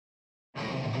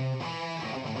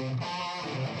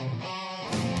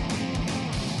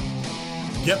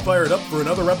Get fired up for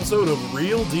another episode of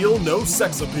Real Deal No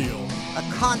Sex Appeal. A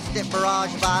constant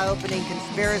barrage of eye-opening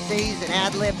conspiracies and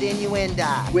ad-libbed innuendo.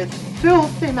 With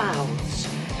filthy mouths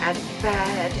and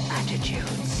bad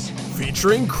attitudes.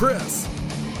 Featuring Chris.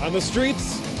 On the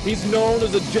streets, he's known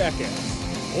as a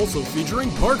jackass. Also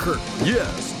featuring Parker.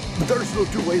 Yes, there's no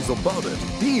two ways about it.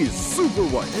 He's super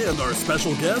white. And our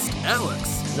special guest,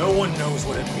 Alex. No one knows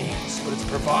what it means, but it's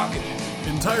provocative.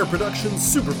 Entire production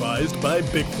supervised by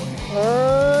Bigfoot.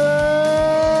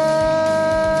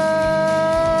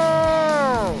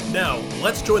 Now,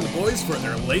 let's join the boys for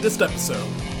their latest episode.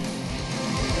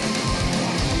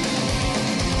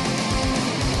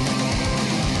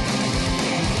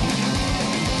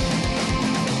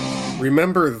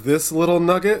 Remember this little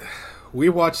nugget? We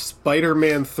watched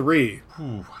Spider-Man 3.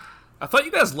 I thought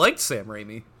you guys liked Sam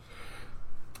Raimi.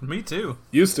 Me too.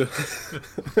 Used to.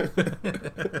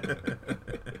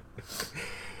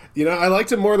 You know, I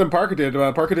liked it more than Parker did.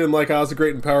 Parker didn't like Oz the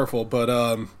Great and Powerful, but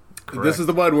this is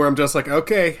the one where I'm just like,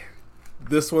 okay,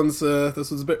 this one's a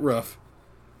bit rough.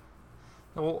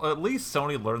 Well, at least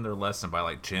Sony learned their lesson by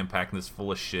like jam-packing this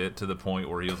full of shit to the point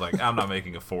where he was like, I'm not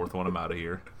making a fourth one, I'm out of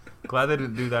here. Glad they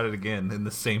didn't do that again in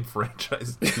the same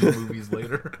franchise 2 movies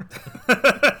later.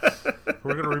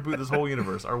 We're going to reboot this whole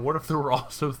universe. Or what if there were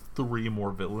also 3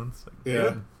 more villains? Like, Yeah.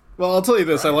 good. Well, I'll tell you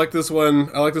this. I like this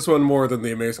one more than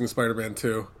The Amazing Spider-Man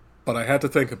 2, but I had to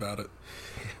think about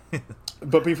it.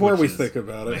 But before we think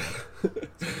about it,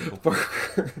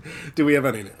 Parker, do we have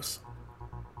any news?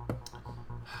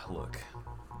 Look,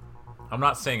 I'm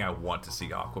not saying I want to see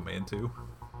Aquaman 2.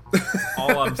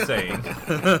 All I'm saying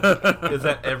is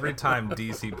that every time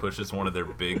DC pushes one of their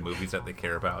big movies that they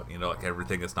care about, you know, like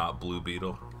everything is not Blue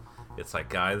Beetle, it's like,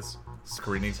 guys,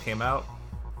 screenings came out.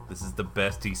 This is the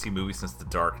best DC movie since The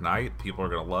Dark Knight. People are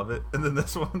going to love it. And then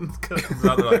this one comes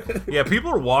out. They're like, yeah,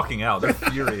 people are walking out. They're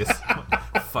furious.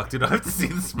 Fuck, dude, I have to see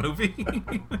this movie.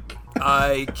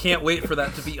 I can't wait for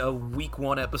that to be a week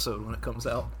 1 episode when it comes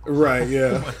out. Right,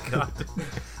 yeah. Oh my god.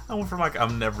 I went from like,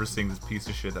 I'm never seeing this piece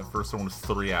of shit. That first one was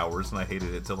 3 hours and I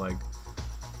hated it, to like,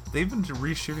 they've been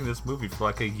reshooting this movie for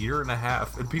like a year and a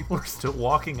half and people are still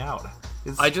walking out.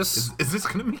 Is this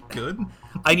gonna be good?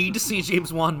 I need to see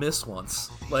James Wan miss once.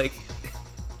 Like,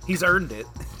 he's earned it.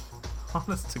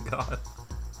 Honest to God.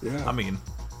 Yeah. I mean,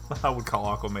 I would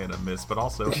call Aquaman a miss, but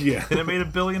also, Yeah. and it made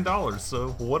 $1 billion, so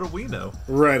what do we know?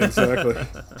 Right, exactly.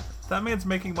 That man's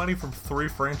making money from 3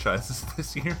 franchises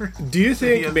this year. Do you that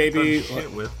he think hasn't maybe... done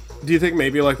shit with. Do you think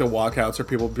maybe like the walkouts are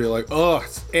people be like, oh,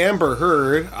 it's Amber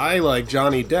Heard, I like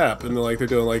Johnny Depp, and they're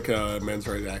doing like a men's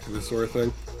rights activist sort of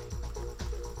thing?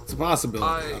 It's a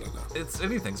possibility. I don't know.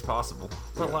 Anything's possible.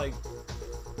 But Yeah. like,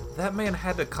 that man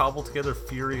had to cobble together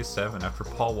Furious 7 after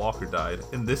Paul Walker died,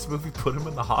 and this movie put him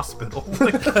in the hospital.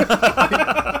 Like,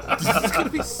 this is gonna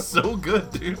be so good,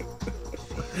 dude.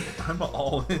 I'm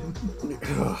all in.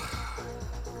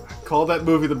 Call that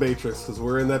movie The Matrix, because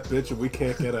we're in that bitch and we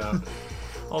can't get out.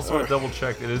 Also, I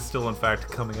double-checked. It is still, in fact,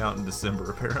 coming out in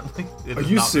December, apparently. It Are has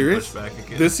you not been serious? pushed back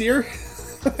again. This year?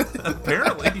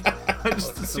 Apparently. I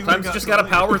just assumed Sometimes you just gotta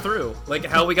power through. Like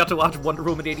how we got to watch Wonder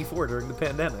Woman 84 during the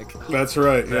pandemic. That's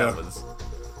right, yeah.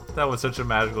 That was such a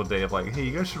magical day of like, hey,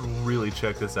 you guys should really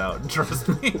check this out and trust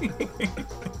me.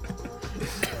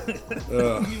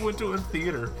 You went to a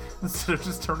theater instead of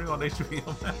just turning on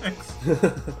HBO Max.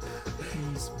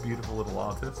 You beautiful little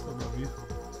autist. I love you.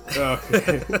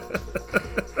 Okay.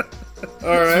 All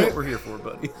That's right. what we're here for,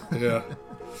 buddy. Yeah.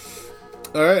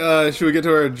 All right, should we get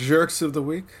to our jerks of the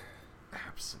week?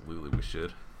 Absolutely, we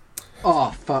should.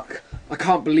 Oh, fuck. I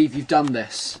can't believe you've done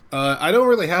this. I don't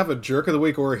really have a jerk of the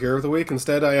week or a hero of the week.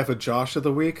 Instead, I have a Josh of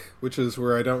the week, which is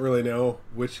where I don't really know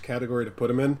which category to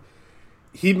put him in.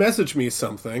 He messaged me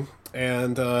something,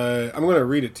 and I'm going to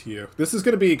read it to you. This is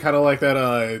going to be kind of like that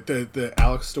the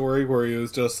Alex story where he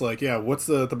was just like, yeah, what's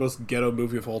the most ghetto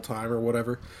movie of all time or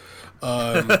whatever.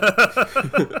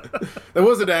 That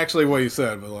wasn't actually what he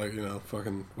said, but like, you know,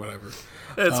 fucking whatever.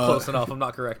 It's close enough. I'm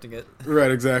not correcting it. Right,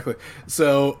 exactly.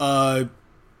 So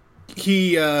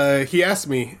he asked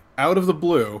me out of the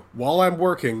blue while I'm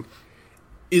working,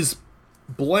 is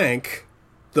blank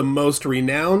the most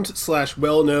renowned /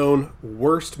 well-known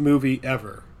worst movie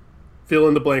ever? Fill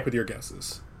in the blank with your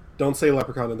guesses. Don't say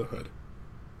Leprechaun in the Hood.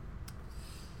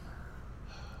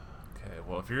 Okay,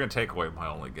 well, if you're going to take away my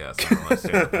only guess, I don't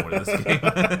understand the point of this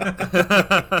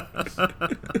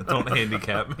game. Don't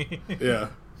handicap me. Yeah.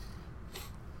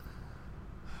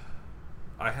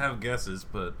 I have guesses,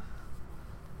 but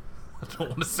I don't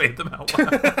want to say them out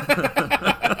loud.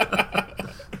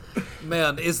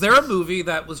 Man, is there a movie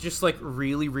that was just like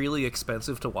really, really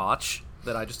expensive to watch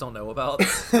that I just don't know about?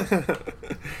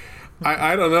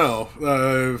 I don't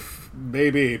know.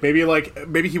 Maybe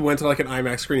he went to like an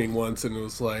IMAX screening once and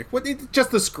was like, "What?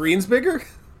 Just the screen's bigger?"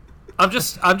 I'm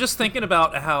just thinking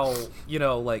about how, you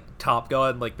know, like Top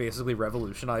Gun like basically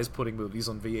revolutionized putting movies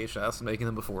on VHS and making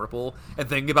them affordable, and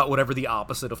thinking about whatever the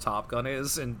opposite of Top Gun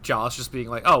is, and Josh just being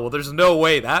like, "Oh, well, there's no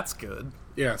way that's good."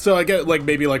 Yeah, so I get like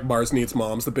maybe like Mars Needs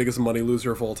Mom's the biggest money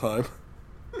loser of all time.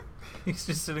 He's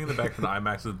just sitting in the back of the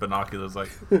IMAX with binoculars, like,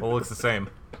 well, it looks the same.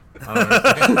 I don't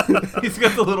understand. He's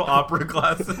got the little opera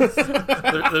glasses.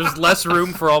 There's less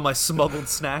room for all my smuggled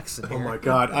snacks in here. Oh my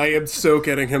god, I am so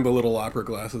getting him the little opera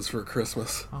glasses for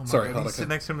Christmas. Oh my Sorry, God. You Hanukkah. sit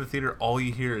next to him in the theater, all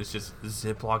you hear is just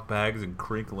Ziploc bags and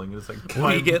crinkling. It's like,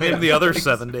 What do you get in the other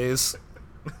 7 days?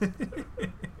 You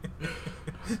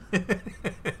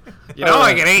know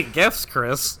I can 8 gifts,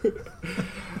 Chris.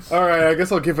 Alright, I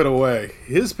guess I'll give it away.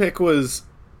 His pick was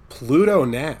Pluto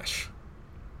Nash.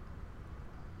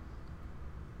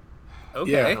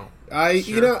 Okay. Yeah.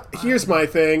 You know, here's my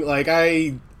thing. Like,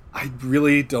 I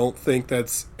really don't think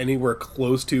that's anywhere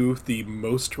close to the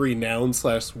most renowned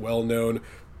 / well-known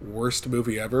worst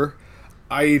movie ever.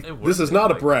 This is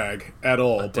not a brag at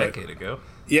all. A decade ago.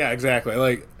 Yeah, exactly.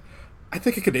 Like, I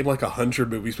think I could name like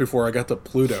 100 movies before I got to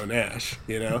Pluto Nash,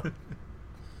 you know?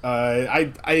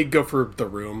 I go for The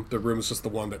Room. The Room is just the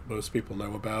one that most people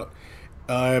know about.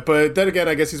 But then again,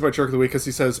 I guess he's my jerk of the week because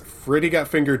he says Freddy Got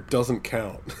Fingered doesn't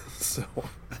count. So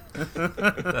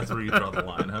that's where you draw the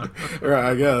line, huh?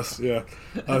 Right, I guess, yeah.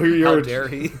 How dare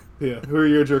he? Yeah, who are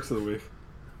your jerks of the week?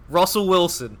 Russell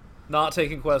Wilson, not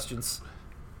taking questions.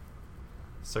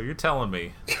 So you're telling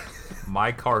me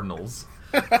my Cardinals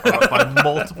are up by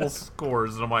multiple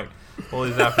scores, and I'm like, well,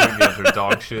 these afternoon games are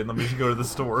dog shit. Let me just go to the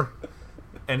store.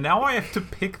 And now I have to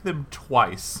pick them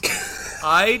twice.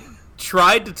 I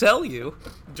tried to tell you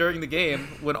during the game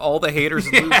when all the haters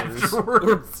and losers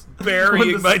were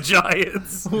burying my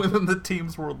Giants. When the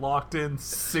teams were locked in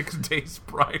 6 days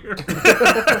prior.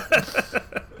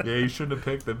 Yeah, you shouldn't have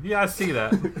picked them. Yeah, I see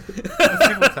that. I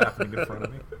see what's happening in front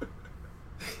of me.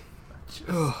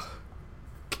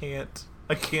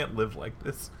 I can't live like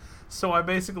this. So I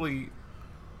basically,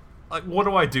 like, what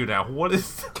do I do now? What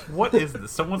is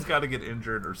this? Someone's got to get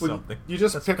injured or something. You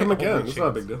just pick them again. It's not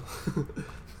a big deal.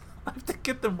 I have to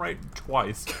get them right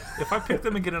twice. If I pick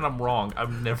them again and I'm wrong,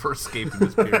 I'm never escaping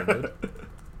this pyramid.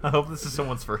 I hope this is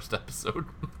someone's first episode.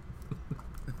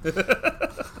 Very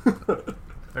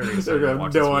excited to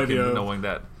watch this weekend, knowing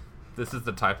that this is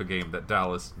the type of game that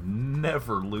Dallas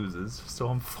never loses, so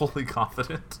I'm fully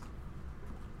confident.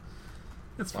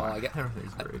 It's fine.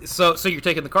 Everything's great. So you're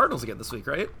taking the Cardinals again this week,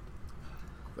 right?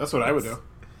 That's what I would do.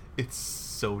 It's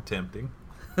so tempting.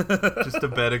 Just to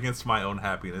bet against my own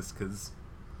happiness, because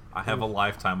I have a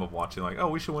lifetime of watching, like, oh,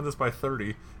 we should win this by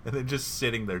 30, and then just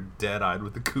sitting there dead-eyed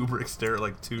with the Kubrick stare at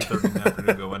like 2:30 in the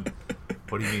afternoon going,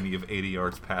 what do you mean you have 80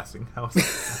 yards passing? How's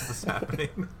this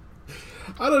happening?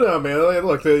 I don't know, man. Like,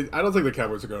 look, I don't think the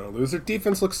Cowboys are going to lose. Their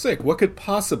defense looks sick. What could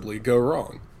possibly go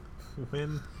wrong?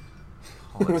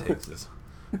 All it takes is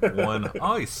one.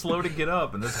 Oh, he's slow to get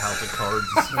up, and this house of cards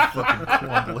is fucking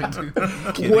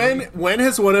crumbling. When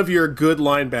has one of your good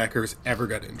linebackers ever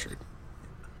got injured?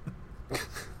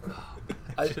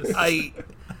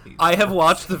 I have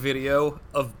watched the video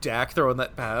of Dak throwing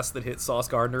that pass that hit Sauce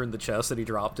Gardner in the chest and he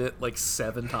dropped it like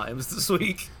 7 times this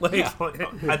week. Like, yeah,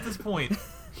 at this point,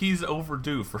 he's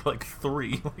overdue for like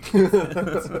 3. Like,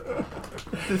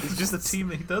 it's just the team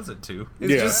that he does it to.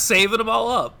 It's just saving them all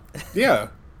up. Yeah,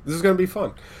 this is going to be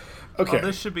fun. Okay. Oh,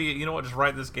 this should be, you know what, just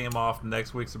write this game off.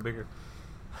 Next week's a bigger...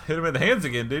 Hit him in the hands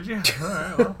again, did you? All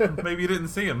right, well, maybe you didn't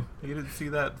see him. You didn't see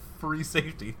that free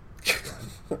safety.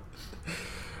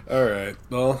 All right.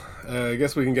 Well, I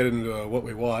guess we can get into what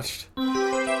we watched.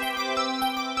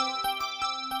 I'd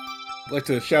like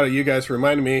to shout out you guys for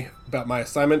reminding me about my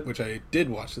assignment, which I did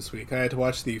watch this week. I had to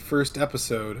watch the first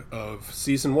episode of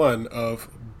Season 1 of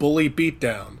Bully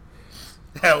Beatdown.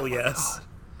 Hell yes.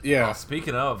 Yeah. Oh,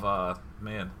 speaking of,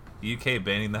 man, UK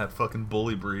banning that fucking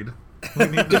bully breed. We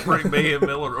need to bring Mayhem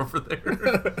Miller over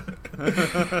there.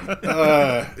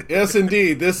 Yes,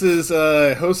 indeed. This is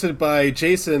hosted by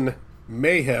Jason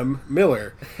Mayhem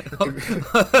Miller.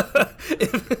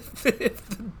 if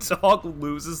the dog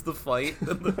loses the fight,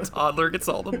 then the toddler gets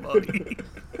all the money.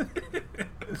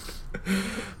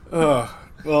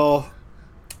 Well,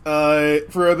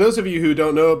 for those of you who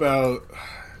don't know about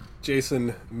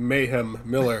Jason Mayhem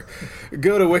Miller,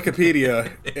 go to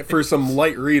Wikipedia for some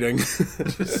light reading.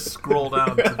 Just scroll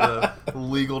down to the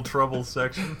legal trouble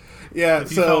section. Yeah,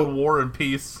 if you found War and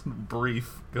Peace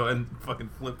brief, go ahead and fucking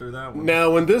flip through that one.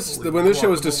 Now, when this show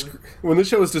was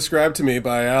described to me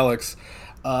by Alex,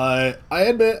 I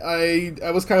admit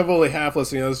I was kind of only half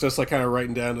listening. I was just like kind of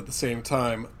writing down at the same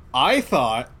time. I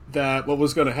thought that what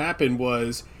was going to happen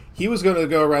was he was going to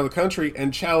go around the country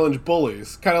and challenge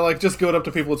bullies, kind of like just going up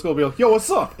to people at school and be like, "Yo, what's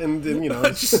up?" And then, you know,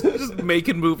 just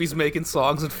making movies, making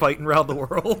songs, and fighting around the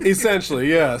world. Essentially,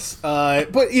 yes.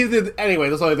 But anyway,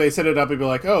 that's why they set it up and be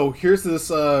like, "Oh, here's this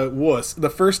wuss." The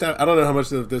first, I don't know how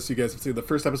much of this you guys have seen. The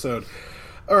first episode.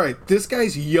 All right, this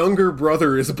guy's younger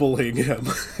brother is bullying him.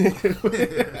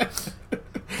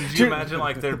 Did you imagine,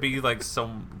 like, there'd be, like,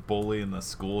 some bully in the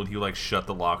school and he would, like, shut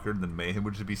the locker and then Mayhem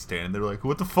would just be standing there like,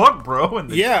 "What the fuck, bro?"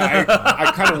 And yeah,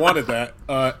 I kind of wanted that.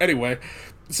 Anyway,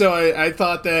 so I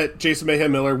thought that Jason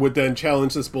Mayhem Miller would then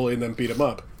challenge this bully and then beat him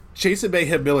up. Jason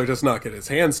Mayhem Miller does not get his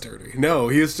hands dirty. No,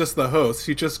 he is just the host.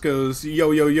 He just goes,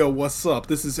 "Yo, yo, yo, what's up?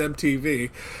 This is MTV,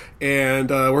 and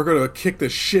we're going to kick the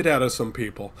shit out of some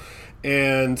people."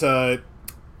 And the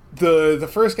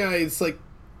first guy is like,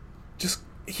 just...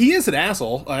 He is an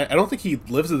asshole. I don't think he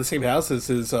lives in the same house as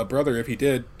his brother. If he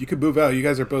did, you could move out. You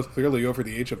guys are both clearly over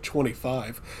the age of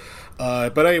 25.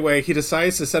 But anyway, he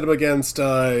decides to set him against...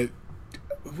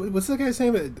 what's the guy's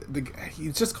name?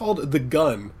 He's just called The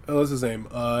Gun. Oh, what's his name?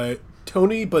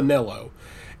 Tony Bonello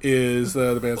is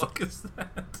the man's... What the fuck is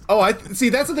that? Oh, see,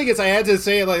 that's the thing is I had to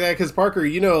say it like that because, Parker,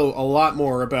 you know a lot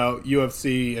more about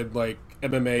UFC and, like,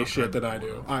 MMA shit than I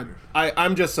do.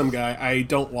 I'm just some guy. I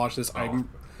don't watch this. I'm...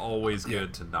 Always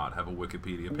good to not have a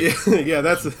Wikipedia page. Yeah,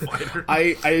 that's...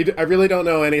 I really don't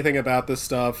know anything about this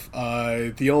stuff.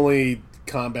 The only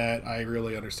combat I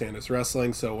really understand is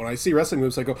wrestling, so when I see wrestling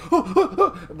moves, I go, "Oh, oh,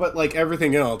 oh," but, like,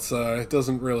 everything else, it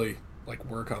doesn't really, like,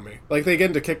 work on me. Like, they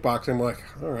get into kickboxing, I'm like,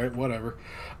 alright, whatever.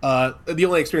 The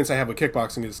only experience I have with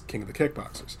kickboxing is King of the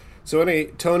Kickboxers. So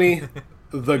Tony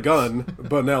the Gun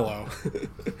Bonello.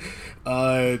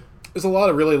 There's a lot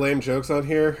of really lame jokes on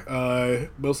here,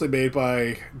 mostly made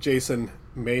by Jason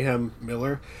Mayhem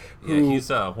Miller. Yeah, he's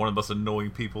one of the most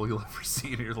annoying people you'll ever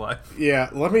see in your life. Yeah,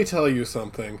 let me tell you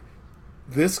something.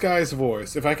 This guy's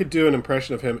voice, if I could do an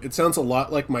impression of him, it sounds a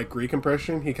lot like my Greek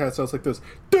impression. He kind of sounds like this.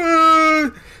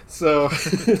 Duh! So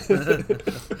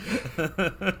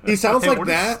he sounds like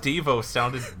that. Steve-O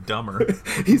sounded dumber.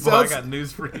 I got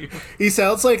news for you. He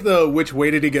sounds like the which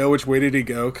way did he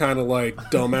go kind of like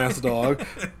dumbass dog.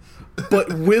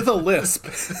 But with a lisp.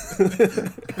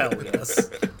 Hell yes.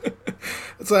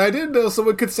 So I didn't know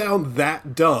someone could sound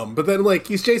that dumb. But then, like,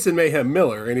 he's Jason Mayhem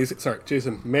Miller, and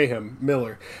Jason Mayhem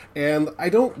Miller. And I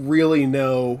don't really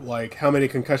know, like, how many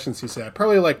concussions he's had.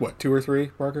 Probably, like, what, 2 or 3,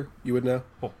 Parker? You would know?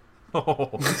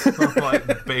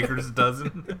 Like Baker's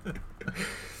dozen.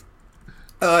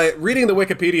 Reading the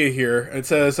Wikipedia here, it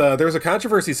says, there's a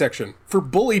controversy section for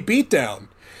Bully Beatdown.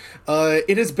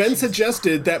 It has been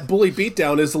suggested that Bully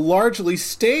Beatdown is largely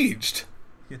staged.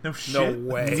 Yeah, no shit. No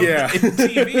way. Yeah. In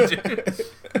TV,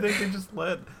 they can just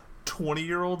let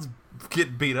 20-year-olds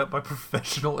get beat up by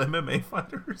professional MMA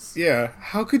fighters. Yeah.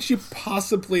 How could you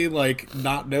possibly, like,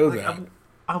 not know that?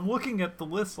 I'm looking at the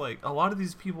list, like, a lot of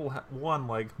these people won,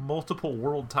 like, multiple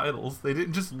world titles. They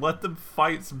didn't just let them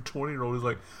fight some 20-year-old who's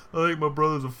like, "I think my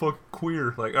brother's a fucking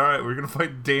queer." Like, all right, we're going to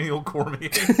fight Daniel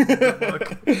Cormier.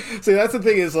 See, that's the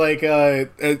thing is, like,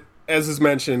 as is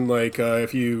mentioned, like,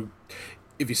 if you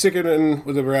stick it in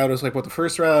with the round, it's like what the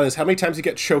first round is, how many times you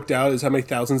get choked out is how many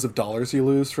thousands of dollars you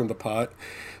lose from the pot.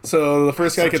 So the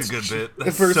first guy gets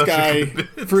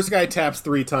the first guy taps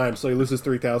 3 times, so he loses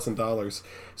 $3,000.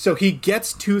 So he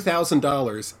gets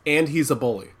 $2,000 and he's a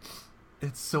bully.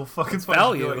 It's so fucking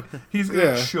funny. Like, he's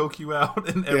gonna choke you out,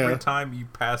 and every time you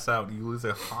pass out, you lose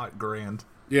a hot grand.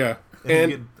 Yeah.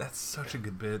 And that's such a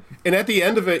good bit. And at the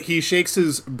end of it, he shakes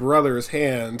his brother's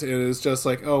hand and is just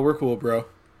like, "Oh, we're cool, bro."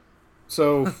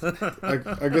 So,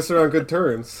 I guess they're on good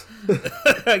terms.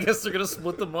 I guess they're going to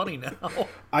split the money now.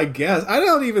 I guess. I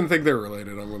don't even think they're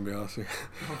related, I'm going to be honest with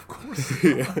you. Of course.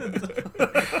 Yeah.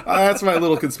 That's my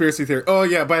little conspiracy theory. Oh,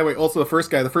 yeah, by the way, also the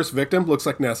first victim, looks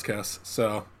like Neskes.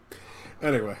 So,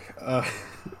 anyway.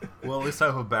 Well, at least I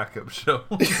have a backup show.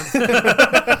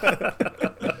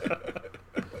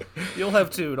 You'll have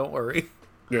 2, don't worry.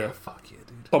 Yeah. Oh, fuck yeah,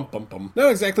 dude. Bum, bum, bum.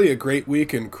 Not exactly a great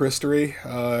week in Christery.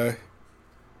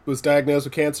 Was diagnosed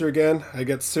with cancer again. I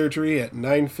got surgery at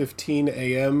 9:15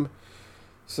 a.m.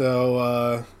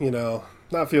 So,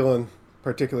 not feeling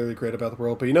particularly great about the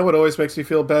world. But you know what always makes me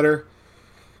feel better?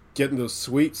 Getting those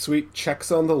sweet, sweet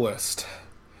checks on the list.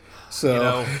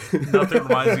 So, nothing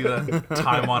reminds me that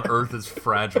time on Earth is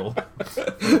fragile.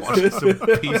 Watching some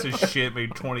piece of shit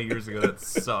made 20 years ago that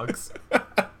sucks.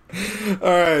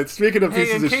 Alright, speaking of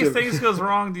pieces of shit. In case things goes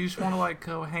wrong, do you just want to, like,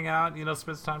 go hang out,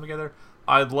 spend some time together?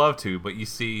 I'd love to, but you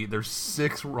see, there's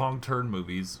 6 Wrong Turn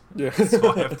movies,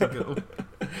 so I have to go.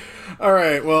 All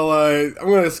right, well, I'm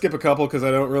going to skip a couple because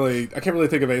I can't really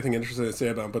think of anything interesting to say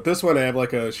about them. But this one, I have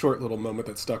like a short little moment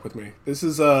that stuck with me. This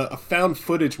is a found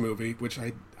footage movie, which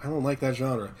I don't like that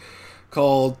genre,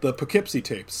 called the Poughkeepsie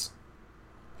tapes.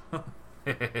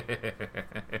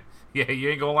 Yeah, you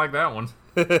ain't gonna like that one.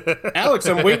 Alex,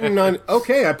 I'm waiting on.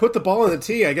 Okay, I put the ball in the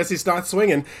tee. I guess he's not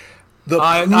swinging.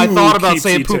 I thought about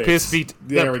saying Poughkeepsie. Poughkeepsie.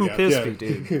 There we go. Poughkeepsie,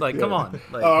 dude. Like, come on.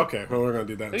 Like, Oh, okay. Well, we're gonna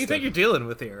do that. what do you instead. think you're dealing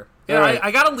with here? Yeah, All right.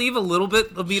 I gotta leave a little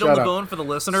bit of meat Shut on the up. bone for the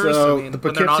listeners. So I mean, the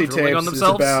when they're not Poughkeepsie drilling on tapes is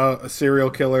themselves. about a serial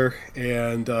killer,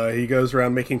 and he goes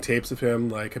around making tapes of him,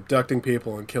 like abducting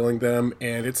people and killing them.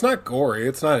 And it's not gory.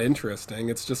 It's not interesting.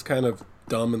 It's just kind of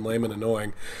dumb and lame and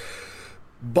annoying.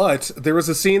 But there was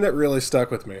a scene that really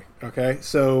stuck with me, okay?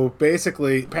 So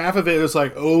basically, half of it is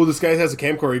like, oh, this guy has a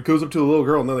camcorder. He goes up to a little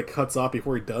girl and then it cuts off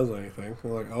before he does anything. I'm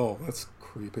like, oh, that's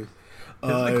creepy.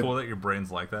 Isn't it cool that your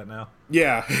brain's like that now?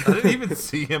 Yeah. I didn't even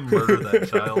see him murder that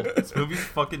child. This movie's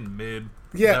fucking mid.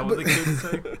 Yeah, Is that what the kids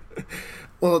say?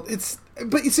 Well,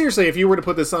 but seriously, if you were to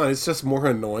put this on, it's just more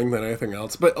annoying than anything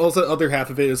else. But also, the other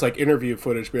half of it is like interview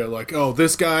footage, being like, oh,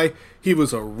 this guy, he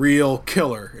was a real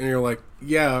killer. And you're like,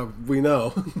 yeah, we know.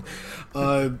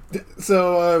 What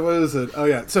is it? Oh,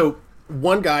 yeah. So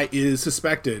one guy is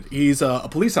suspected. He's a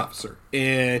police officer,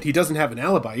 and he doesn't have an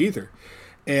alibi either.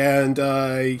 And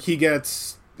he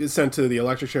gets sent to the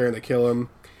electric chair, and they kill him.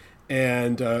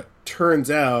 And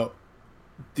turns out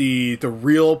the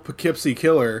real Poughkeepsie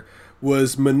killer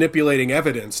was manipulating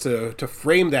evidence to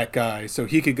frame that guy so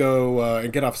he could go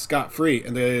and get off scot-free.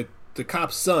 And the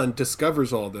cop's son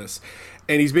discovers all this.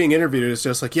 And he's being interviewed. It's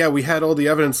just like, yeah, we had all the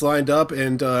evidence lined up,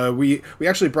 and we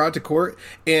actually brought it to court,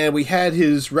 and we had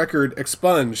his record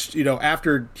expunged,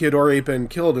 after he had already been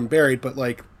killed and buried, but,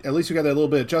 like, at least we got that little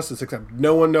bit of justice, except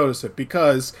no one noticed it,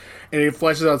 because, and it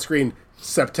flashes on screen,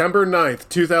 September 9th,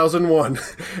 2001.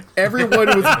 Everyone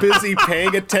was busy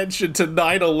paying attention to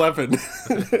 9/11.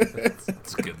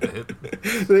 It's a good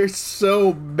hit. They're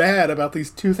so mad about these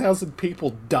 2,000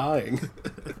 people dying.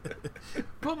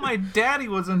 But my daddy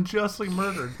was unjustly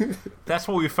murdered. That's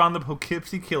why we found the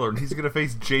Poughkeepsie killer, and he's gonna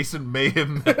face Jason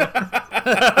Mayhem.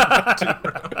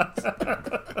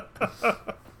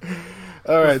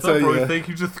 All right, so so you think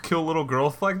you just kill little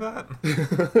girls like that? You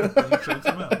chase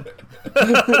them out.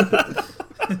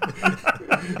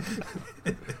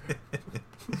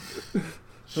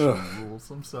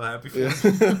 Rules. I'm so happy for you.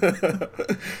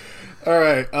 All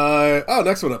right.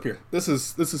 Next one up here. This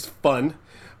is fun.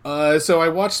 So I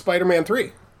watched Spider-Man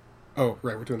 3. Oh,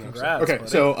 right, we're doing that. Congrats, Okay, buddy.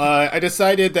 so I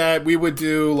decided that we would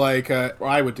do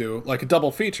I would do a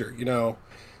double feature.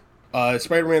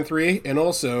 Spider-Man 3 and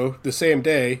also the same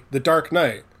day The Dark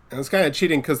Knight. And it's kind of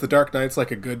cheating because The Dark Knight's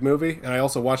like a good movie, and I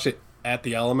also watched it at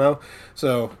the Alamo,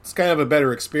 so it's kind of a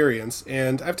better experience.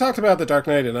 And I've talked about The Dark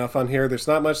Knight enough on here. There's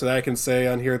not much that I can say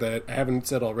on here that I haven't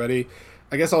said already.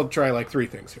 I guess I'll try like three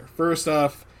things here. First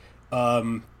off,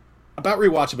 about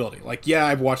rewatchability. Like, yeah,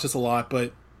 I've watched this a lot,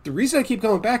 but the reason I keep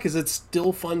going back is it's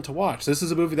still fun to watch. This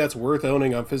is a movie that's worth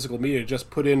owning on physical media. Just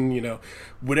put in,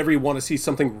 whatever you want to see,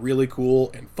 something really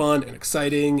cool and fun and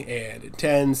exciting and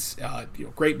intense.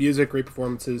 Great music, great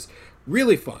performances,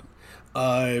 really fun.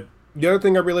 The other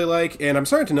thing I really like, and I'm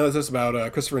starting to notice this about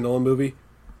a Christopher Nolan movie,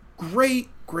 great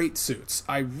suits.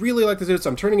 I really like the suits.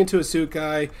 I'm turning into a suit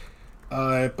guy,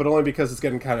 but only because it's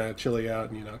getting kind of chilly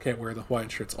out and, can't wear the Hawaiian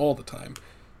shirts all the time.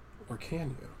 Or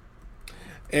can you?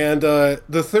 And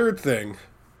the third thing,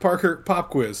 Parker, pop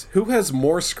quiz. Who has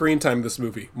more screen time in this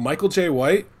movie, Michael J.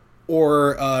 White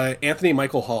or Anthony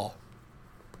Michael Hall?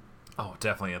 Oh,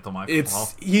 definitely Anthony Michael Hall.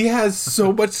 He has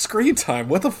so much screen time.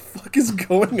 What the fuck is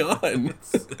going on?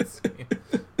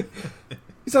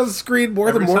 He's on the screen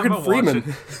more than Morgan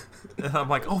Freeman. And I'm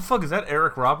like, oh fuck, is that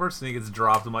Eric Roberts? And he gets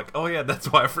dropped. I'm like, oh yeah,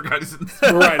 that's why I forgot he's in this.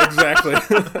 Right, exactly.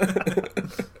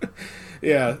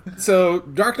 Yeah, so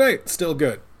Dark Knight, still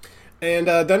good. And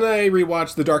then I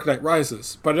rewatched The Dark Knight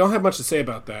Rises, but I don't have much to say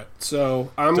about that.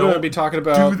 So I'm going to be talking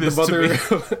about the Mother...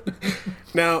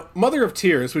 Now, Mother of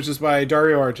Tears, which is by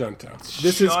Dario Argento.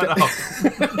 Shut up.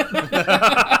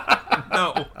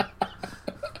 No.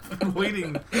 I've been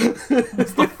waiting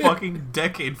almost a fucking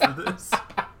decade for this.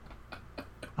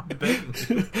 I'm begging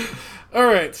you. All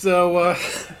right, so...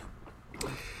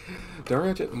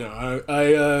 Dario Argento...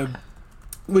 No,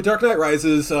 with Dark Knight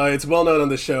Rises, it's well known on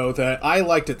the show that I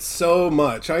liked it so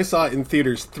much. I saw it in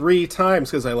theaters 3 times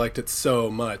because I liked it so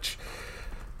much.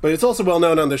 But it's also well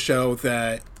known on the show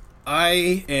that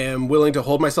I am willing to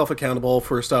hold myself accountable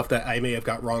for stuff that I may have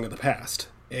got wrong in the past.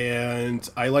 And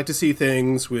I like to see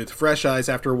things with fresh eyes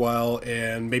after a while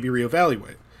and maybe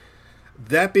reevaluate.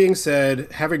 That being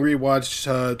said, having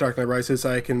rewatched Dark Knight Rises,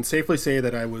 I can safely say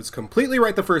that I was completely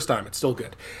right the first time. It's still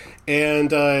good.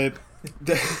 And I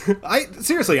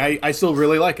still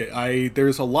really like it.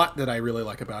 There's a lot that I really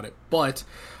like about it, but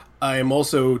I am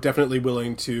also definitely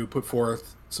willing to put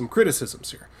forth some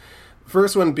criticisms here.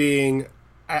 First one being,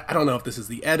 I don't know if this is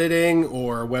the editing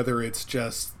or whether it's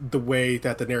just the way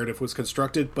that the narrative was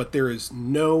constructed, but there is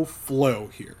no flow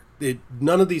here.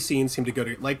 None of these scenes seem to go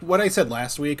to, like what I said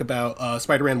last week about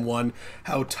Spider-Man 1,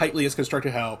 how tightly it's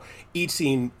constructed, how each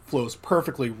scene flows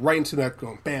perfectly right into that,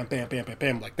 going bam, bam, bam, bam,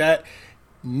 bam, like that.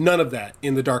 None of that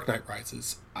in The Dark Knight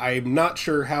Rises. I'm not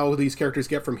sure how these characters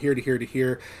get from here to here to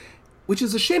here, which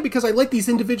is a shame because I like these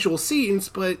individual scenes,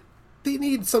 but they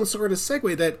need some sort of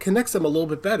segue that connects them a little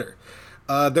bit better.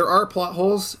 There are plot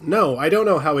holes. No, I don't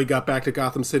know how he got back to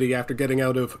Gotham City after getting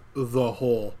out of the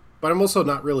hole. But I'm also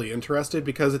not really interested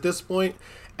because at this point,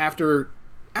 after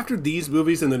these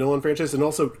movies in the Nolan franchise and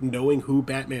also knowing who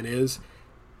Batman is,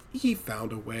 he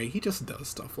found a way. He just does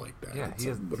stuff like that. Yeah,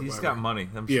 he's got money.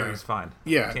 I'm sure he's fine.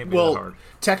 Yeah, it can't be that hard.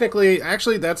 Technically,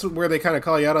 actually, that's where they kind of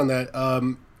call you out on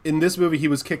that. In this movie, he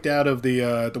was kicked out of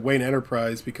the Wayne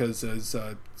Enterprise because his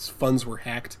funds were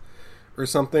hacked or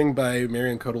something by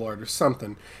Marion Cotillard or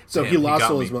something. So he lost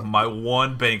all his money. My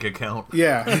one bank account.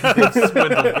 Yeah.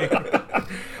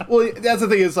 Well, that's the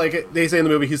thing is, like, they say in the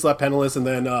movie he's left penniless, and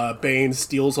then Bane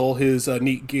steals all his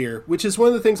neat gear, which is one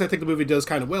of the things I think the movie does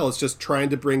kind of well. It's just trying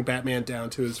to bring Batman down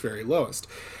to his very lowest.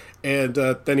 And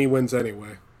then he wins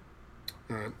anyway.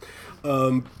 All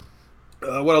right.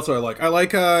 What else do I like? I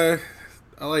like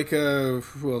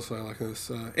who else do I like in this?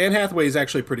 Anne Hathaway is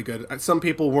actually pretty good. Some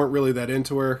people weren't really that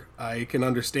into her. I can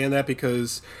understand that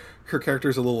because her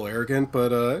character's a little arrogant,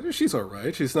 but she's all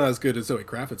right. She's not as good as Zoe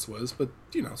Kravitz was, but,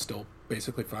 you know, still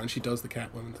basically fine. She does the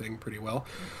Catwoman thing pretty well.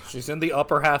 She's in the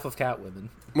upper half of Catwoman.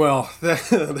 Well,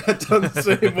 that doesn't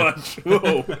say much.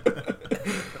 Whoa.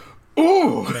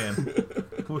 Ooh. Man.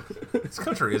 This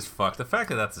country is fucked. The fact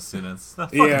that that's a sentence,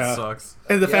 that fucking sucks.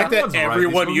 And the fact that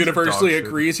everyone universally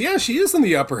agrees, yeah, she is in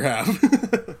the upper half.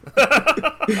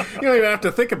 You don't even have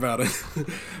to think about it.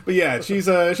 But yeah, she's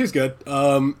good.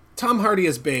 Tom Hardy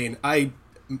as Bane.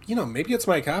 Maybe it's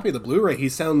my copy of the Blu-ray. He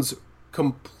sounds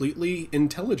completely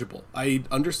intelligible. I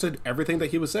understood everything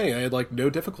that he was saying. I had no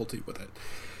difficulty with it.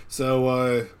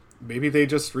 So maybe they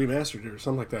just remastered it or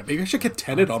something like that. Maybe I should get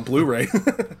Tenet on Blu-ray.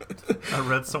 I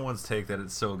read someone's take that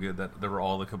it's so good that there were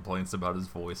all the complaints about his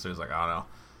voice. So he's like, I don't know.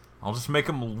 I'll just make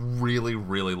him really,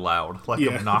 really loud.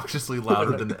 Obnoxiously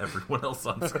louder than everyone else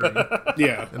on screen.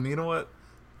 Yeah. And you know what?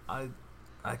 I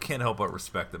can't help but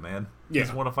respect the man. Yeah.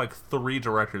 He's one of 3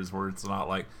 directors where it's not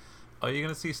like, oh, you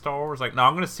going to see Star Wars? No,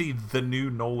 I'm going to see the new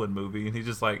Nolan movie. And he's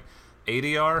just like,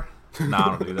 ADR? No,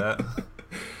 I don't do that.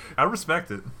 I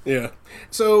respect it. Yeah.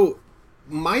 So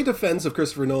my defense of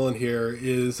Christopher Nolan here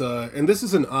is, and this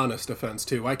is an honest defense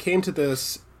too. I came to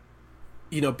this,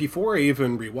 before I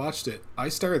even rewatched it, I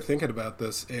started thinking about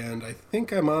this, and I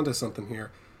think I'm onto something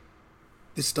here.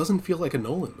 This doesn't feel like a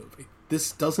Nolan movie.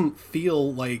 This doesn't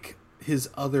feel like his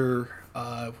other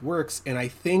works, and I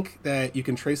think that you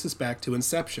can trace this back to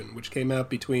Inception, which came out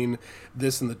between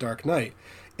this and The Dark Knight.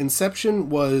 Inception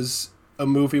was a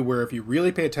movie where, if you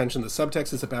really pay attention, the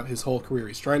subtext is about his whole career.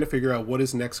 He's trying to figure out what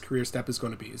his next career step is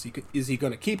going to be. Is he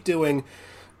going to keep doing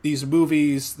these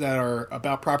movies that are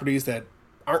about properties that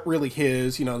aren't really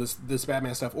his, this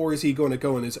Batman stuff, or is he going to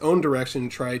go in his own direction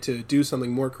and try to do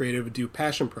something more creative and do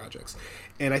passion projects?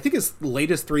 And I think his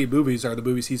latest 3 movies are the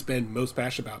movies he's been most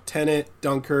passionate about: Tenet,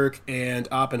 Dunkirk, and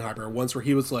Oppenheimer. Ones where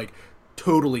he was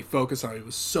totally focused on it. He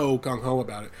was so gung-ho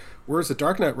about it. Whereas The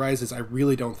Dark Knight Rises, I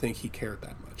really don't think he cared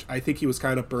that much. I think he was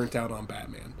kind of burnt out on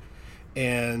Batman.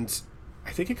 And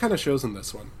I think it kind of shows in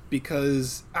this one.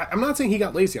 Because I'm not saying he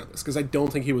got lazy on this, because I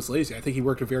don't think he was lazy. I think he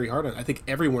worked very hard on it. I think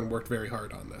everyone worked very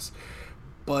hard on this.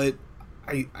 But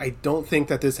I don't think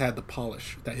that this had the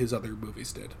polish that his other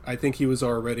movies did. I think he was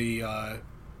already, I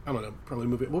don't know, probably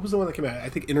movie. What was the one that came out? I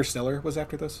think Interstellar was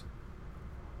after this.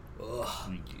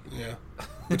 Ugh. Yeah.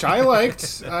 Which I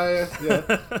liked. I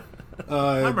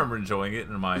remember enjoying it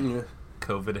in my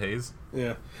COVID haze.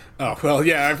 Yeah. Oh, well,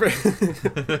 yeah.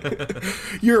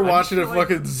 You were watching it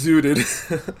fucking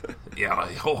zooted. Yeah.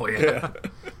 Oh, yeah.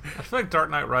 I feel like Dark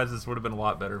Knight Rises would have been a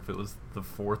lot better if it was the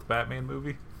 4th Batman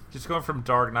movie. Just going from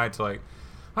Dark Knight to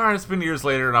all right, it's been years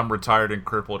later and I'm retired and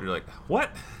crippled. You're like,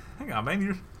 what? Hang on, man.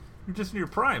 You're just in your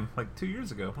prime, 2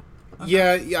 years ago.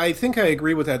 Yeah, I think I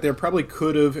agree with that. There probably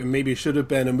could have and maybe should have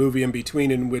been a movie in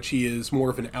between in which he is more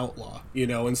of an outlaw,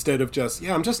 instead of just,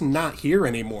 I'm just not here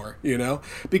anymore,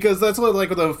 Because that's what, like,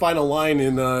 the final line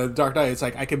in Dark Knight, it's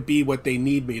like, I can be what they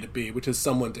need me to be, which is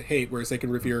someone to hate, whereas they can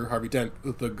revere Harvey Dent,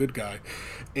 the good guy.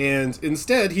 And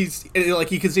instead, he's,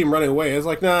 like, you can see him running away. It's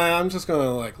like, nah, I'm just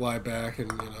gonna, like, lie back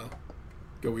and,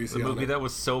 go easy the on movie it. that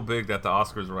was so big that the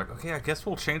Oscars were like, okay, I guess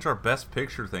we'll change our Best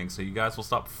Picture thing so you guys will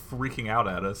stop freaking out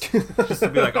at us. Just to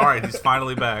be like, all right, he's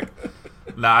finally back.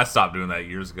 Nah, I stopped doing that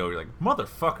years ago. You're like,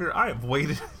 motherfucker, I have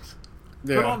waited.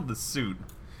 Put on the suit.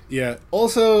 Yeah.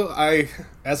 Also,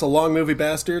 as a long movie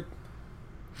bastard,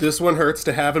 this one hurts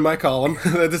to have in my column.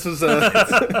 This is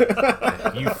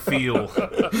you feel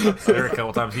there are a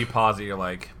couple times he paused it, you're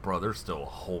like, bro, there's still a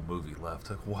whole movie left.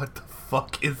 Like, what the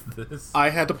fuck is this?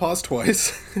 I had to pause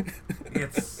twice.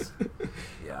 It's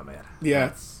man.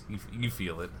 Yeah. You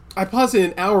feel it. I paused it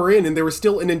an hour in and there was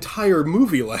still an entire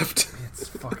movie left. It's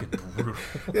fucking brutal.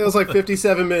 It was like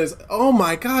 57 minutes. Oh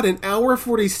my god, an hour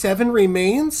 47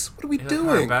 remains? What are we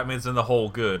doing? Batman's in the hole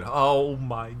good. Oh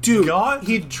my Dude, god.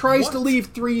 He tries to leave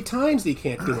 3 times, he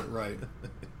can't do it right.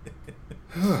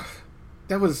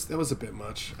 That was a bit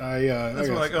much. That's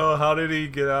like, oh, how did he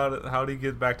get out? How did he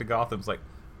get back to Gotham? It's like,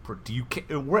 bro, do you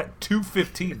care? We're at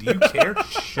 2:15. Do you care?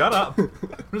 Shut up.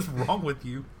 What is wrong with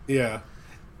you? Yeah.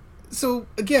 So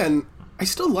again, I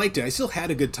still liked it. I still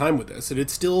had a good time with this, and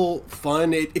it's still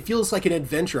fun. It feels like an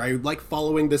adventure. I like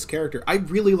following this character. I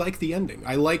really like the ending.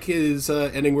 I like his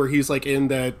ending where he's like in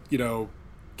that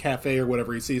cafe or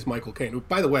whatever. He sees Michael Caine. Who,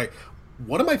 by the way,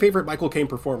 one of my favorite Michael Caine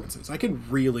performances. I can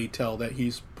really tell that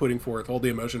he's putting forth all the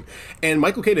emotion. And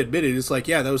Michael Caine admitted, it's like,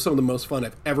 yeah, that was some of the most fun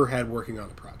I've ever had working on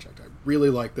a project. I really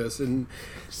like this. And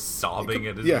sobbing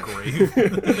at his grave.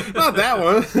 Not that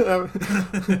one.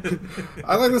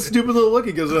 I like the stupid little look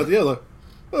he gives at the other.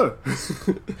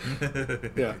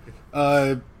 Yeah.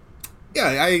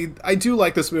 I do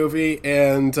like this movie,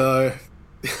 and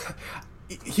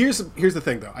here's the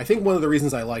thing, though. I think one of the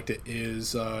reasons I liked it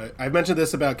is I've mentioned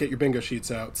this about get your bingo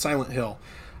sheets out. Silent Hill.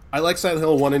 I like Silent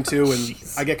Hill 1 and 2, and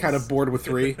Jesus. I get kind of bored with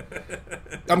 3.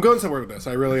 I'm going somewhere with this.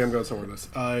 I really am going somewhere with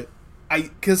this.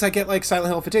 Because I get like Silent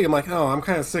Hill fatigue. I'm like, oh, I'm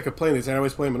kind of sick of playing these. I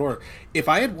always play them in order. If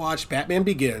I had watched Batman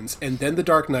Begins and then The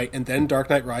Dark Knight and then Dark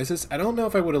Knight Rises, I don't know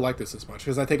if I would have liked this as much,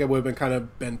 because I think I would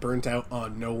have been burnt out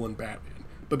on Nolan Batman.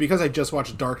 But because I just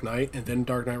watched Dark Knight and then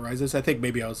Dark Knight Rises, I think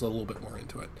maybe I was a little bit more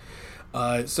into it.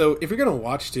 So if you're going to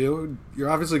watch 2, you're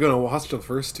obviously going to watch the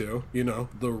first 2,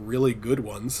 the really good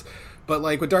ones. But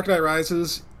like with Dark Knight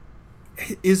Rises,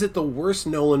 is it the worst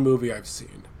Nolan movie I've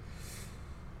seen?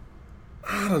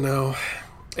 I don't know.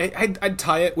 I'd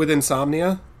tie it with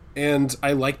Insomnia, and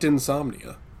I liked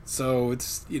Insomnia. So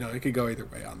it's, it could go either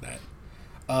way on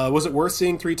that. Was it worth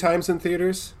seeing 3 times in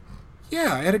theaters?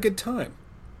 Yeah, I had a good time.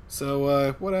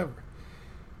 So, whatever.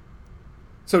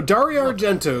 So Dario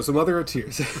Argento's A Mother of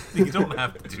Tears. You don't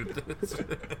have to do this.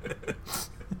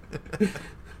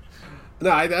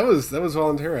 No, that was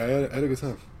voluntary. I had a good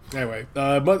time. Anyway,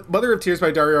 Mother of Tears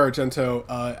by Dario Argento.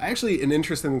 Actually, an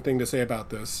interesting thing to say about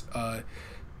this.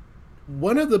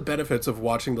 One of the benefits of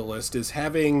watching the list is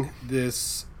having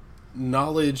this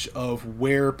knowledge of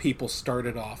where people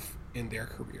started off in their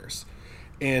careers.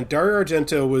 And Dario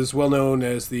Argento was well known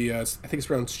as the, I think it's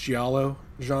around giallo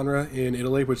genre in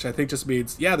Italy, which I think just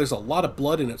means, there's a lot of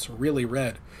blood and it's really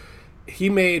red. He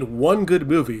made one good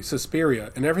movie,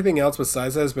 Suspiria, and everything else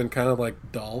besides that has been kind of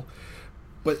like dull.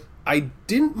 But I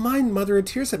didn't mind Mother of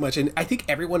Tears that much, and I think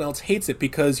everyone else hates it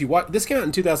because this came out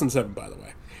in 2007, by the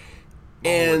way.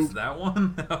 And it's that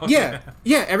one? yeah,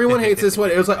 everyone hates this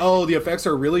one. It was like, oh, the effects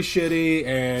are really shitty,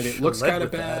 and it looks kind of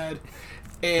bad.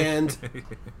 And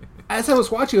as I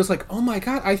was watching, I was like, oh my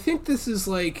god, I think this is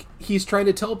like, he's trying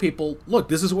to tell people, look,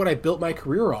 this is what I built my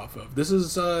career off of. This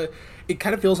is, it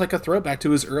kind of feels like a throwback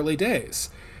to his early days.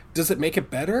 Does it make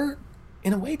it better?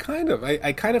 In a way, kind of.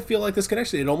 I kind of feel like this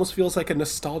connection, it almost feels like a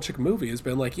nostalgic movie. It's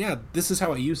been like, yeah, this is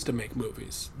how I used to make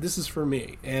movies. This is for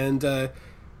me. And,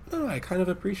 I kind of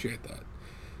appreciate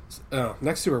that.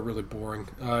 Next 2 are really boring.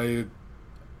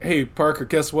 Hey, Parker,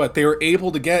 guess what? They were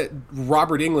able to get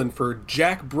Robert Englund for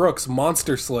Jack Brooks'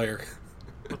 Monster Slayer.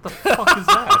 What the fuck is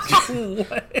that?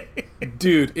 What?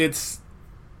 Dude,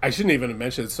 I shouldn't even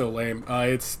mention it's so lame.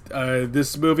 It's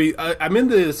this movie. I'm in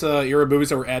this era of movies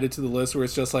that were added to the list where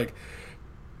it's just like,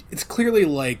 it's clearly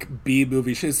like B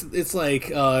movie. It's like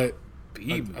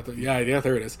B. Yeah,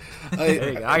 there it is.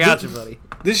 I got you, buddy.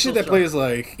 This shit that plays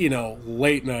like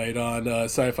late night on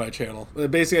Sci-Fi Channel. The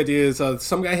basic idea is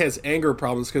some guy has anger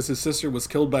problems because his sister was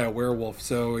killed by a werewolf.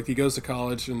 So he goes to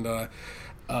college and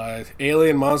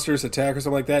alien monsters attack or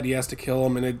something like that, and he has to kill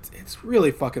them, and it's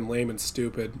really fucking lame and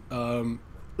stupid. I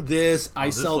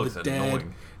Sell the Dead.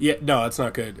 Annoying. Yeah, no, it's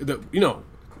not good.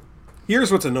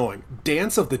 Here's what's annoying.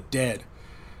 Dance of the Dead.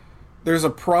 There's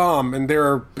a prom, and there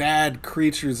are bad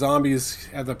creatures, zombies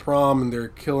at the prom, and they're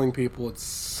killing people. It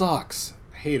sucks.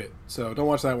 I hate it. So don't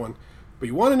watch that one. But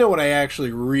you want to know what I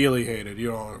actually really hated?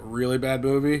 You know, a really bad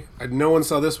movie? No one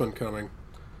saw this one coming.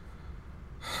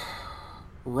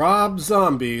 Rob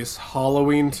Zombie's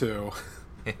Halloween 2.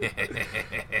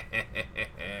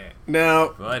 Now,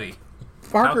 buddy,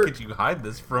 Parker, how could you hide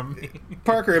this from me?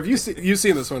 Parker, have you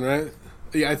seen this one, right?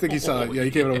 Yeah, I think you saw it. Yeah, you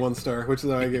gave it a 1 star, which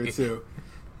is how I gave it 2.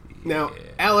 Now,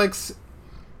 Alex,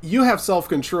 you have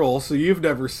self-control, so you've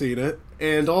never seen it,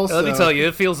 and also let me tell you,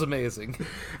 it feels amazing.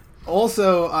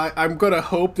 Also, I'm gonna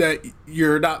hope that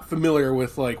you're not familiar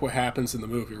with like what happens in the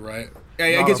movie, right?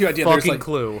 I guess you idea there's like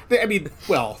clue. I mean,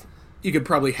 well, you could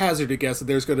probably hazard a guess that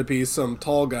there's going to be some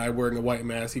tall guy wearing a white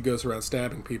mask. He goes around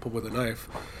stabbing people with a knife.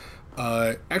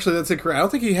 Actually, that's incorrect. I don't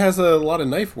think he has a lot of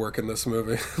knife work in this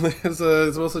movie. It's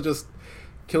mostly just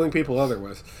killing people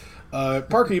otherwise.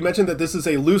 Parker, you mentioned that this is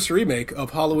a loose remake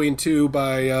of Halloween 2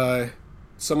 by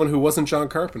someone who wasn't John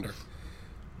Carpenter.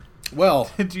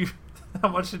 Well, how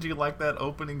much did you like that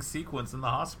opening sequence in the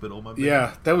hospital?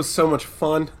 Yeah, that was so much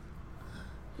fun.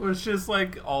 It was just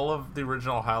like all of the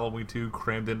original Halloween 2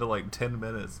 crammed into like 10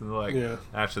 minutes. And like,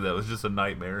 actually, that was just a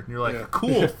nightmare. And you're like,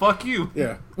 cool, fuck you.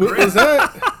 Yeah. Was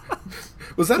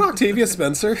that Octavia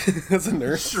Spencer as a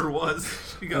nurse? Sure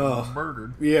was. She got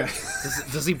murdered. Yeah.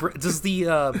 Does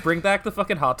the bring back the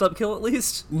fucking hot tub kill at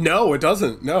least? No, it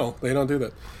doesn't. No, they don't do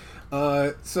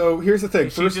that. So here's the thing.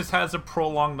 She just has a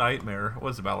prolonged nightmare. What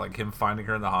was it about, like him finding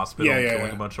her in the hospital and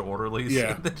killing a bunch of orderlies?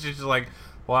 Yeah. And then she's just like,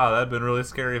 wow, that'd been really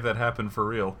scary if that happened for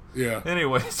real. Yeah.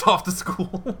 Anyways, off to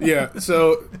school. Yeah,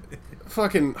 so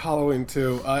fucking Halloween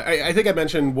 2. I think I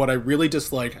mentioned what I really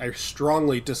disliked. I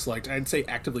strongly disliked, I'd say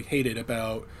actively hated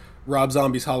about Rob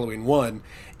Zombie's Halloween 1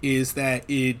 is that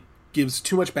it gives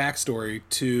too much backstory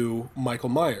to Michael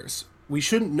Myers. We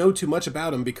shouldn't know too much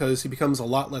about him because he becomes a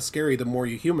lot less scary the more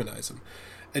you humanize him.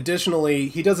 Additionally,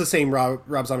 he does the same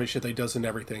Rob Zombie shit that he does in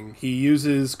everything. He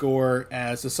uses gore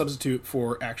as a substitute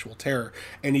for actual terror,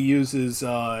 and he uses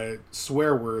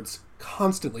swear words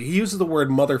constantly. He uses the word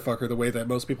motherfucker the way that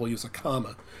most people use a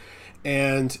comma,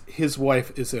 and his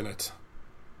wife is in it.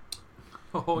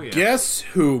 Oh, yeah. Guess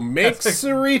who makes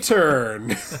a return?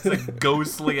 That's a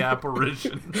ghostly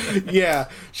apparition. Yeah,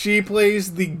 she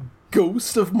plays the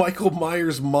ghost of Michael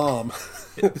Myers' mom.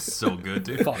 It's so good,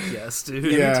 dude. Fuck yes, dude.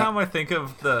 Yeah. Every time I think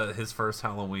of his first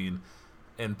Halloween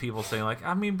and people saying like,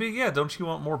 I mean, but yeah, don't you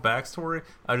want more backstory?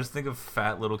 I just think of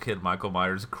fat little kid Michael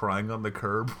Myers crying on the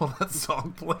curb while that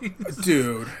song plays.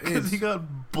 Dude. Because he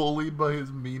got bullied by his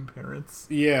mean parents.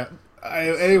 Yeah.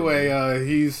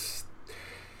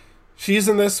 She's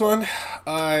in this one.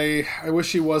 I wish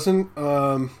she wasn't.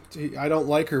 I don't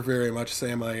like her very much,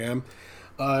 Sam I am.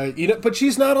 But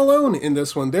she's not alone in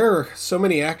this one. There are so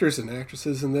many actors and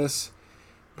actresses in this.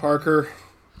 Parker,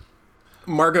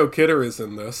 Margot Kidder is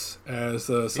in this as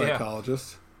a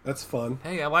psychologist. That's fun.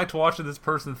 Hey, I liked watching this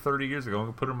person 30 years ago. I'm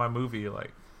gonna put her in my movie.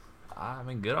 Like, I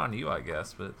mean, good on you, I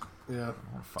guess. But yeah, I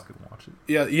don't want to fucking watch it.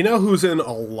 Yeah, you know who's in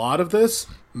a lot of this?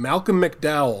 Malcolm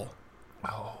McDowell.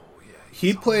 Oh yeah,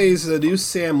 he plays the new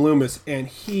Sam Loomis, and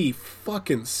he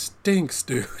fucking stinks,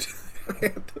 dude.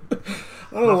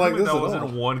 I don't like this at all. That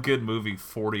was in one good movie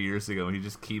 40 years ago, and he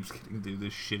just keeps getting to do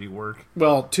this shitty work.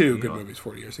 Well, two good movies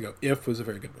 40 years ago. If was a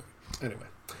very good movie. Anyway.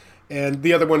 And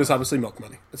the other one is obviously Milk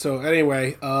Money. So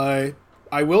anyway, I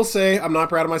will say I'm not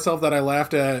proud of myself that I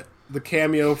laughed at the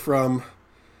cameo from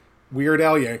Weird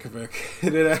Al Yankovic.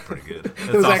 That's pretty good.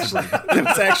 It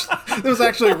was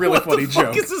actually a really funny joke.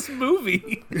 What the fuck is this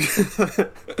movie?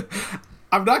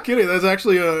 I'm not kidding. That's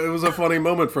actually it was a funny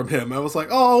moment from him. I was like,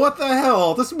 "Oh, what the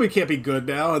hell? This movie can't be good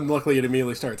now." And luckily, it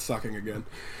immediately starts sucking again.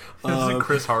 Isn't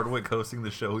Chris Hardwick hosting the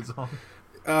show he's on?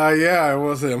 Yeah, it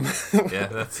was him. Yeah,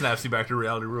 that snaps you back to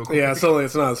reality real quick. Yeah, suddenly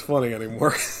it's not as funny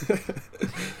anymore.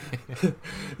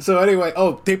 So anyway,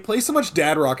 they play so much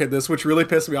dad rock in this, which really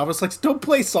pissed me off. It's like, don't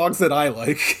play songs that I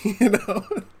like, you know.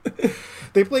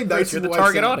 They played Nights in the White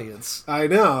target Satin. audience. I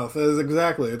know, that is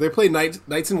exactly. They played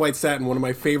Nights in White Satin, one of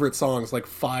my favorite songs, like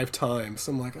 5 times.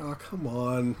 I'm like, oh, come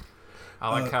on.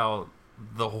 I like how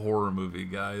the horror movie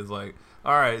guy is like,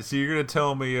 all right, so you're going to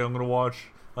tell me I'm going to watch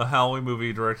a Halloween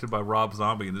movie directed by Rob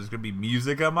Zombie and there's going to be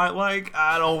music I might like?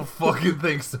 I don't fucking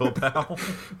think so, pal.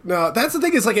 No, that's the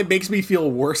thing, is like, it makes me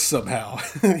feel worse somehow.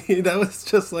 That was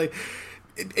just like...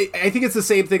 I think it's the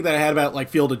same thing that I had about like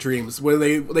Field of Dreams when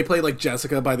they played like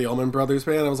Jessica by the Allman Brothers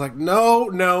Band. I was like, no,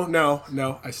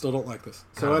 I still don't like this.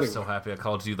 So I'm anyway. so happy I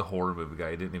called you the horror movie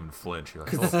guy. You didn't even flinch. You're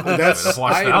like,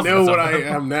 I know what I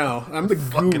am now. I'm the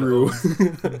guru.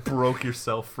 Broke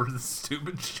yourself for the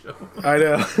stupid show. I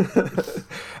know.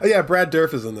 Yeah, Brad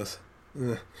Dourif is in this.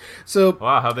 Yeah. So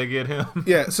wow, how'd they get him?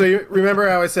 Yeah, so you remember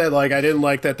how I said like I didn't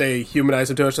like that they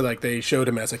humanized him too much, like they showed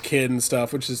him as a kid and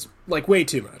stuff, which is like way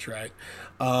too much, right?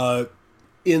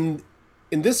 In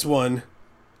this one,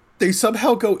 they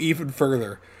somehow go even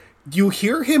further. You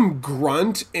hear him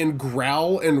grunt and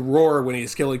growl and roar when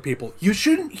he's killing people. You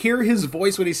shouldn't hear his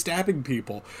voice when he's stabbing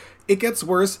people. It gets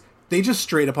worse. They just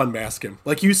straight up unmask him.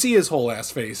 Like, you see his whole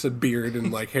ass face and beard and,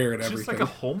 like, hair and everything. Just like a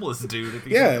homeless dude. At the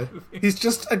yeah, end of the movie. He's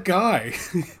just a guy.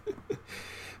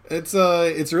 It's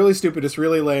really stupid. It's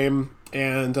really lame.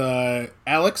 And,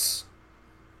 Alex,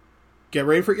 get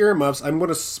ready for earmuffs. I'm going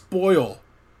to spoil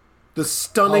the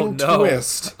stunning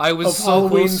twist. I was so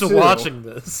Halloween close to 2. watching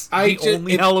this.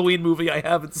 Only Halloween movie I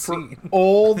haven't seen.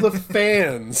 All the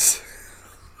fans...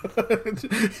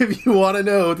 if you want to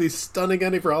know the stunning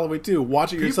ending for Halloween 2,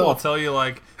 watch it yourself. People will tell you,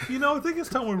 like, I think it's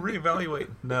time we reevaluate.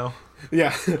 No.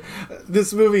 Yeah.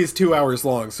 This movie is 2 hours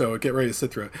long, so get ready to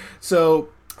sit through it. So,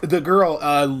 the girl,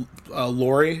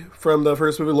 Laurie from the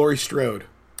first movie, Laurie Strode,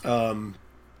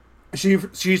 she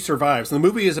survives. And the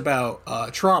movie is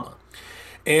about trauma.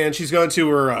 And she's going to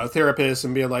her therapist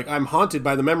and being like, I'm haunted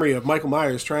by the memory of Michael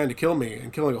Myers trying to kill me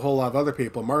and killing a whole lot of other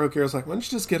people. And Margot Kidder's like, why don't you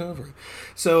just get over it?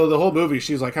 So the whole movie,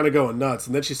 she's like kind of going nuts.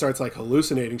 And then she starts like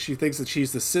hallucinating. She thinks that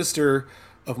she's the sister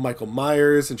of Michael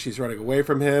Myers and she's running away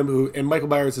from him. And Michael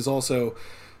Myers is also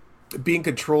being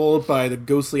controlled by the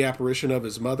ghostly apparition of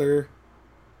his mother.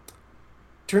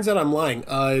 Turns out I'm lying.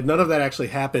 None of that actually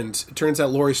happened. It turns out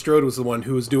Laurie Strode was the one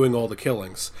who was doing all the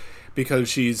killings. Because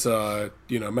she's,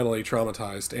 mentally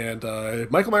traumatized. And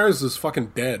Michael Myers is fucking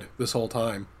dead this whole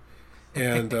time.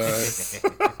 And it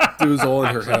was all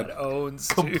in her head. Owns,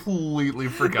 completely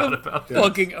forgot about that.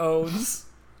 Fucking owns.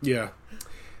 Yeah.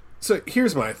 So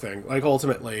here's my thing. Like,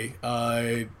 ultimately,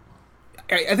 I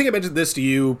think I mentioned this to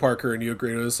you, Parker, and you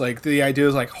agreed. It was like, the idea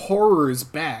is like, horror is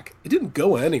back. It didn't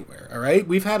go anywhere, all right?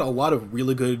 We've had a lot of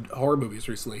really good horror movies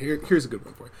recently. Here's a good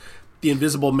one for you. The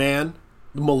Invisible Man,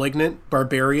 Malignant,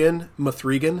 Barbarian,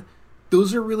 Mithrigan.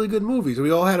 Those are really good movies.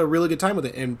 We all had a really good time with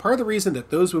it. And part of the reason that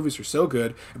those movies are so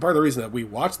good, and part of the reason that we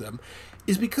watched them,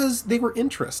 is because they were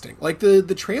interesting. Like, the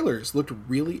trailers looked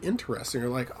really interesting. You're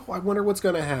like, oh, I wonder what's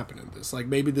going to happen in this. Like,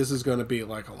 maybe this is going to be,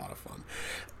 like, a lot of fun.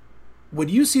 When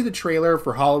you see the trailer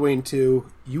for Halloween 2,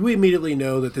 you immediately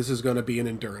know that this is going to be an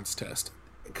endurance test.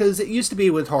 Because it used to be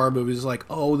with horror movies, like,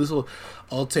 oh,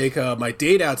 I'll take my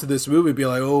date out to this movie and be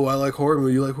like, oh, I like horror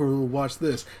movie, you like horror movie, watch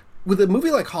this. With a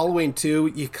movie like Halloween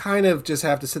 2, you kind of just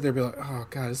have to sit there and be like, oh,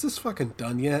 God, is this fucking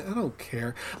done yet? I don't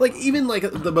care. Like, even, like,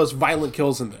 the most violent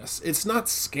kills in this, it's not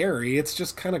scary. It's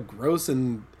just kind of gross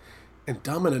and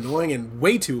dumb and annoying and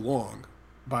way too long,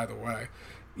 by the way.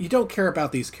 You don't care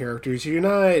about these characters. You're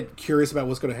not curious about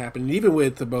what's going to happen. And even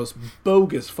with the most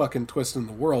bogus fucking twist in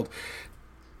the world,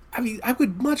 I mean, I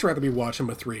would much rather be watching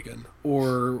Mithrigan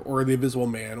or The Invisible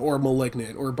Man or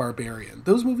Malignant or Barbarian.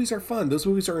 Those movies are fun. Those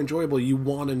movies are enjoyable. You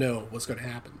want to know what's going to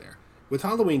happen there. With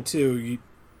Halloween 2,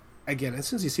 again, as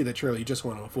soon as you see that trailer, you just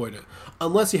want to avoid it.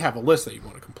 Unless you have a list that you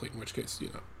want to complete, in which case, you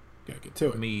gotta get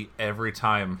to it. Me, every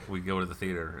time we go to the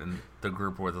theater and the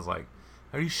group was like,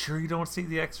 are you sure you don't see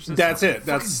The Exorcist? That's it.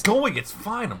 That's going. It's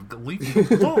fine. I'm leaving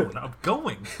you alone. I'm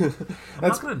going. I'm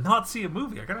not going to not see a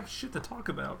movie. I got to have shit to talk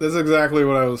about. That's exactly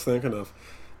what I was thinking of.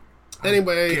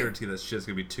 Anyway, I guarantee that shit's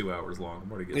going to be 2 hours long. I'm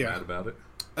already getting mad about it.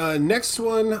 Next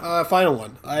one, final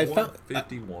one.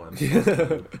 151.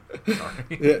 Sorry.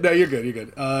 Yeah, no, you're good. You're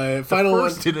good. Final the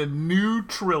first in a new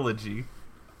trilogy.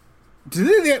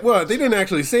 Did they? Well, they didn't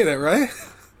actually say that, right?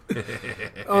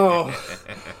 Oh.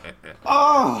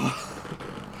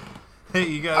 Hey,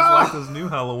 you guys like those new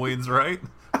Halloweens, right?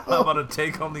 How about a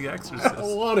take on The Exorcist? I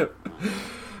want it.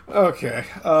 Okay.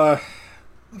 I'll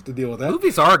have to deal with that.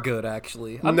 Movies are good,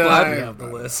 actually. I'm glad we have the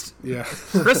list. Yeah.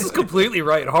 Chris is completely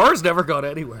right. Horror's never gone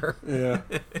anywhere. Yeah.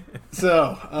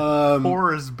 So,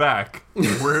 horror's back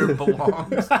where it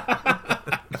belongs.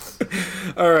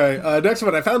 All right. Next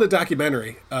one. I found a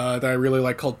documentary that I really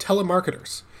like called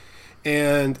Telemarketers.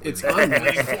 And it's on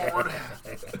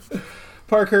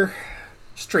Parker,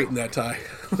 straighten that tie.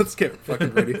 Let's get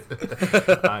fucking ready.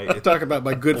 Talk about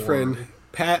my good friend,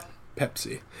 Pat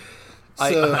Pepsi.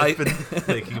 So, I've been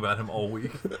thinking about him all week.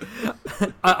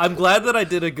 I'm glad that I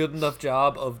did a good enough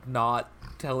job of not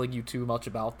telling you too much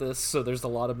about this, so there's a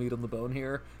lot of meat on the bone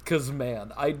here. Because,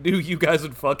 man, I knew you guys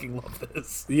would fucking love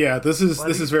this. Yeah, this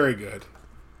is very good.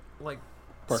 like,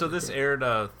 Parker so this Code.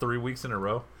 aired 3 weeks in a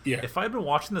row. Yeah. If I had been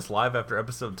watching this live after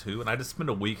episode 2 and I just spent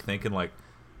a week thinking like,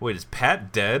 wait, is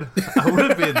Pat dead? I would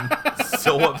have been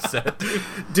so upset,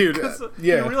 Dude,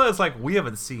 You realize, like, we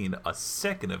haven't seen a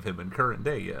second of him in current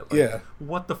day yet. Like, Yeah.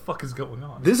 What the fuck is going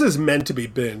on? This is meant to be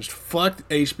binged. Fuck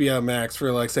HBO Max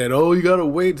for, like, saying, oh, you gotta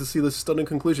wait to see the stunning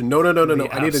conclusion. No.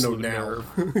 I need to know now.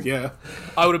 Yeah.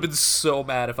 I would have been so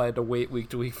mad if I had to wait week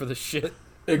to week for this shit.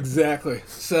 Exactly.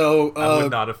 So, I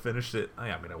would not have finished it.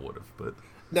 I mean, I would have, but...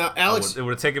 Now, Alex... It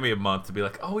would have taken me a month to be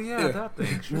like, oh, yeah. That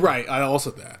thing. Sure. Right, I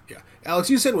also that, yeah. Alex,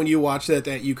 you said when you watched that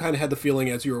you kind of had the feeling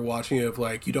as you were watching it of,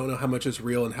 like, you don't know how much is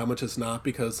real and how much is not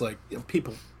because, like,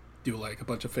 people do, like, a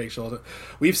bunch of fake shows.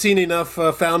 We've seen enough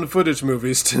found footage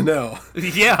movies to know.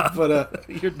 Yeah, But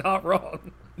you're not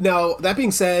wrong. Now, that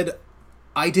being said,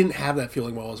 I didn't have that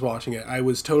feeling while I was watching it. I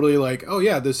was totally like, oh,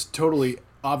 yeah, this totally...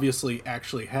 obviously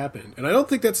actually happened. And I don't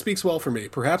think that speaks well for me.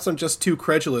 Perhaps I'm just too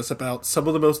credulous about some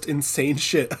of the most insane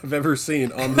shit I've ever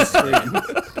seen on the screen.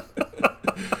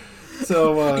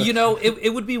 So,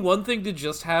 it would be one thing to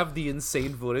just have the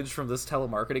insane footage from this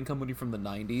telemarketing company from the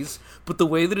 90s, but the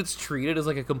way that it's treated as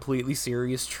like a completely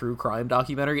serious true crime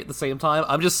documentary at the same time,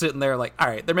 I'm just sitting there like,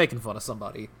 alright, they're making fun of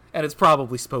somebody. And it's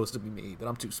probably supposed to be me, but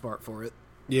I'm too smart for it.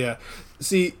 yeah.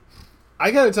 See,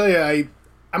 I gotta tell you,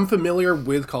 I'm familiar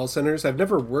with call centers. I've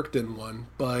never worked in one,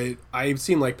 but I've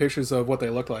seen like pictures of what they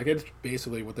look like. It's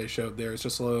basically what they showed there. It's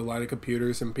just a line of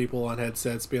computers and people on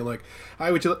headsets being like,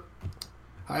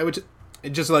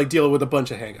 just like deal with a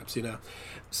bunch of hangups, you know?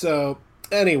 So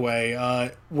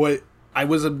anyway, what I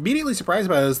was immediately surprised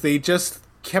about is they just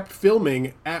kept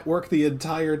filming at work the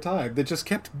entire time. They just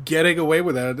kept getting away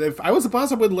with it. If I was the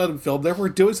boss, I wouldn't let them film. They were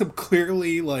doing some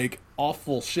clearly like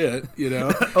awful shit, you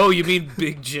know? Oh, you mean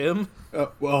Big Jim?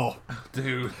 Well,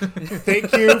 Dude.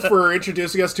 thank you for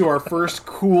introducing us to our first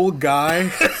cool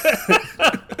guy.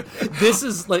 This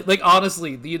is like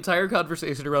honestly, the entire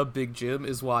conversation around Big Jim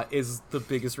is the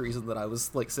biggest reason that I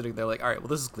was like sitting there like, all right, well,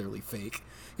 this is clearly fake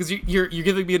because you're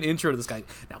giving me an intro to this guy.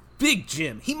 Now, Big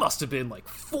Jim, he must have been like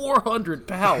 400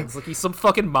 pounds, like he's some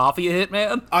fucking mafia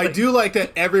hitman. I do like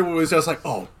that everyone was just like,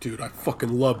 oh, dude, I fucking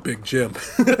love Big Jim.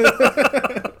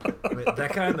 I mean,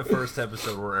 that guy in the first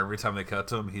episode where every time they cut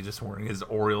to him, he's just wearing his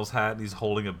Orioles hat and he's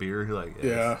holding a beer. You're like,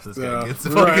 this guy gets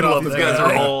it. Right off These the guys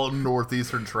bat. are all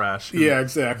northeastern trash. Yeah,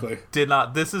 exactly.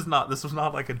 This was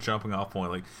not like a jumping off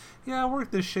point. Like, yeah, I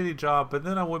worked this shitty job, but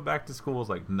then I went back to school. I was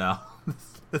like, no,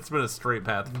 it's been a straight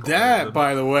path. That,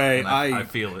 by the way, I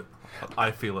feel it.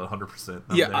 I feel it 100%.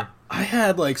 Yeah, I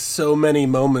had like so many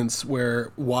moments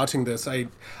where watching this, I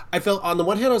felt on the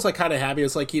one hand I was like kind of happy.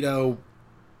 It's like, you know,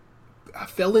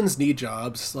 felons need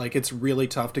jobs. Like it's really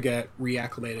tough to get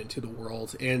reacclimated into the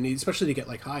world, and especially to get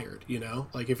like hired. You know,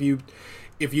 like if you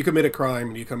commit a crime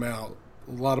and you come out,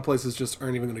 a lot of places just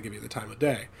aren't even going to give you the time of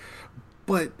day.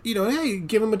 But, you know, hey,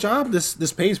 give them a job.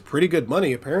 This pays pretty good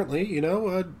money, apparently. You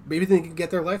know, maybe they can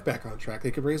get their life back on track.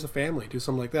 They could raise a family, do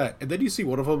something like that. And then you see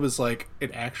one of them is, like,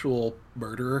 an actual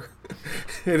murderer.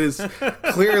 It is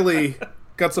clearly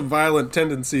got some violent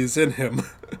tendencies in him.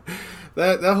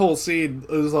 That whole scene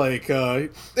was like... and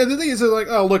the thing is, like,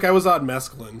 oh, look, I was on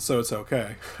mescaline, so it's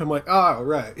okay. I'm like, oh,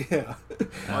 right, yeah.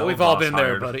 We've all been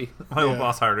there, buddy. My old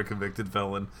boss hired a convicted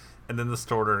felon, and then the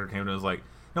store owner came and was like,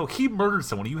 no, he murdered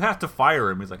someone. You have to fire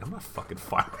him. He's like, I'm not fucking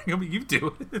firing him. You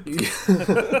do it.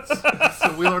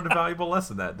 So we learned a valuable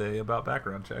lesson that day about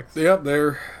background checks. Yep,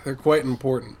 they're quite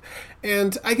important.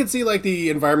 And I can see, like, the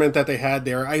environment that they had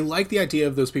there. I like the idea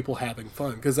of those people having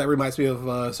fun, because that reminds me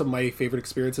of some of my favorite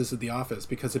experiences at the office,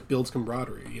 because it builds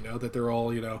camaraderie, you know, that they're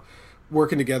all, you know,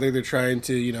 working together. They're trying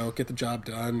to, you know, get the job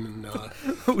done.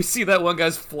 And we see that one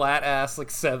guy's flat ass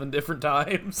like 7 different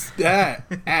times.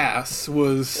 That ass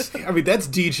was, I mean, that's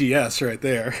DGS right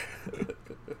there.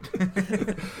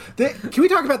 Can we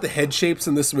talk about the head shapes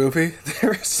in this movie?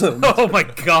 There are some. Oh my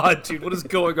god, dude, what is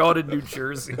going on in New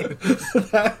Jersey?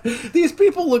 These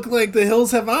people look like the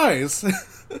hills have eyes.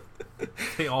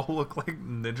 They all look like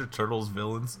Ninja Turtles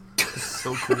villains. It's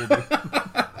so cool, dude.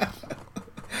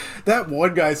 That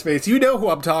one guy's face, you know who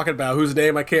I'm talking about, whose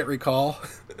name I can't recall.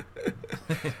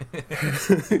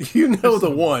 You know the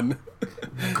one.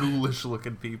 Ghoulish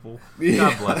looking people.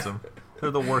 God bless them. They're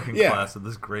the working class of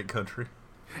this great country.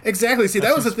 Exactly. See,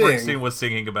 that was the thing. Springsteen was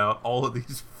singing about all of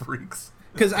these freaks.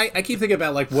 Because I keep thinking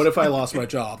about, like, what if I lost my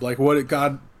job? Like, what,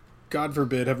 God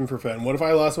forbid, heaven forbid, what if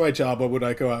I lost my job? What would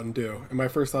I go out and do? And my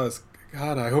first thought is,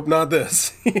 God, I hope not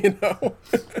this. You know?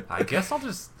 I guess I'll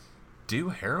just do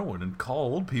heroin and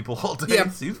call old people all day. Yeah,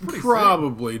 seems pretty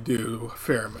probably sick. Do a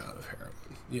fair amount of heroin,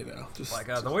 you know. Just like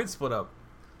the way it split up,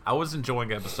 I was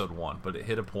enjoying episode 1, but it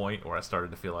hit a point where I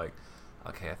started to feel like,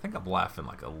 okay, I think I'm laughing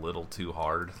like a little too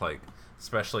hard. Like,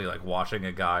 especially like watching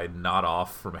a guy nod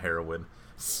off from heroin,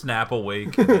 snap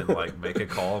awake, and then like make a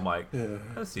call. I'm like,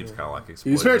 that seems kind of like exploitative.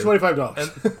 He's paid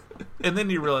 $25. And then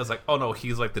you realize like, oh no,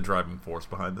 he's like the driving force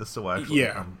behind this. So actually,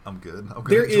 I'm good. I'm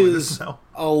There enjoy is this now.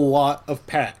 a lot of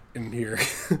Pat in here.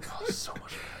 Oh, so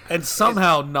much. And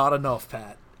somehow not enough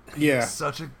Pat. Yeah.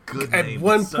 Such a good At name.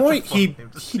 one Such a point, fun he name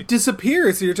to he say.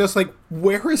 disappears. You're just like,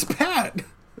 where is Pat?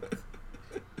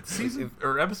 Season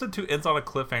or episode 2 ends on a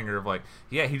cliffhanger of like,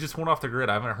 yeah, he just went off the grid.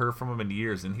 I haven't heard from him in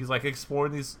years, and he's like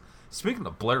exploring these. Speaking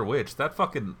of Blair Witch, that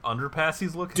fucking underpass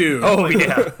he's looking, Dude. Oh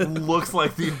yeah. looks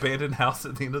like the abandoned house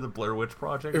at the end of the Blair Witch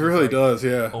Project. It It's really like, does,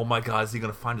 yeah. Oh my god, is he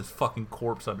gonna find his fucking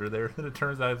corpse under there? And it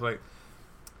turns out he's like,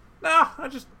 nah,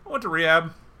 I went to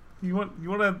rehab. You want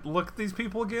to look at these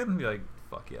people again? And you're like,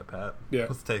 fuck yeah, Pat. Yeah.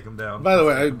 Let's take them down. By the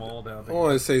way, Let's I take 'em all down.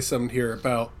 want to say something here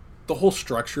about the whole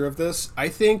structure of this. I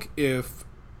think if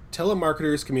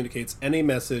Telemarketers communicates any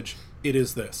message, it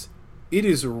is this. It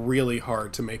is really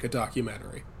hard to make a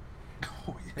documentary.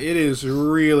 Oh, yeah. It is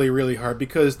really, really hard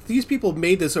because these people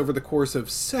made this over the course of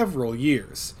several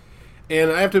years.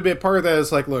 And I have to admit, part of that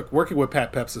is like, look, working with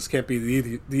Pat Pepsis can't be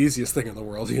the easiest thing in the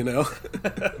world, you know?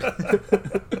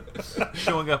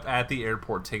 Showing up at the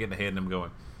airport, taking the hand, and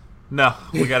going, no,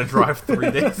 we got to drive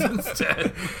 3 days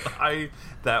instead.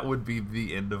 That would be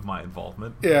the end of my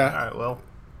involvement. Yeah. All right, well,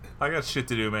 I got shit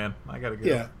to do, man. I got to go.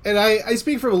 Yeah, and I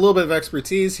speak from a little bit of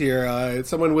expertise here.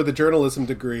 Someone with a journalism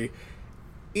degree.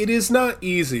 It is not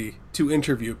easy to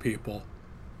interview people,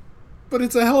 but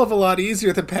it's a hell of a lot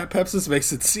easier than Pat Pepsis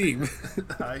makes it seem.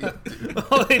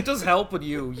 Well, it does help when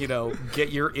you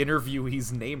get your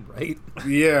interviewee's name right.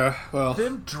 Yeah, well,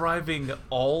 Them driving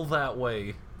all that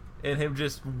way and him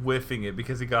just whiffing it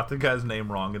because he got the guy's name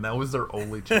wrong, and that was their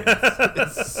only chance.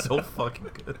 It's so fucking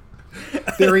good.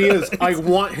 there he is. I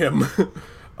want him.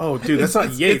 Oh, dude, that's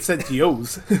not Yates, that's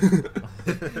Yo's.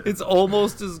 It's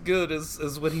almost as good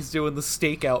as when he's doing the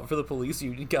stakeout for the police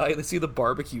union guy, and they see the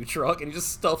barbecue truck, and he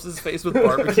just stuffs his face with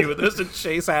barbecue and there's a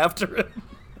chase after him.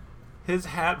 His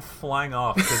hat flying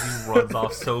off because he runs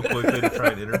off so quickly to try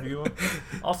and interview him.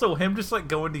 Also, him just like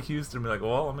going to Houston and be like,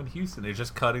 well, I'm in Houston. It's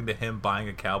just cutting to him buying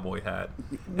a cowboy hat.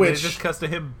 Which it just cuts to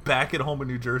him back at home in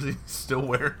New Jersey, still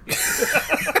wearing it.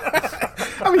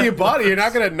 I mean, you bought it, you're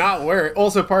not going to not wear it.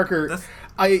 Also, Parker,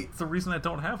 It's the reason I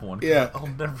don't have one. Yeah. I'll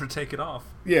never take it off.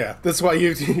 Yeah, that's why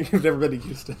you've never been to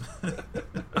Houston.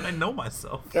 I know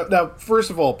myself. Now, first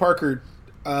of all, Parker,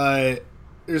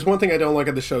 there's one thing I don't like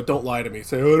on the show. Don't lie to me.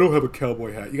 Say, oh, I don't have a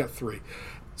cowboy hat. You got 3.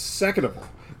 Second of all,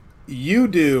 you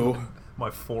do... My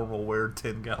formal wear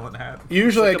 10-gallon hat.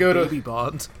 Usually I go Baby to...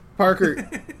 Bond. Parker,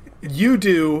 you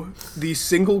do the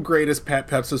single greatest Pat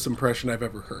Pepsis impression I've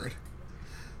ever heard.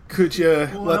 Could you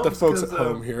let the it's folks at 'cause,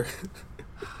 home hear?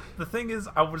 The thing is,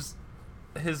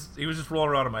 he was just rolling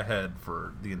around in my head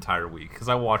for the entire week because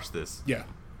I watched this Yeah.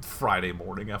 Friday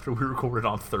morning after we recorded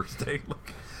on Thursday.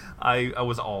 Like, I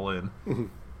was all in.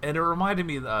 And it reminded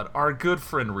me that our good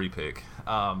friend Repick,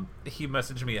 he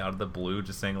messaged me out of the blue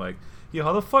just saying like, yo,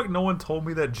 how the fuck no one told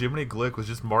me that Jiminy Glick was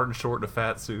just Martin Short in a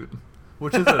fat suit?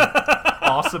 Which is an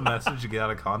awesome message to get out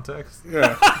of context.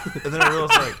 Yeah. And then I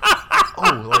realized like,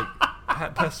 oh, like,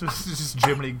 Pat Pepsis is just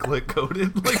Jiminy Glick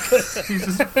coded. Like, he's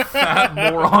just a fat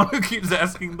moron who keeps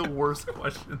asking the worst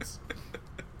questions.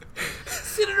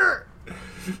 Senator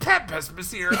Pat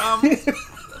Pepsis here.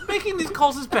 Making these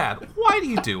calls is bad. Why do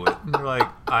you do it? And they're like,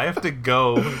 I have to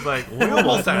go. It's like, we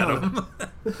almost had him.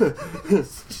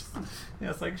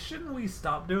 It's like, shouldn't we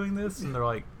stop doing this? And they're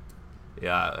like,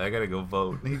 yeah, I gotta go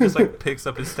vote. And he just like picks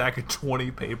up his stack of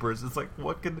 20 papers. It's like,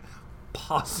 what could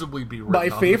possibly be written My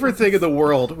on favorite this? thing in the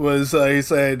world was he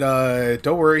said,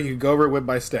 don't worry, you can go over it with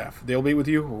my staff. They'll meet with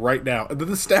you right now. And then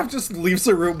the staff just leaves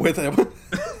the room with him.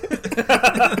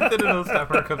 Then another staff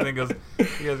member comes in and goes, you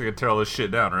guys are gonna tear all this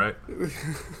shit down, right?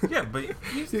 Yeah, but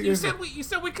you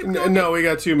said we could go. No, we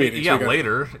got 2 meetings. Yeah, We got-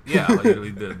 later. Yeah, like,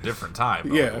 we did a different time.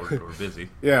 But Yeah. we're busy.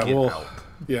 Yeah, Get well, out.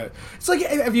 yeah. It's like,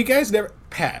 have you guys never...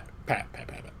 Pat.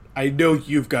 I know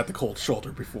you've got the cold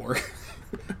shoulder before.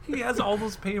 He has all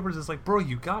those papers. It's like, bro,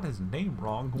 you got his name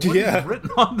wrong. What Yeah. is written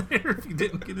on there if you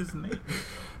didn't get his name?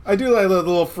 I do like the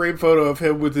little frame photo of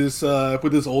him with his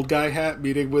old guy hat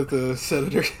meeting with the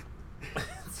senator.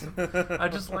 I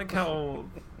just like how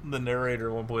the narrator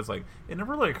at one point is like, it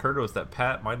never really occurred to us that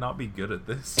Pat might not be good at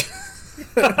this.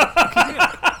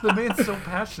 The man's so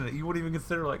passionate, you wouldn't even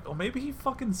consider like, oh, maybe he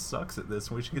fucking sucks at this.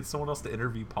 We should get someone else to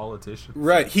interview politicians.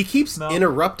 Right. He keeps No.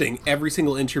 interrupting every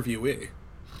single interviewee.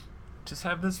 just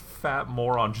have this fat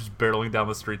moron just barreling down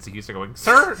the streets of Houston going,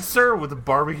 "Sir, sir," with the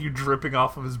barbecue dripping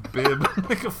off of his bib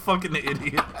like a fucking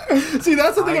idiot. See,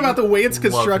 that's the thing about the way it's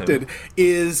constructed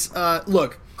is,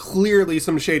 look, clearly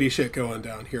some shady shit going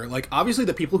down here. Like, obviously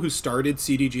the people who started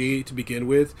CDG to begin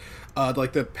with,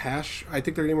 like the Pash, I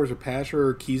think their name was Pash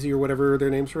or Keezy or whatever their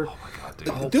names were. Oh my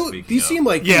god, dude. These seem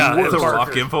like it's a rock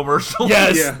infomercial.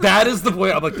 Yes, that is the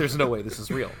way. I'm like, there's no way this is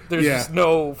real. There's just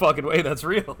no fucking way that's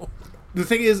real. The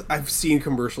thing is, I've seen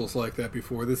commercials like that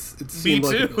before. It seemed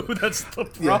Me too. Like That's the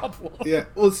problem. Yeah.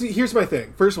 Well, see, here's my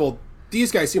thing. First of all,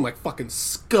 these guys seem like fucking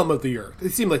scum of the earth. They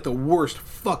seem like the worst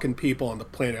fucking people on the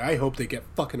planet. I hope they get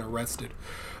fucking arrested.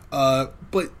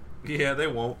 But yeah, they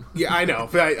won't. Yeah, I know.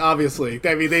 Obviously,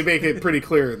 I mean, they make it pretty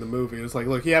clear in the movie. It's like,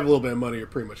 look, you have a little bit of money, you're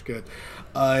pretty much good.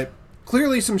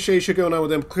 Clearly, some shady shit going on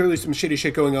with them. Clearly, some shady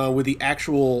shit going on with the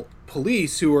actual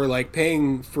police who are like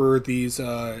paying for these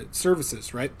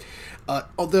services, right?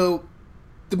 Although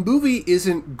the movie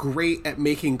isn't great at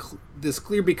making this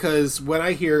clear, because when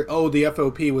I hear, oh, the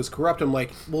FOP was corrupt, I'm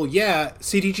like, well, yeah,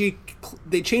 CDG,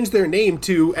 they changed their name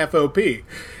to FOP,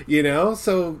 you know?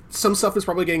 So some stuff is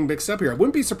probably getting mixed up here. I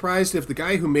wouldn't be surprised if the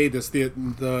guy who made this,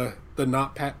 the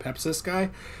not Pat Pepsis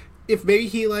guy, if maybe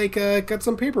he like got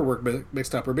some paperwork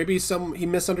mixed up, or maybe he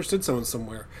misunderstood someone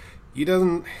somewhere. He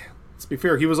doesn't. Let's be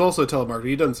fair. He was also a telemarketer.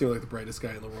 He doesn't seem like the brightest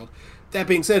guy in the world. That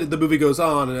being said, the movie goes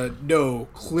on, and no,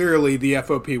 clearly the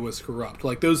FOP was corrupt.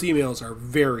 Like, those emails are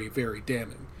very, very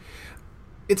damning.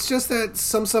 It's just that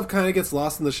some stuff kind of gets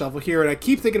lost in the shuffle here, and I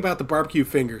keep thinking about the barbecue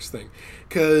fingers thing,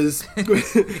 because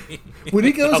when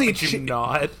he goes, when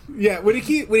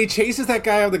he chases that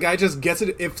guy out, the guy just gets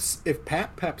it. If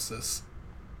Pat Pepsis,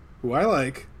 who I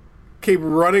like, came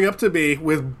running up to me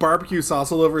with barbecue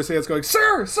sauce all over his hands, going,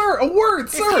 "Sir, sir, a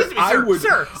word, sir!" Me, I would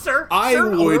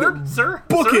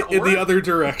book it in the other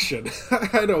direction.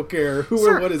 I don't care who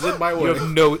or what is in my way.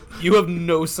 You have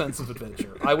no sense of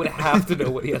adventure. I would have to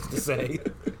know what he has to say.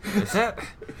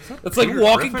 It's like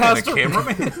walking past a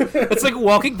cameraman. It's like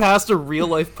walking past a real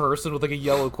life person with like a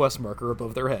yellow quest marker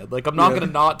above their head. Like, I'm not gonna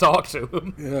not talk to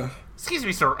him. Yeah. Excuse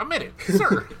me, sir. A minute,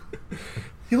 sir.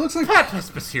 He looks like Pat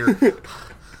Pepsis here.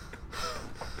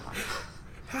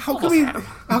 How come he?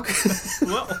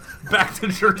 Well, back to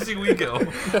Jersey we go.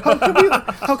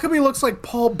 How come he looks like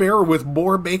Paul Bearer with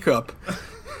more makeup?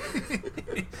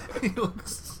 He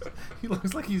looks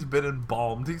like he's been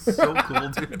embalmed. He's so cool,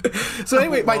 dude. So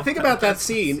anyway, my thing about that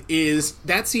scene is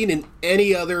that scene in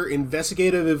any other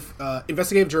investigative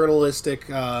journalistic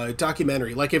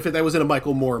documentary, like if that was in a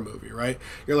Michael Moore movie, right?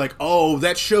 You're like, oh,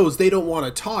 that shows they don't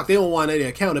want to talk. They don't want any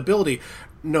accountability.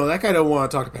 No, that guy don't want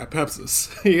to talk about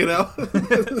Pepsis, you know?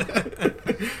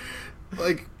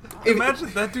 Like,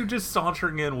 imagine that dude just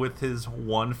sauntering in with his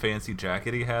one fancy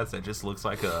jacket he has that just looks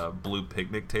like a blue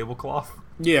picnic tablecloth.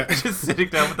 Yeah. Just sitting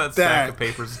down with that stack of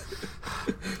papers.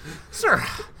 Sir,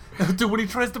 dude, when he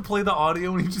tries to play the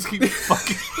audio and he just keeps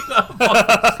fucking up on his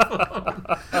phone.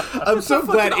 I'm so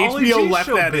glad HBO left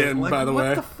that in, like, by the way.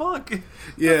 What the fuck?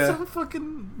 Yeah. That's so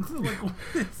fucking, like, what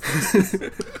is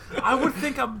this? I would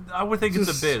think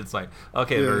it's a bit. It's like,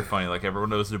 okay, very funny. Like, everyone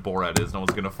knows who Borat is. No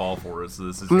one's gonna fall for it. So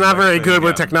this is not very good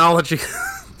with technology.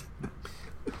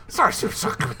 Sorry, sir.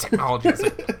 Sorry with technology. It's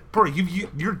like, bro,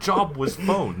 your job was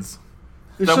phones.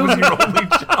 That was your only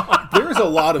job. There is a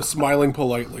lot of smiling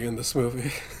politely in this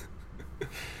movie.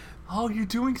 Oh, you're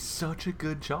doing such a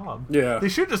good job. Yeah. They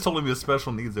should have just told him he has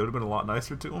special needs. It would have been a lot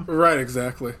nicer to him. Right,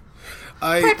 exactly.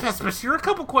 Hey, Pessimist, you're a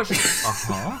couple questions.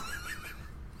 Uh-huh.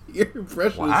 Your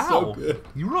impression is so good.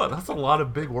 You wrote, that's a lot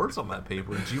of big words on that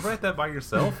paper. Did you write that by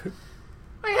yourself?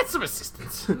 I had some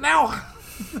assistants. Now,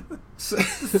 the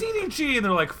CDG, and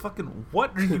they're like, fucking,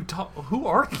 what are you talking? Who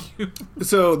are you?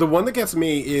 So the one that gets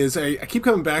me is, I keep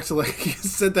coming back to, like, you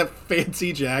said that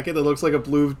fancy jacket that looks like a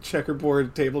blue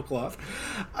checkerboard tablecloth.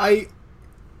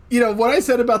 What I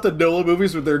said about the Nolan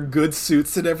movies with their good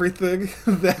suits and everything,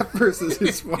 that versus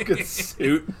his fucking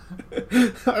suit.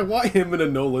 I want him in a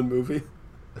Nolan movie.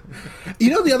 You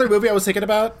know the other movie I was thinking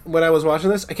about when I was watching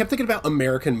this? I kept thinking about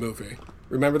American Movie.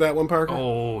 Remember that one, Parker?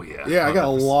 Oh, yeah. Yeah, I got a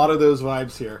lot of those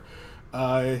vibes here.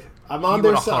 I'm on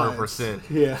their side. 100%.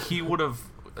 Yeah. He would have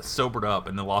sobered up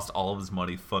and then lost all of his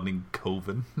money funding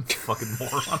Coven. Fucking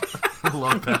moron. I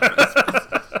love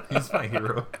that. He's my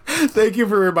hero. Thank you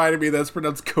for reminding me that's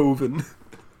pronounced Coven.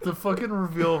 The fucking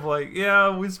reveal of, like,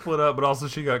 yeah, we split up, but also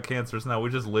she got cancer, so now we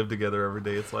just live together every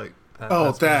day. It's like,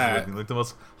 that. like the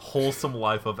most wholesome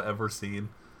life I've ever seen.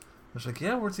 It's like,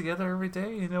 yeah, we're together every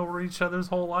day, you know, we're each other's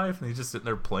whole life, and he's just sitting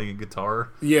there playing a guitar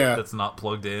that's not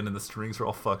plugged in, and the strings are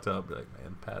all fucked up. You're like,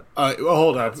 man, Pat. Well,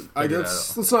 hold on.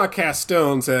 Let's not cast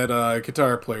stones at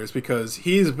guitar players, because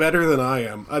he's better than I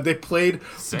am. They played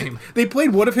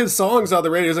one of his songs on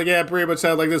the radio. He's like, yeah, pretty much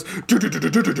sound like this.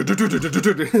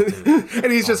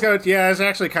 And he's just going, yeah, it's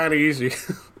actually kind of easy.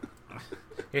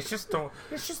 It's just the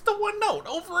one note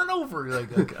over and over. You're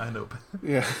like, I know.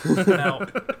 Yeah. Now,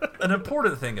 an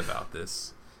important thing about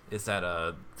this is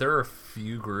that there are a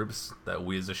few groups that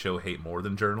we as a show hate more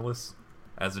than journalists.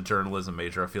 As a journalism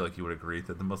major, I feel like you would agree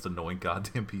that the most annoying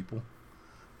goddamn people,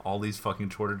 all these fucking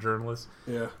Twitter journalists.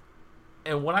 Yeah.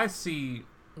 And when I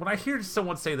hear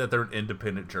someone say that they're an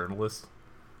independent journalist,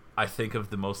 I think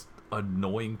of the most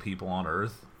annoying people on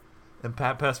earth. And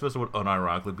Pat Pessimist would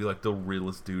unironically be like the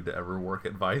realest dude to ever work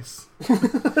at Vice.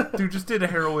 Dude just did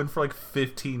heroin for like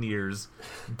 15 years,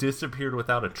 disappeared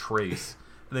without a trace,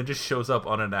 and then just shows up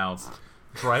unannounced,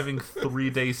 driving 3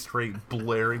 days straight,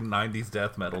 blaring 90s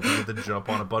death metal to get the jump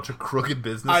on a bunch of crooked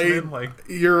businessmen.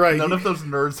 You're right. None of those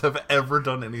nerds have ever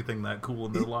done anything that cool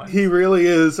in their lives. He really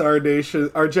is our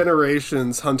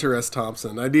generation's Hunter S.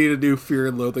 Thompson. I need to do Fear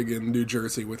and Loathing in New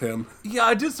Jersey with him. Yeah,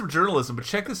 I did some journalism, but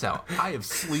check this out. I have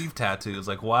sleeve tattoos.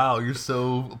 Like, wow, you're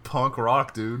so punk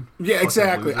rock, dude. Yeah,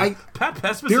 exactly. Pat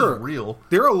Pessimist is real.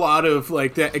 There are a lot of,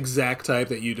 like, that exact type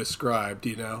that you described,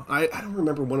 you know? I don't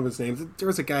remember one of his names. There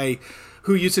was a guy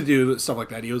who used to do stuff like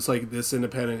that. He was like this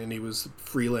independent, and he was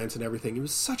freelance and everything. He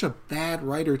was such a bad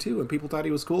writer too, and people thought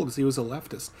he was cool because he was a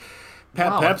leftist.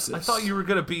 Pat Pepsis. I thought you were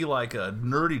gonna be like a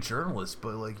nerdy journalist,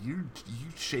 but like you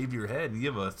shave your head and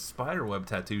you have a spider web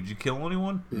tattoo. Did you kill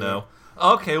anyone? Yeah. No.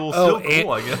 Okay, well, still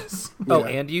cool, I guess. Oh,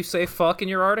 and you say fuck in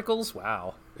your articles?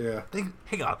 Wow. Yeah.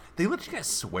 Hang on. They let you guys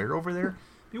swear over there?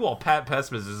 Meanwhile, Pat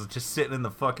Pessimist is just sitting in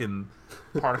the fucking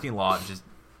parking lot, just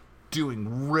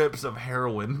doing rips of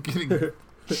heroin, getting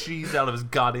cheese out of his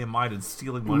goddamn mind and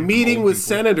stealing money. Meeting with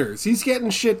senators. He's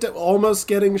getting almost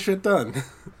getting shit done.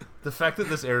 The fact that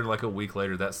this aired like a week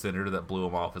later, that senator that blew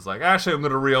him off is like, actually, I'm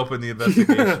going to reopen the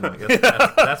investigation. I guess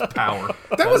that's power.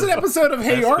 That was an episode of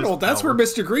Hey Arnold. That's where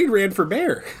Mr. Green ran for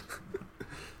mayor.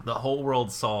 The whole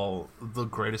world saw the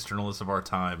greatest journalist of our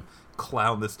time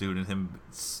clown this dude and him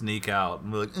sneak out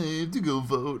and be like, I have to go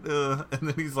vote. And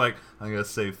then he's like, I'm going to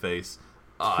save face.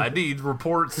 I need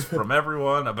reports from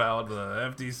everyone about the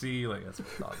FTC. Like, that's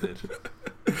not bitch.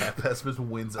 Pat Pessimist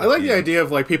wins. I like the idea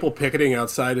of like people picketing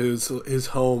outside his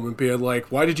home and being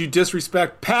like, "Why did you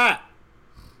disrespect Pat?"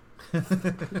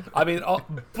 I mean,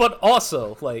 but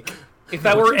also like, if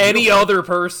that were any other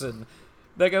person,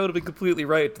 that guy would have been completely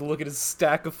right to look at his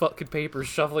stack of fucking papers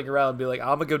shuffling around and be like,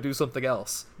 I'm gonna go do something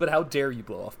else. But how dare you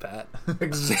blow off Pat?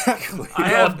 Exactly. I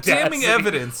have damning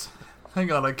evidence. Hang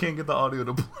on, I can't get the audio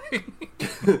to play.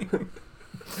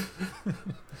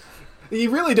 He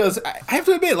really does. I have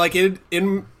to admit, like,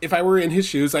 if I were in his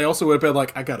shoes, I also would have been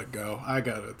like, I gotta go.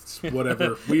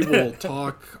 Whatever. We will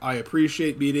talk. I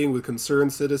appreciate meeting with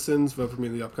concerned citizens. Vote for me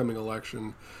in the upcoming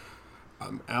election.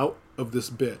 I'm out of this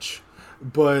bitch.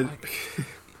 But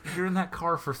you're in that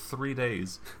car for 3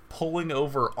 days, pulling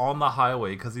over on the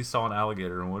highway because he saw an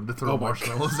alligator and wanted to throw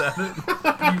marshmallows at it.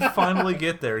 And you finally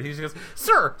get there. He just goes,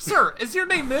 Sir, is your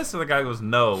name this? And the guy goes,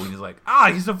 no. And he's like,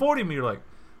 he's avoiding me. You're like,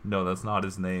 no, that's not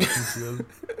his name. He goes,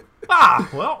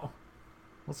 well,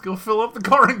 let's go fill up the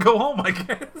car and go home, I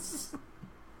guess.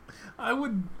 I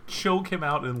would choke him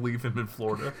out and leave him in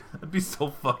Florida. I'd be so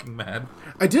fucking mad.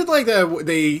 I did like that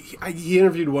he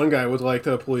interviewed one guy with like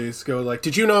the police go like,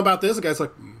 did you know about this? The guy's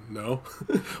like, no.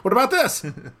 What about this?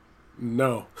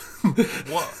 No.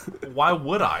 Why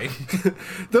would I?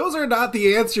 Those are not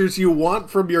the answers you want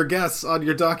from your guests on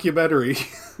your documentary.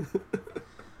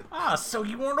 So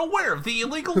you weren't aware of the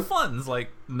illegal funds? Like,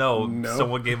 no,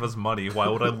 someone gave us money. Why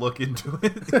would I look into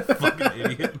it? You fucking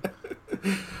idiot.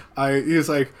 He was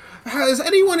like, has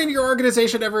anyone in your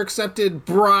organization ever accepted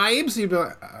bribes? He'd be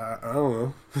like, I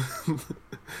don't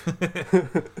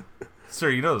know. Sir,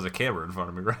 you know there's a camera in front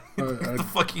of me, right? What the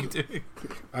fuck are you doing?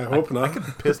 I hope not. I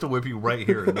could pistol whip you right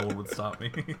here and no one would stop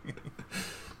me.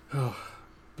 The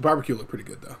barbecue looked pretty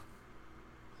good, though.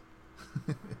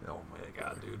 Oh my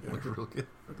god, dude. It looked real good.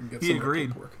 He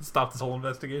agreed. Stop this whole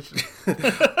investigation.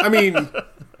 I mean,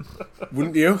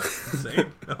 wouldn't you?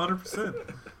 Same.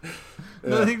 100%.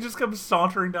 No, he just comes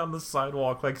sauntering down the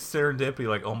sidewalk like serendipity,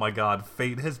 like, oh my god,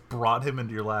 fate has brought him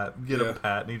into your lap. Get him,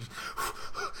 Pat. And he just,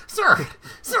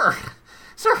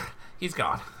 Sir, he's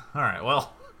gone. All right,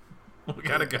 well, we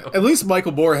gotta go. At least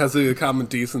Michael Moore has the common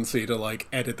decency to, like,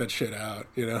 edit that shit out,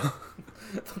 you know?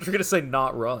 I thought you were gonna say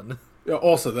not run. Yeah,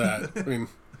 also that. I mean,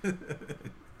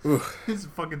 His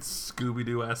fucking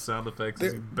Scooby-Doo ass sound effects.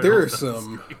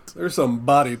 There's some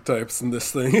body types in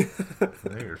this thing.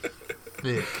 They're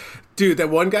thick. Dude, that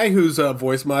one guy who's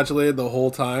voice modulated the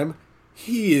whole time,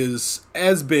 he is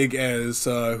as big as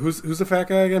who's the fat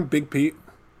guy again? Big Pete.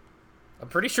 I'm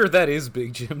pretty sure that is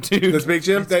Big Jim, dude. That's Big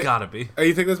Jim. It's gotta be. Oh,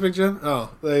 you think that's Big Jim? Oh,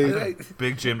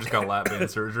 Big Jim just got lap band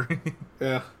surgery.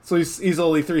 Yeah, so he's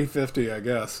only 350, I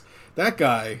guess. That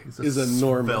guy is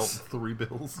enormous. 3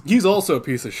 bills. He's also a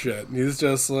piece of shit. He's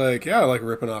just like, yeah, I like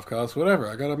ripping off cops, whatever.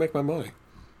 I gotta make my money.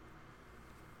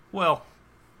 Well,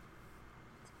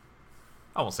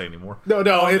 I won't say anymore. No,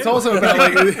 it's also about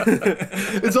like,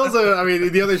 it's also. I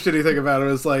mean, the other shitty thing about it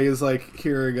is like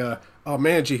hearing, oh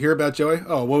man, did you hear about Joey?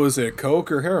 Oh, what was it,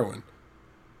 coke or heroin?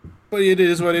 But it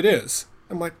is what it is.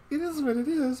 I'm like, it is what it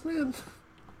is, man.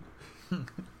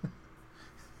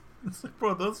 It's like,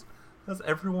 bro, that's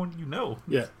everyone you know.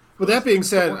 Yeah. With that being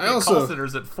said, I also call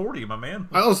centers at 40, my man.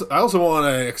 I also want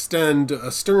to extend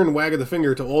a stern wag of the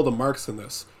finger to all the marks in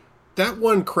this. That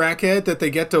one crackhead that they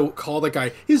get to call the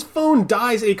guy, his phone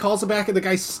dies and he calls him back and the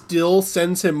guy still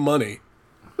sends him money.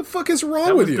 What the fuck is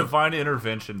wrong with you? That was divine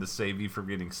intervention to save you from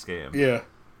getting scammed. Yeah.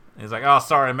 And he's like, oh,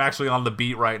 sorry, I'm actually on the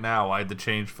beat right now. I had to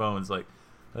change phones. Like,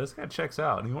 this guy checks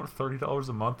out. And you want $30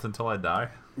 a month until I die?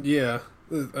 Yeah.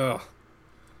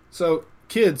 So,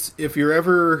 kids, if you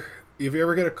ever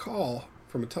get a call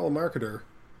from a telemarketer,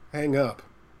 hang up.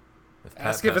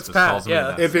 Ask if it's Pat.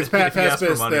 Yeah. If it's Pat if he asks for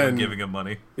Pespis, money, then I'm giving him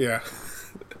money. Yeah.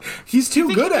 He's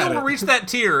too good at it. To reach that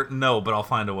tier? No, but I'll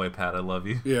find a way, Pat. I love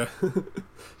you. Yeah.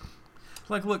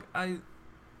 Like, look, I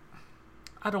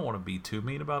don't want to be too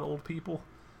mean about old people,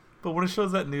 but when it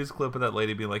shows that news clip of that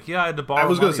lady being like, "Yeah, I had to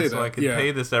borrow money so I could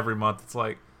pay this every month," it's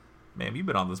like, man, you've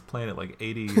been on this planet like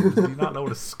 80 years. Do you not know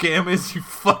what a scam is, you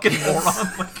fucking moron?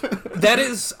 Like, that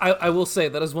is, I will say,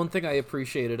 that is one thing I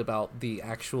appreciated about the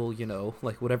actual,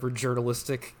 like whatever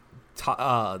journalistic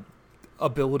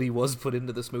ability was put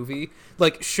into this movie.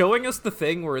 Like, showing us the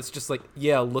thing where it's just like,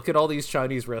 yeah, look at all these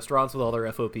Chinese restaurants with all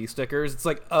their FOP stickers. It's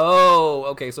like, oh,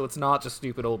 okay, so it's not just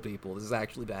stupid old people. This is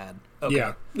actually bad. Okay.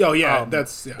 Yeah. Oh, yeah,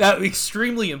 that's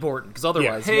extremely important, because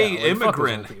otherwise, hey,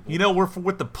 immigrant, we're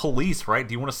with the police, right?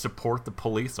 Do you want to support the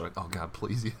police? They're like, oh, God,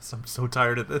 please, yes, I'm so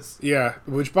tired of this. Yeah,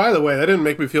 which, by the way, that didn't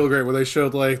make me feel great, where they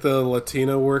showed, like, the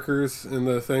Latino workers in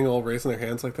the thing all raising their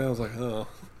hands like that. I was like, oh.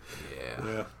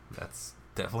 Yeah. That's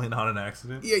definitely not an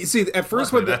accident. Yeah, you see, at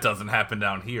first when that doesn't happen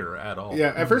down here at all.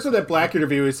 Yeah, at first with that Black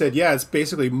interview, he said, yeah, it's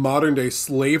basically modern day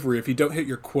slavery. If you don't hit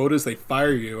your quotas, they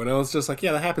fire you. And I was just like,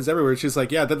 yeah, that happens everywhere. She's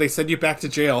like, yeah, then they send you back to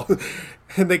jail.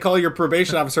 And they call your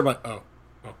probation officer. I'm like, oh,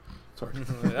 sorry.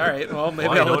 All right, well,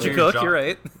 maybe I'll let you cook. You're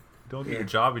right. Don't get your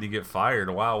job and you get fired.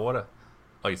 Wow, what a...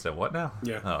 Oh, you said what now?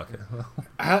 Yeah. Oh, okay.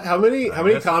 How many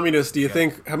communists do you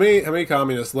think? How many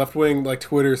communists, left wing, like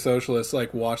Twitter socialists,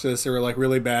 like watch this or were like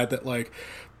really bad that like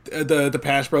the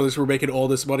Pash brothers were making all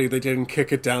this money, they didn't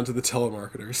kick it down to the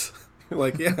telemarketers?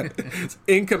 Like, yeah, it's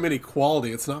income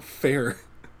inequality. It's not fair.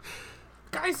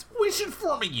 Guys, we should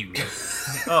form a union.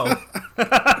 Oh,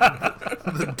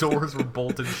 the doors were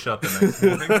bolted shut the next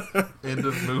morning. End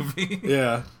of movie.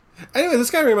 Yeah. Anyway, this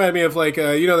guy reminded me of like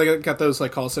they got those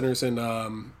like call centers in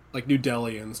like New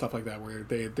Delhi and stuff like that where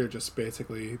they're just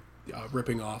basically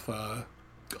ripping off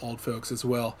old folks as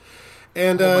well.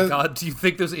 And oh my God, do you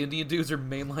think those Indian dudes are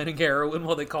mainlining heroin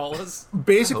while they call us?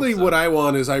 Basically, what I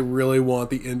want is I really want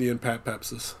the Indian Pat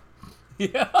Pepsis.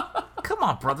 Yeah. Come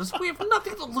on, brothers. We have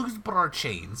nothing to lose but our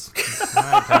chains. All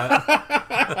right,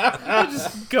 Pat.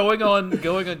 Just going on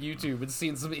YouTube and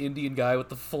seeing some Indian guy with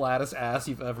the flattest ass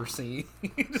you've ever seen.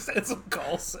 He just had some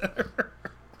call center.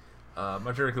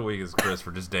 My jerk of the week is Chris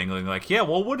for just dangling like, yeah,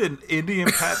 well, what an Indian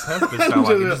Pat Pepsis sound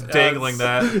like? Just dangling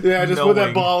that. Yeah, just put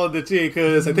that ball in the tee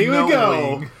because I think it would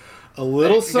go. A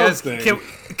little something. Guys,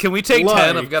 can we take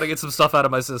 10? I've got to get some stuff out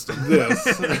of my system. Yes.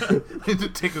 Need to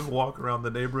take a walk around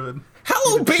the neighborhood.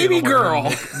 Hello, baby girl.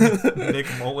 Nick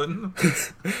Mullen.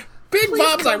 Big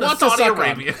Bobs, I want to Saudi suck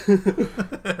Arabia.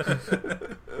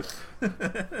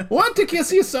 Want to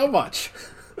kiss you so much.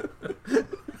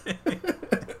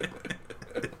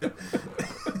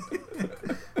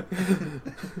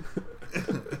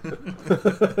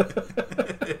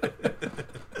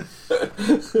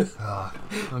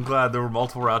 I'm glad there were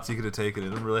multiple routes you could have taken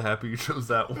it. I'm really happy you chose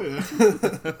that one.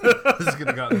 This could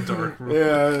have gotten dark.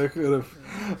 Yeah, it could have.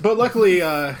 But luckily,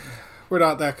 we're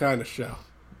not that kind of show.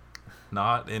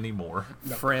 Not anymore.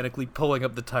 No. Frantically pulling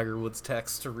up the Tiger Woods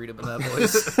text to read him in that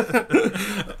voice.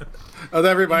 Oh,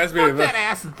 that reminds me of that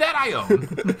ass that I own.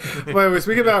 Wait, we're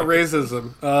speaking about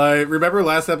racism. Remember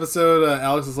last episode,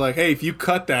 Alex was like, "Hey, if you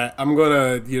cut that, I'm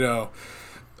gonna,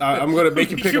 I'm going to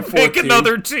make you pick a 14. Pick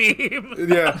another team.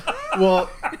 Yeah. Well,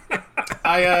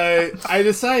 I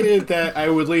decided that I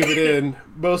would leave it in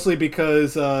mostly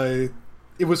because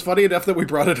it was funny enough that we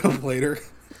brought it up later.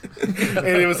 And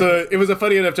it was a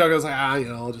funny enough joke. I was like,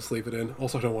 I'll just leave it in.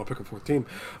 Also, I don't want to pick a 14.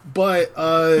 But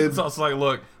it's also like,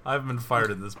 look, I've been fired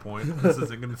at this point. This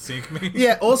isn't going to sink me.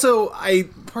 Yeah. Also,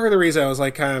 part of the reason I was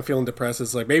like kind of feeling depressed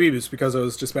is like maybe it was because I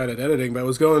was just bad at editing. But I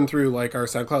was going through like our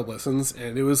SoundCloud listens,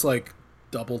 and it was like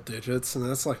double digits, and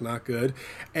that's like not good.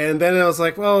 And then I was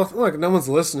like, well, look, no one's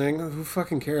listening. Who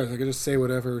fucking cares? I could just say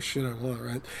whatever shit I want,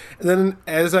 right? And then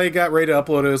as I got ready to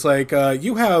upload, it was like,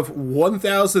 you have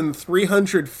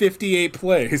 1,358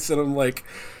 plays, and I'm like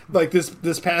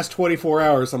this past 24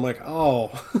 hours, I'm like,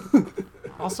 oh.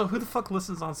 Also, who the fuck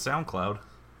listens on SoundCloud?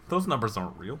 Those numbers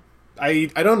aren't real.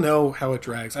 I don't know how it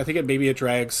drags. I think it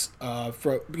drags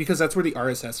because that's where the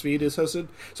RSS feed is hosted.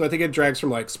 So I think it drags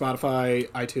from like Spotify,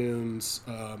 iTunes,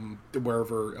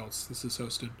 wherever else this is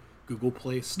hosted. Google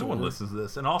Play Store. No one listens to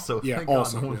this, and also, yeah, thank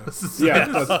also, God no one yeah. listens to Yeah,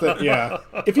 this. yeah.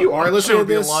 If you are listening to It would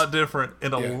be this, a lot different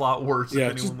and a lot worse. Yeah,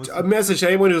 if anyone just listens. a message to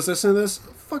anyone who's listening to this.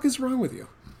 What the fuck is wrong with you?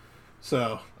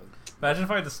 So, imagine if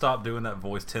I had to stop doing that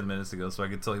voice 10 minutes ago so I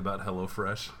could tell you about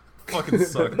HelloFresh. Fucking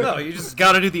suck. No, you just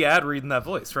got to do the ad read in that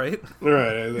voice, right?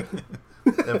 Right.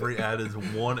 Every ad is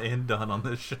one and done on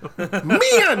this show.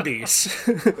 MeUndies.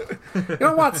 You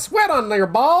don't want sweat on your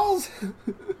balls.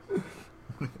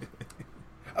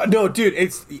 No, dude,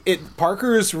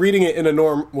 Parker's reading it in a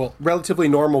relatively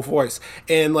normal voice,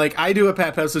 and like I do a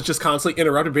Pat Peps is just constantly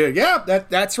interrupted, being like, yeah,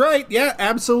 that's right, yeah,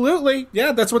 absolutely,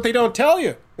 yeah, that's what they don't tell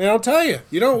you. They don't tell you.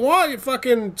 You don't want you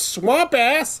fucking swamp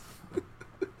ass.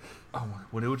 Oh,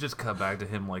 when it would just cut back to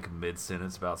him like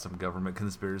mid-sentence about some government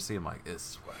conspiracy, I'm like,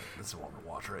 this is what I'm gonna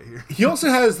watch right here. He also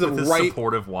has the With his right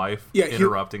supportive wife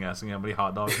interrupting, asking how many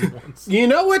hot dogs he wants. You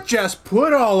know what? Just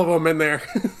put all of them in there.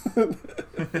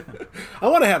 I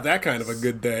want to have that kind of a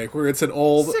good day where it's an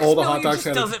old hot dog just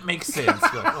doesn't make sense.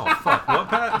 You're like, oh fuck, what,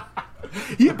 Pat?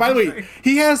 By the way,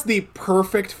 he has the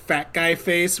perfect fat guy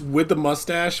face with the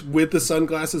mustache, with the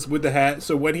sunglasses, with the hat.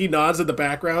 So when he nods in the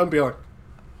background, be like.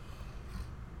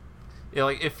 Yeah,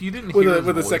 like if you didn't hear his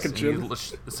with a voice second and chin.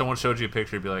 someone showed you a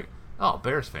picture, you'd be like, "Oh,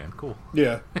 Bears fan, cool."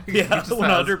 Yeah, yeah,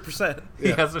 100%. He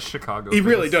has a Chicago. He face.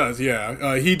 really does.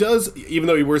 Yeah, he does. Even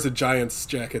though he wears a Giants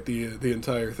jacket the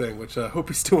entire thing, which I hope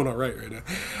he's doing all right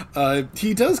now.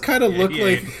 He does kind of look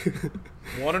like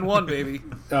 1-1, baby.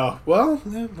 Oh well,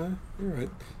 yeah, you're right.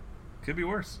 Could be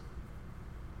worse.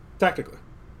 Technically.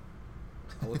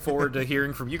 I look forward to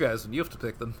hearing from you guys when you have to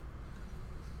pick them.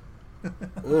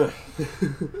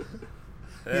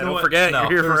 Don't forget, you're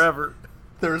here forever.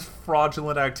 There's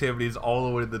fraudulent activities all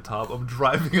the way to the top. I'm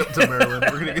driving up to Maryland.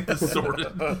 We're gonna get this sorted.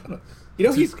 You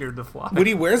know, he's scared to fly. When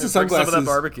he wears the sunglasses, some of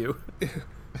that barbecue.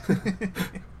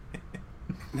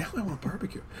 Now I want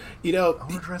barbecue. You know, I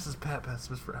want to dress as Pat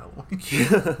Pessimist for Halloween.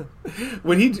 Yeah.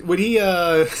 When he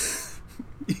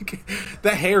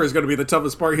that hair is going to be the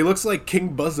toughest part. He looks like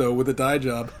King Buzzo with a dye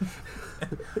job.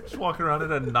 Just walking around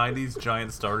in a 90s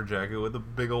giant starter jacket with a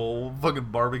big old fucking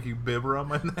barbecue bib around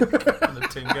my neck and a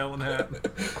 10-gallon hat.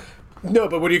 No,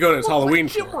 but what are you going as Halloween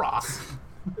like Jim for? Ross.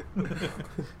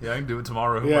 Yeah, I can do it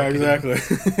tomorrow. Yeah, exactly.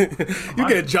 You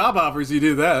get job offers, you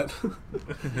do that. I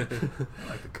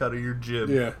like the cut of your jib.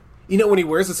 Yeah. You know, when he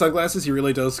wears the sunglasses, he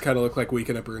really does kind of look like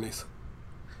Weekend at Bernie's.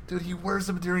 Dude, he wears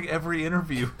them during every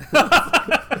interview.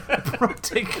 Bro,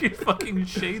 take your fucking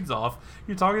shades off.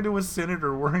 You're talking to a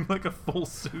senator wearing like a full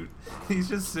suit. He's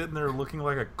just sitting there looking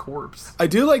like a corpse. I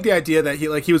do like the idea that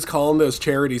he was calling those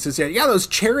charities. He said, yeah, those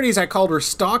charities I called were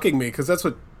stalking me, because that's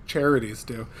what charities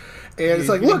do. And it's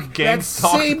like, look, that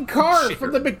same car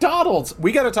from the McDonald's.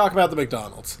 We got to talk about the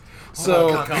McDonald's.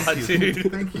 So, oh God,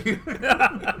 dude. Thank you.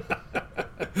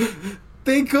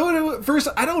 They go to first.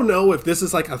 I don't know if this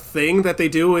is like a thing that they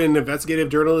do in investigative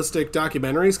journalistic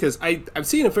documentaries, because I've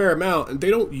seen a fair amount, and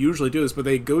they don't usually do this, but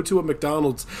they go to a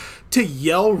McDonald's to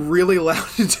yell really loud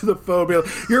into the phone, be like,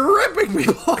 "You're ripping me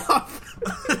off."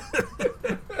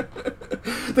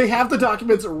 They have the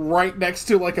documents right next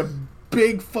to like a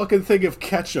big fucking thing of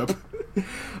ketchup.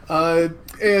 And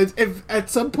if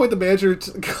at some point the manager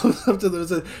goes up to them and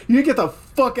says, "You get the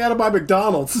fuck out of my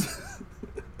McDonald's."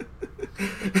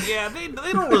 Yeah, they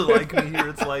don't really like me here.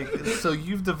 It's like, so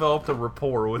you've developed a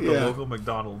rapport with the local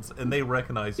McDonald's, and they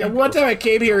recognize you. Yeah, one time I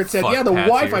came here and said, Fuck, yeah, the Pat's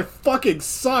Wi-Fi here. fucking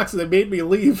sucks, and they made me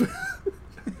leave. So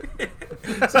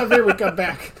I figured we'd come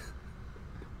back.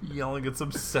 Yelling at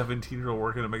some 17-year-old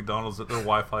working at McDonald's that their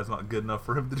Wi-Fi is not good enough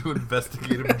for him to do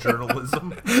investigative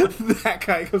journalism. That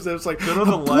guy comes in, it's like, Go to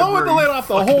the blowing the lid library, off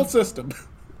the whole system.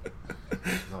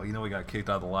 Oh, you know, he got kicked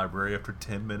out of the library after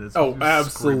 10 minutes. Oh, He was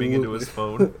absolutely. Screaming into his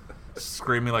phone.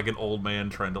 Screaming like an old man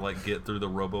trying to, like, get through the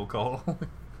robocall.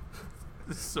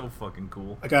 It's so fucking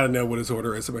cool. I gotta know what his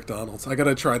order is at McDonald's. I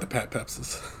gotta try the Pat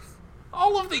Pepsis.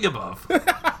 All of the above.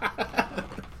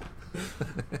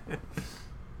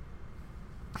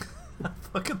 I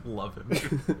fucking love him,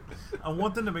 dude. I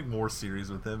want them to make more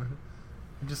series with him.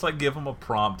 Just, like, give him a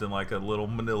prompt in, like, a little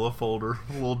manila folder,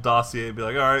 a little dossier, and be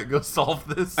like, alright, go solve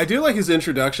this. I do like his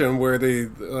introduction where they,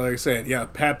 like, saying, yeah,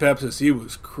 Pat Pepsis, he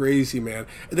was crazy, man.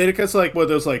 And then it gets, like, one of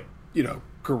those, like, you know,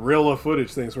 guerrilla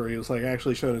footage things where he was, like,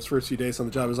 actually showing his first few days on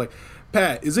the job. He was like,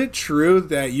 Pat, is it true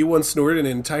that you once snorted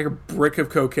an entire brick of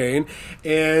cocaine?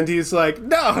 And he's like,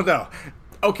 no.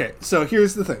 Okay, so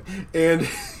here's the thing. And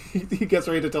he gets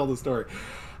ready to tell the story.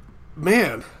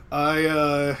 Man,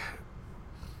 I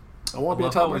want to be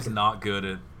a top. He's telemarketer. not good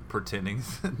at pretending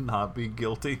to not be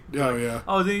guilty. Oh, yeah.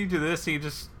 Oh, then you do this. He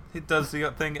does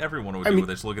the thing everyone would do with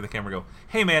this. Look at the camera and go,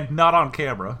 hey, man, not on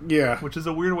camera. Yeah. Which is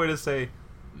a weird way to say,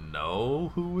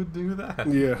 no, who would do that?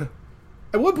 Yeah.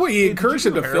 At one point, he encouraged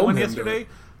him to film him yesterday.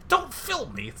 Don't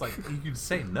film me. It's like, you could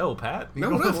say no, Pat. No,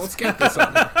 let's get this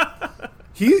on there.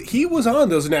 He was on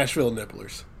those Nashville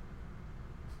Nibblers.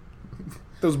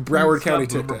 Those Broward County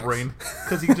Tic Tacs.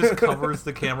 Because he just covers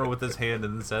the camera with his hand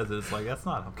and says it. It's like, that's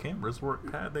not how cameras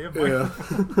work, Pat. They have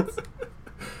microphones.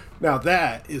 Now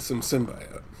that is some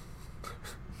symbiote.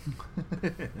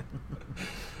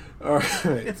 All right.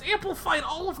 It's amplified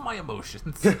all of my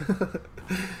emotions.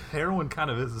 Heroin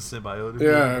kind of is a symbiote.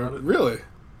 Yeah, really.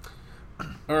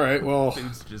 All right, well.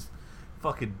 Dude's just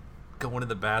fucking going to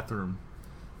the bathroom,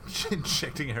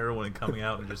 injecting heroin and coming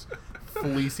out and just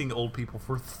fleecing old people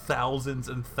for thousands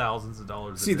and thousands of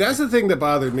dollars. See, that's the thing that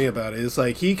bothered me about it. Is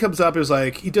like he comes up, is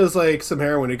like he does like some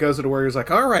heroin. He goes to work. He's like,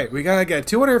 all right, we gotta get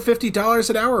 $250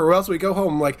 an hour, or else we go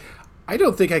home. I'm like, I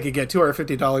don't think I could get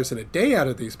 $250 in a day out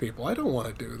of these people. I don't want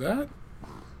to do that.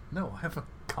 No, I have a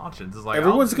conscience. It's like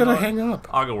everyone's gonna hang up.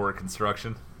 I'll go work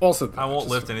construction. Also, I won't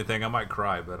lift anything. I might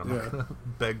cry, but I'm not gonna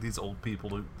beg these old people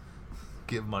to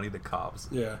give money to cops.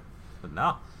 Yeah, but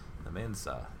no, the man's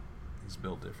he's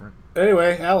built different.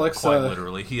 Anyway, Alex. Quite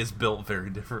literally, he is built very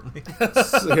differently.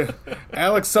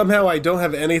 Alex, somehow I don't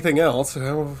have anything else.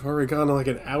 We've already gone to like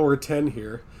an hour 10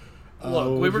 here.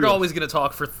 Look, we were always going to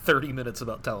talk for 30 minutes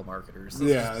about telemarketers.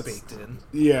 That's just baked in.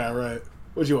 Yeah, right.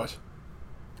 What'd you watch?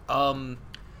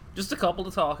 Just a couple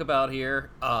to talk about here.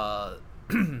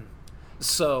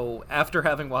 So, after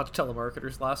having watched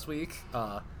Telemarketers last week,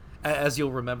 as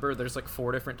you'll remember, there's like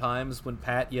 4 different times when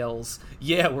Pat yells,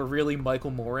 yeah, we're really Michael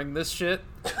Mooring this shit.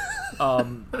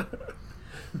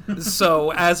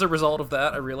 So, as a result of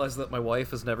that, I realized that my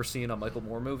wife has never seen a Michael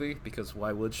Moore movie, because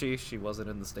why would she? She wasn't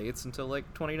in the States until, like,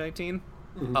 2019.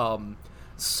 Mm-hmm.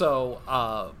 So,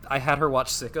 I had her watch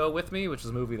Sicko with me, which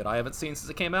is a movie that I haven't seen since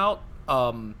it came out.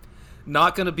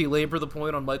 Not going to belabor the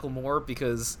point on Michael Moore,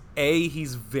 because A,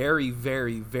 he's very,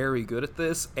 very, very good at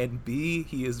this, and B,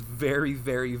 he is very,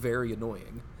 very, very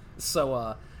annoying.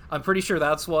 So, I'm pretty sure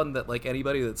that's one that, like,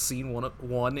 anybody that's seen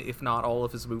one, if not all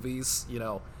of his movies, you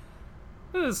know,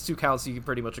 there's 2 counts you can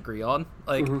pretty much agree on.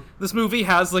 Like, this movie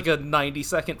has, like, a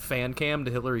 90-second fan cam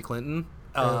to Hillary Clinton,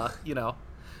 you know.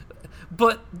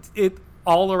 But it,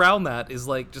 all around that, is,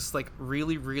 like, just, like,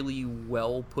 really, really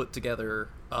well put together,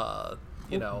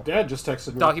 you know. Dad just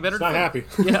texted me. Documentary. He's not happy.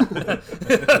 Yeah.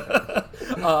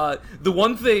 The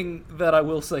one thing that I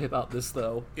will say about this,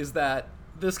 though, is that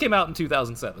this came out in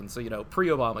 2007, so, you know,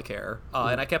 pre-Obamacare,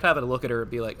 and I kept having to look at her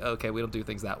and be like, okay, we don't do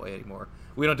things that way anymore.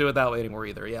 We don't do it that way anymore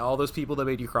either. Yeah, all those people that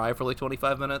made you cry for like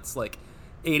 25 minutes, like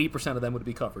 80% of them would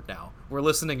be covered now. We're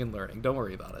listening and learning. Don't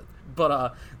worry about it.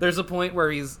 But there's a point where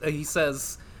he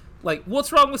says, like,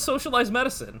 what's wrong with socialized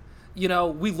medicine? You know,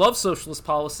 we love socialist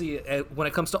policy when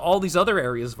it comes to all these other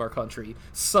areas of our country,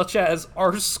 such as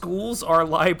our schools, our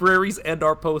libraries, and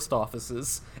our post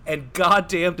offices. And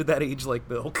goddamn, did that age like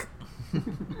milk.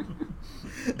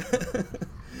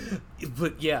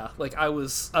 But yeah, like I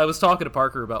was talking to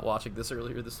Parker about watching this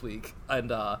earlier this week,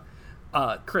 and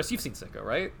Chris, you've seen Sicko,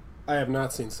 right? I have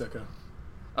not seen Sicko.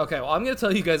 Okay, well, I'm going to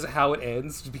tell you guys how it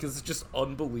ends, because it's just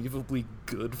unbelievably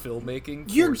good filmmaking.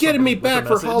 You're getting me back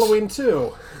for Halloween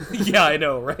too. Yeah, I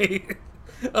know, right?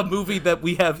 A movie that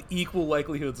we have equal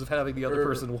likelihoods of having the other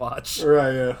person watch.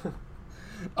 Right,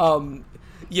 yeah.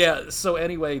 Yeah, so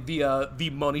anyway, the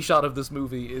money shot of this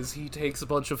movie is he takes a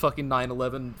bunch of fucking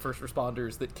 9/11 first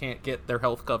responders that can't get their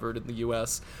health covered in the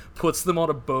U.S., puts them on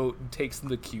a boat, and takes them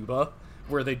to Cuba,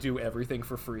 where they do everything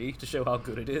for free to show how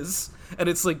good it is. And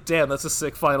it's like, damn, that's a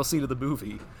sick final scene of the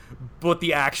movie. But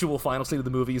the actual final scene of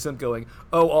the movie is him going,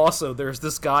 oh, also, there's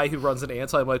this guy who runs an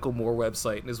anti-Michael Moore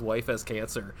website, and his wife has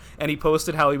cancer. And he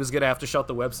posted how he was going to have to shut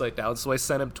the website down, so I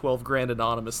sent him $12,000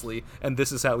 anonymously, and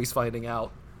this is how he's finding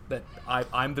out that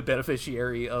I'm the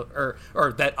beneficiary of,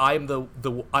 or that I'm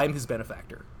his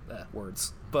benefactor.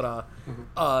 Words. But,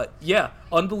 yeah,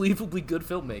 unbelievably good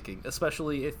filmmaking,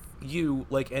 especially if you,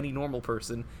 like any normal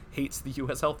person, hates the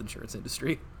U.S. health insurance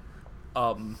industry.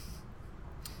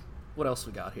 What else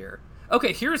we got here?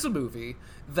 Okay, here's a movie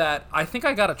that I think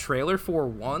I got a trailer for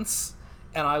once,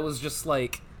 and I was just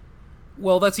like,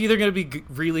 well, that's either going to be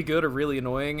really good or really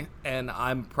annoying, and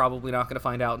I'm probably not going to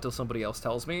find out until somebody else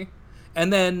tells me.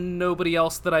 And then nobody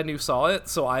else that I knew saw it,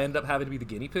 so I ended up having to be the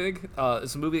guinea pig.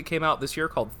 It's a movie that came out this year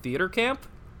called Theater Camp.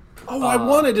 Oh, I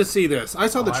wanted to see this. I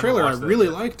saw the trailer. I really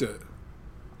liked it.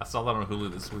 I saw that on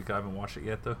Hulu this week. I haven't watched it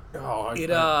yet, though.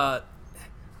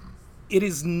 It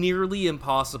is nearly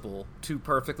impossible to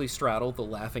perfectly straddle the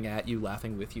laughing at you,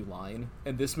 laughing with you line,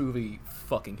 and this movie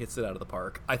fucking hits it out of the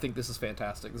park. I think this is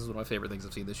fantastic. This is one of my favorite things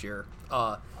I've seen this year.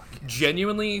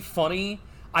 Genuinely funny.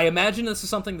 I imagine this is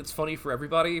something that's funny for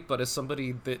everybody, but as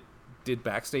somebody that did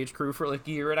backstage crew for like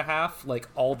a year and a half, like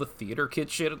all the theater kid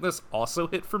shit in this also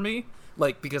hit for me.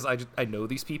 Like, because I know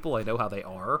these people, I know how they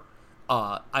are.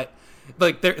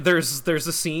 There's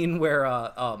a scene where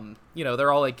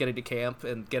they're all like getting to camp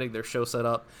and getting their show set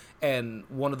up, and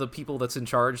one of the people that's in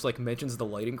charge like mentions the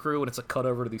lighting crew, and it's a cut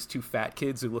over to these two fat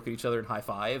kids who look at each other and high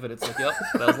five, and it's like, yep,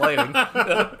 that was lighting.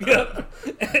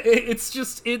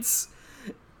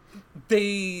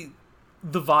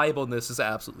 The vibe on this is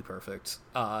absolutely perfect.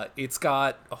 It's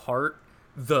got a heart.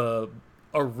 The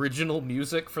original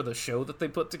music for the show that they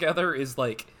put together is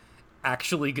like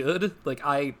actually good. Like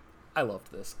I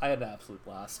loved this. I had an absolute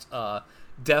blast.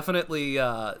 Definitely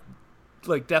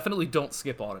don't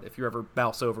skip on it if you ever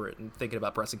mouse over it and thinking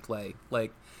about pressing play.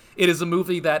 Like, it is a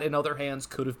movie that in other hands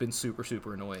could have been super,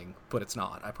 super annoying, but it's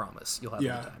not. I promise. You'll have a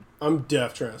good time. I'm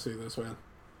def trying to see this, man.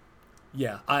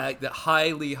 Yeah, I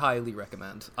highly, highly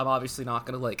recommend. I'm obviously not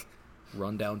going to, like,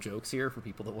 run down jokes here for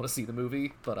people that want to see the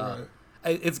movie, but Right.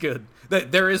 It's good.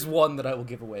 There is one that I will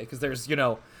give away, because there's,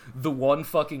 the one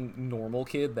fucking normal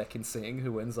kid that can sing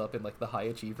who ends up in, like, the high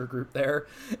achiever group there,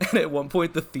 and at one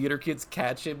point the theater kids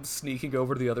catch him sneaking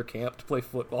over to the other camp to play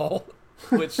football,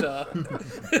 which, did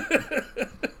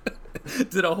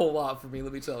a whole lot for me,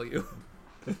 let me tell you.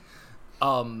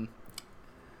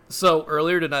 So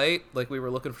earlier tonight, like, we were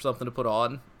looking for something to put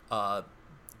on.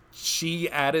 She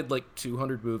added like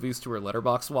 200 movies to her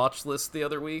Letterboxd watch list the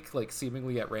other week, like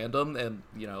seemingly at random, and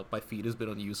my feed has been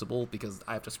unusable because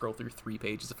I have to scroll through 3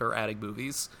 pages of her adding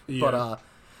movies. Yeah.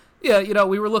 But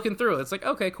we were looking through it. It's like,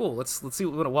 okay, cool. Let's see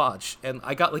what we want to watch. And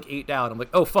I got like 8 down. I'm like,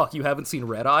 oh fuck, you haven't seen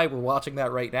Red Eye? We're watching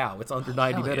that right now. It's under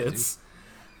 90 minutes.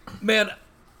 Yeah, man,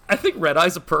 I think Red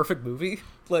Eye's a perfect movie.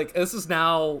 Like, this is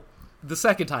now the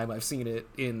second time I've seen it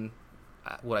in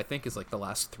what I think is like the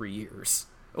last 3 years.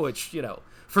 Which,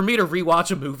 for me to rewatch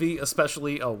a movie,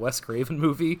 especially a Wes Craven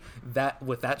movie, that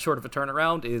with that short of a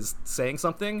turnaround is saying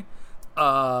something.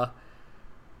 God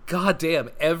damn,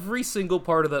 every single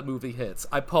part of that movie hits.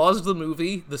 I paused the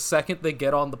movie the second they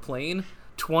get on the plane.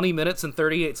 20 minutes and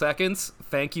 38 seconds.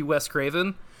 Thank you, Wes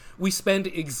Craven. We spend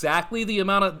exactly the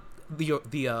amount of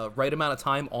the right amount of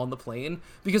time on the plane,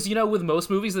 because with most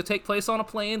movies that take place on a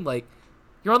plane, like,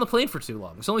 you're on the plane for too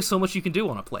long. There's only so much you can do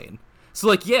on a plane. So,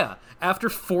 like, yeah, after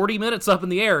 40 minutes up in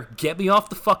the air, get me off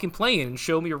the fucking plane and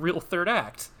show me a real third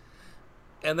act.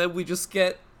 And then we just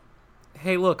get,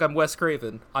 hey, look, I'm Wes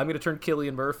Craven. I'm going to turn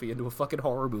Cillian Murphy into a fucking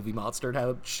horror movie monster and have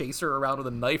him chase her around with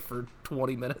a knife for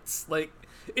 20 minutes. Like,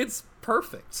 it's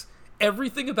perfect.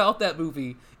 Everything about that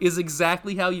movie is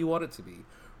exactly how you want it to be.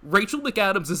 Rachel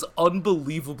McAdams is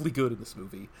unbelievably good in this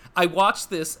movie. I watched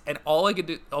this, and all I could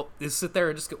do is sit there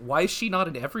and just go, why is she not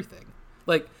in everything?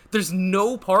 Like, there's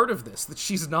no part of this that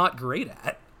she's not great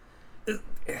at.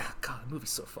 Yeah, God, the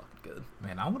movie's so fucking good.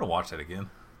 Man, I'm gonna watch that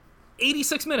again.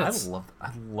 86 minutes.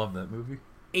 I love that movie.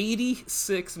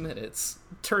 86 minutes.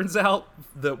 Turns out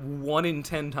that 1 in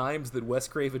 10 times that Wes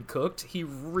Craven cooked, he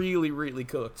really, really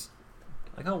cooked.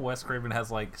 Like how Wes Craven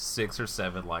has like 6 or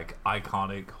 7 like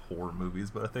iconic horror movies,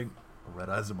 but I think Red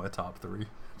Eye's in my top 3.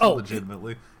 Oh,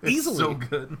 legitimately, it's easily so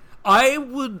good. I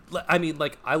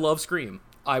love Scream.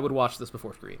 I would watch this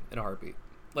before Scream in a heartbeat.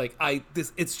 Like,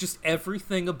 it's just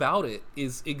everything about it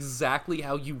is exactly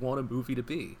how you want a movie to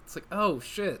be. It's like, oh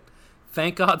shit,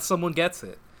 thank God someone gets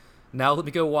it. Now let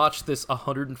me go watch this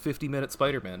 150-minute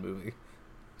Spider-Man movie.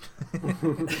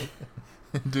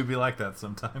 Do be like that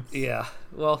sometimes. Yeah.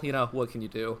 Well, what can you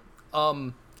do?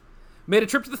 Made a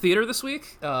trip to the theater this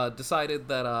week. Decided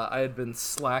that I had been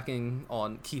slacking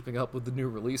on keeping up with the new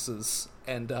releases,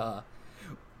 and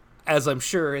as I'm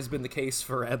sure has been the case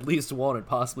for at least one and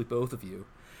possibly both of you,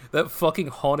 that fucking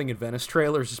Haunting in Venice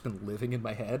trailer has just been living in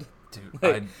my head. Dude,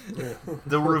 Like,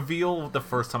 the reveal the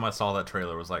first time I saw that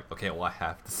trailer was like, okay, well, I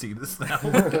have to see this now.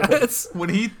 When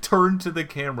he turned to the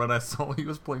camera and I saw he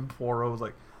was playing Poirot, I was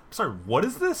like, sorry, what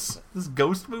is this? This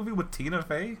ghost movie with Tina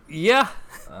Fey? yeah.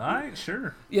 Alright,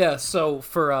 sure. Yeah, so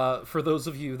for those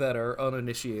of you that are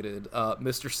uninitiated,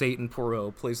 Mr. Satan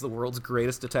Poirot plays the world's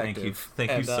greatest detective.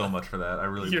 Thank you so much for that. I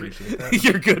really appreciate that.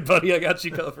 You're good, buddy. I got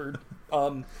you covered.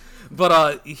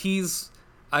 But he's,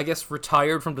 I guess,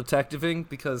 retired from detectiving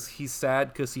because he's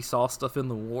sad because he saw stuff in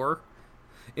the war.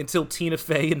 Until Tina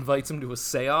Fey invites him to a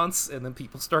seance, and then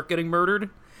people start getting murdered.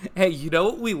 Hey, you know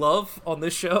what we love on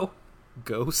this show?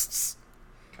 Ghosts.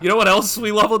 You know what else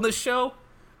we love on this show?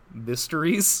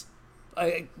 Mysteries.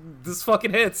 This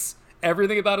fucking hits.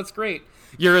 Everything about it's great.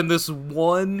 You're in this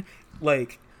one,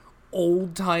 like,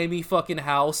 old-timey fucking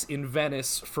house in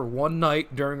Venice for one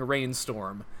night during a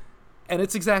rainstorm. And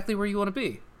it's exactly where you want to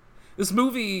be. This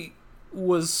movie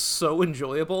was so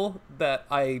enjoyable that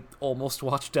I almost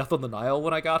watched Death on the Nile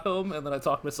when I got home, and then I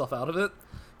talked myself out of it,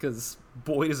 because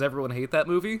boy does everyone hate that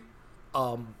movie.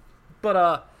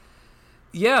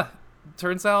 Yeah,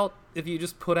 turns out if you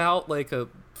just put out like a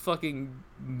fucking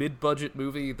mid-budget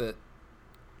movie that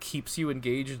keeps you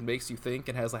engaged and makes you think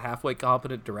and has a halfway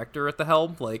competent director at the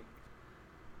helm, like,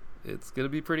 it's gonna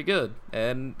be pretty good.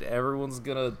 And everyone's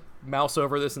gonna mouse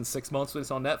over this in 6 months when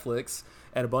it's on Netflix,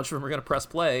 and a bunch of them are gonna press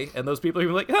play, and those people are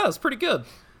gonna be like, it's pretty good.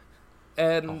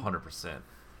 And 100%.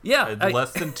 Yeah,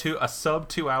 Less than a sub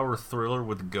 2 hour thriller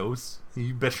with ghosts.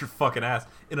 You bet your fucking ass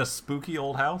in a spooky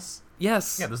old house.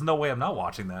 Yes. Yeah, there's no way I'm not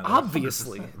watching that.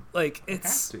 Obviously, 100%. like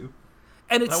it's. I have to.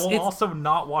 And it's. I will it's, also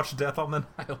not watch Death on the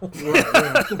Nile.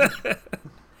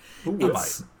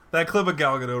 That clip of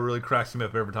Gal Gadot really cracks me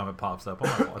up every time it pops up.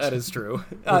 I might watch that it. is true.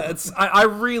 I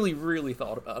really, really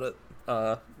thought about it.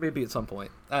 Maybe at some point.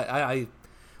 I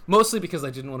mostly because I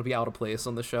didn't want to be out of place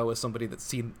on the show as somebody that's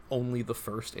seen only the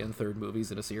first and third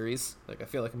movies in a series. Like, I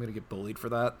feel like I'm gonna get bullied for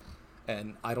that,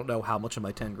 and I don't know how much of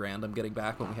my $10,000 I'm getting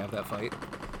back when we have that fight.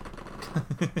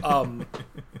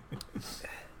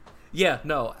 Yeah,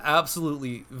 no,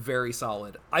 absolutely very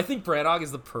solid. I think Branagh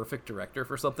is the perfect director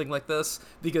for something like this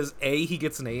because A, he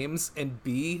gets names, and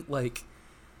B, like,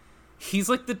 he's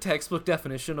like the textbook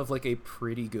definition of like a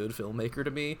pretty good filmmaker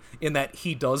to me, in that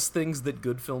he does things that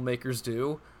good filmmakers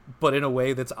do, but in a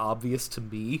way that's obvious to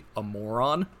me, a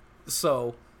moron.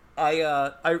 So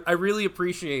I really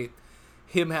appreciate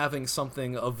him having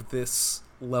something of this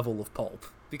level of pulp,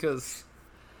 because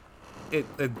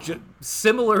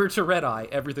similar to Red Eye,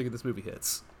 everything in this movie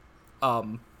hits.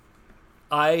 I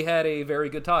had a very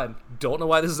good time. Don't know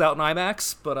why this is out in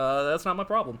IMAX, but that's not my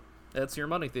problem. That's your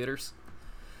money, theaters.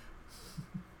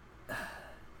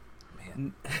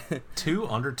 Man, 2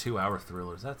 under 2 hour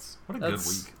thrillers. What a good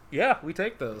week. Yeah, we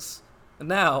take those. And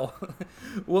now,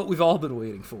 what we've all been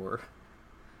waiting for,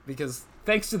 because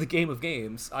thanks to the Game of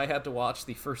Games, I had to watch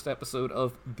the first episode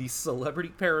of the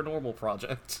Celebrity Paranormal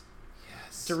Project.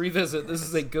 To revisit, this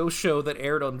is a ghost show that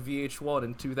aired on VH1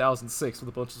 in 2006 with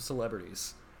a bunch of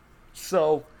celebrities.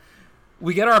 So,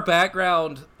 we get our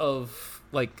background of,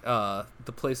 like, the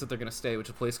place that they're going to stay, which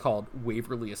is a place called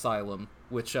Waverly Asylum,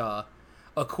 which,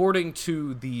 according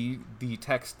to the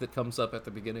text that comes up at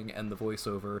the beginning and the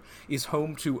voiceover, is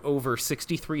home to over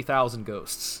 63,000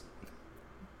 ghosts.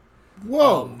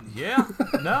 Whoa! Yeah?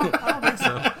 No, I don't think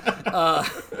so.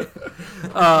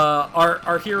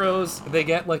 Our heroes, they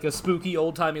get like a spooky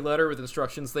old-timey letter with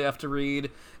instructions they have to read,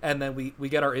 and then we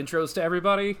get our intros to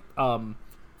everybody.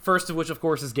 First of which, of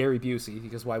course, is Gary Busey,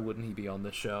 because why wouldn't he be on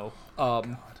this show?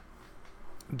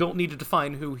 Don't need to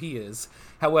define who he is.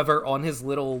 However, on his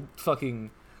little fucking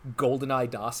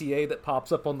GoldenEye dossier that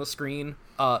pops up on the screen.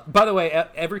 By the way,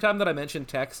 every time that I mention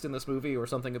text in this movie or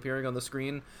something appearing on the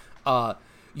screen,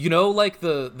 you know, like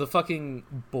the fucking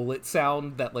bullet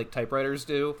sound that like typewriters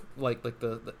do, like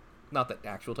the not that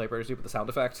actual typewriters do, but the sound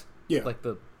effect. Yeah. Like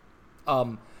the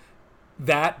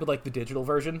that, but like the digital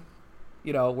version.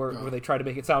 You know, where they try to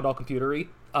make it sound all computery.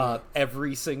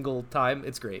 Every single time,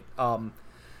 it's great.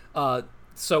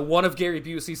 So one of Gary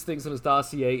Busey's things in his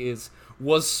dossier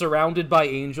was surrounded by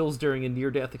angels during a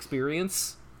near-death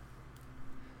experience.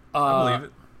 I believe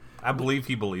it. I believe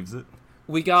he believes it.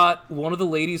 We got one of the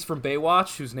ladies from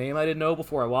Baywatch, whose name I didn't know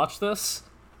before I watched this.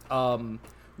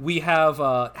 We have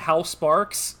Hal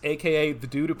Sparks, a.k.a. the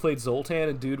dude who played Zoltan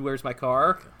in Dude, Where's My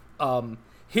Car?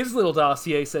 his little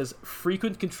dossier says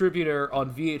frequent contributor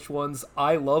on VH1's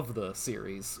I Love the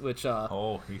series, which a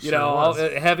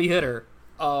heavy hitter.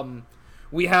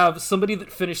 We have somebody that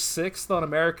finished 6th on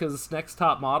America's Next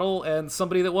Top Model and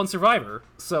somebody that won Survivor.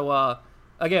 So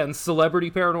again, celebrity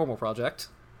paranormal project.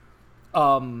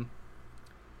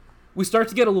 We start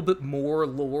to get a little bit more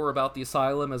lore about the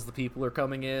asylum as the people are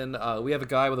coming in. We have a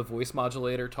guy with a voice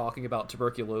modulator talking about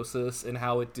tuberculosis and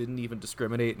how it didn't even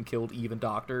discriminate and killed even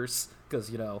doctors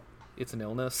because, it's an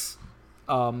illness.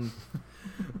 Fucking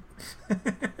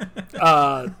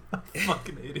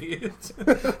idiot.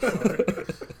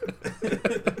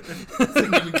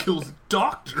 It even kills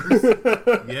doctors.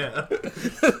 Yeah.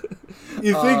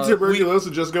 You think tuberculosis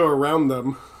would just go around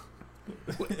them.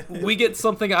 We get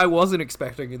something I wasn't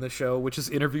expecting in the show, which is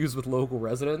interviews with local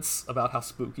residents about how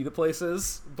spooky the place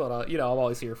is. But, I'm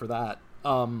always here for that.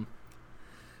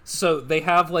 So they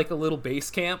have, like, a little base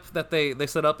camp that they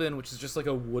set up in, which is just, like,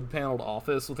 a wood-paneled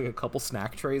office with, like, a couple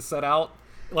snack trays set out.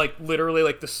 Like, literally,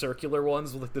 like, the circular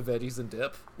ones with, like, the veggies and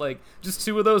dip. Like, just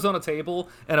 2 of those on a table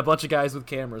and a bunch of guys with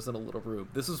cameras in a little room.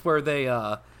 This is where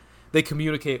they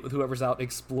communicate with whoever's out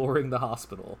exploring the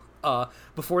hospital.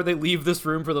 Before they leave this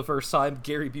room for the first time,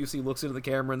 Gary Busey looks into the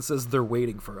camera and says they're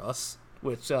waiting for us,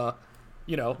 which,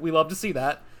 we love to see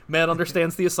that. Man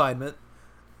understands the assignment.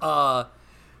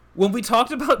 When we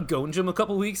talked about Gonjam a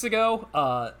couple weeks ago,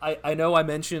 I know I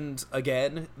mentioned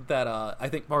again that I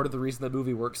think part of the reason that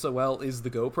movie works so well is the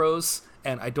GoPros,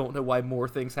 and I don't know why more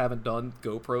things haven't done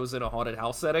GoPros in a haunted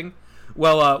house setting.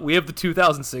 Well, we have the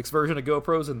 2006 version of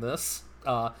GoPros in this.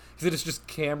 Because it is just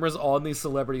cameras on these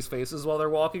celebrities' faces while they're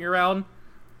walking around.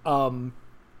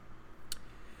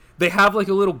 They have like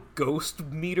a little ghost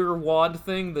meter wand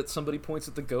thing that somebody points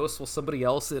at the ghost while somebody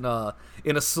else in a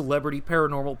celebrity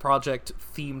paranormal project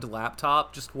themed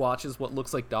laptop just watches what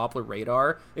looks like Doppler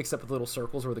radar, except with little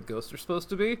circles where the ghosts are supposed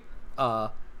to be.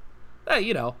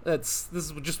 This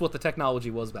is just what the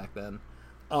technology was back then.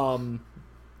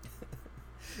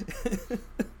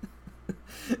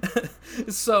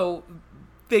 So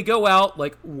they go out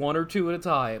like 1 or 2 at a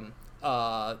time,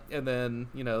 and then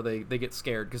they get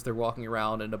scared because they're walking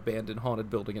around an abandoned haunted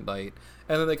building at night,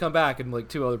 and then they come back and like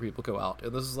 2 other people go out,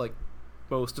 and this is like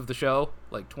most of the show.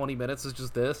 Like 20 minutes is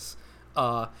just this,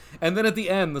 and then at the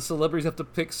end the celebrities have to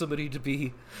pick somebody to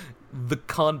be the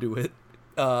conduit,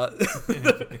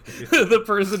 the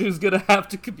person who's gonna have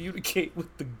to communicate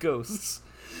with the ghosts.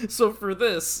 So for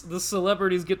this, the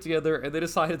celebrities get together and they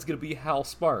decide it's going to be Hal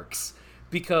Sparks,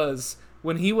 because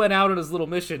when he went out on his little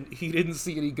mission, he didn't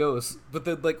see any ghosts, but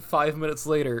then like 5 minutes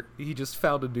later, he just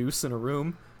found a noose in a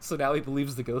room, so now he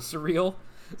believes the ghosts are real.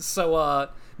 So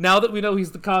now that we know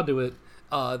he's the conduit,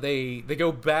 they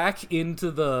go back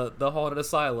into the haunted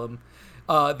asylum.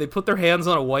 They put their hands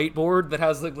on a whiteboard that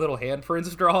has like little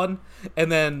handprints drawn,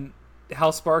 and then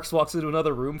Hal Sparks walks into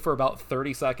another room for about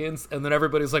 30 seconds, and then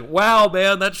everybody's like, wow,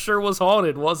 man, that sure was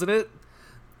haunted, wasn't it?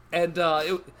 And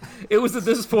it was at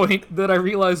this point that I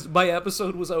realized my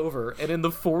episode was over, and in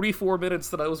the 44 minutes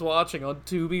that I was watching on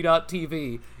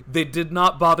Tubi.tv, they did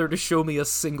not bother to show me a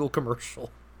single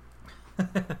commercial.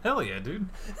 Hell yeah, dude.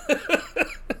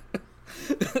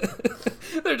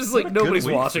 They're just like, nobody's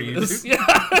watching this. Yeah.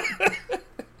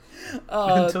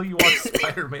 Until you watch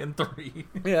Spider-Man 3.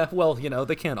 Yeah, well,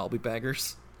 they can't all be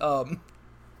bangers.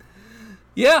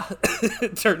 Yeah,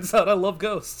 it turns out I love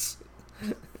ghosts.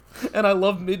 And I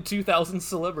love mid-2000s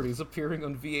celebrities appearing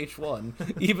on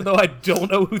VH1, even though I don't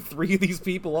know who 3 of these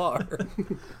people are.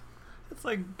 It's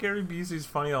like Gary Busey's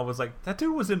funny. I was like, that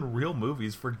dude was in real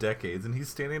movies for decades, and he's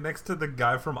standing next to the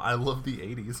guy from I Love the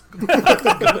 80s.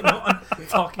 Going on,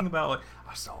 talking about, like,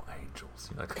 I saw angels.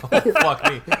 You're like, oh, fuck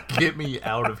me. Get me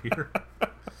out of here.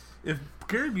 If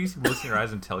Gary Busey looks in your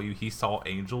eyes and tell you he saw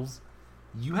angels,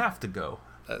 you have to go.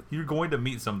 You're going to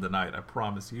meet some tonight, I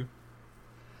promise you.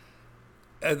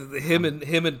 And him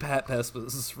and Pat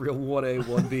Pespa's real 1A,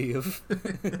 1B of...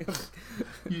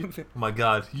 Oh my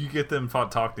god, you get them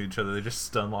talking to each other, they just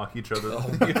stun lock each other.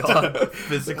 Oh my god.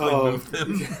 Physically move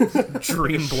them.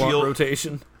 Dream blunt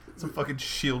rotation. It's a fucking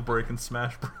shield break and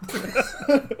Smash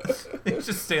Brothers. They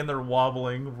just stand there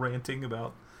wobbling, ranting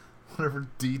about whatever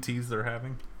DTs they're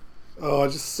having. Oh, I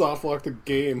just soft locked the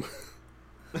game.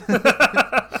 You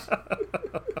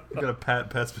got a Pat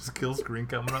Pespa's kill screen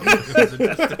coming up.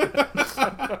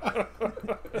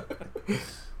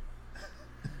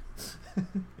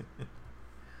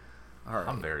 All right.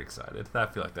 I'm very excited. I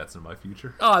feel like that's in my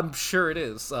future. Oh, I'm sure it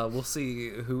is. We'll see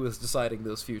who is deciding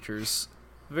those futures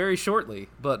very shortly.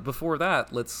 But before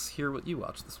that, let's hear what you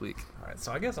watched this week. All right,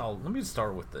 so I guess let me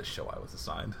start with the show I was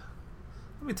assigned.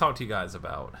 Let me talk to you guys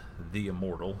about The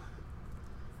Immortal.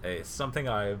 something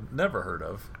I've never heard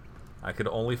of. I could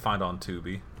only find on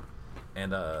Tubi,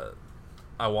 and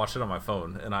I watched it on my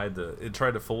phone, and it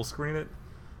tried to full screen it,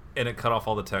 and it cut off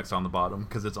all the text on the bottom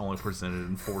because it's only presented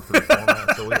in 4:3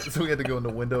 format. So we had to go into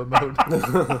window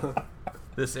mode.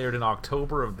 This aired in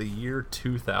October of the year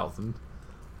 2000,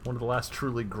 one of the last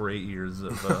truly great years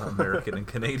of American and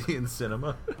Canadian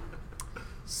cinema.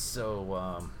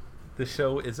 So the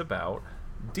show is about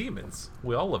demons.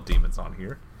 We all love demons on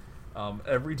here.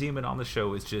 Every demon on the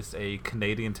show is just a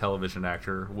Canadian television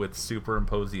actor with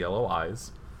superimposed yellow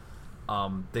eyes.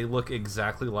 They look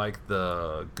exactly like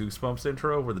the Goosebumps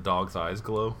intro where the dog's eyes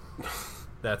glow.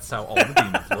 That's how all the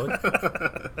demons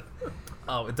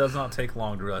look. It does not take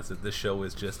long to realize that this show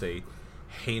is just a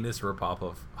heinous ripoff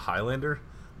of Highlander,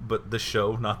 but the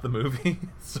show, not the movie.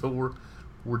 So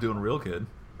we're doing real good.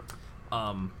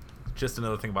 Just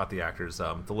another thing about the actors.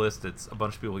 The list, it's a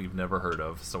bunch of people you've never heard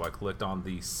of. So I clicked on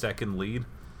the second lead,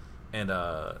 and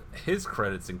his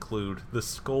credits include The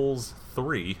Skulls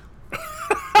 3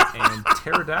 and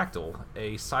Pterodactyl,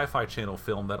 a Sci-Fi Channel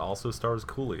film that also stars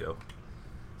Coolio.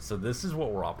 So this is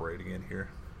what we're operating in here.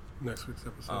 Next week's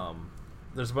episode.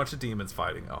 There's a bunch of demons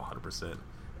fighting. 100%.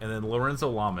 And then Lorenzo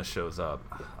Lamas shows up.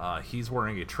 He's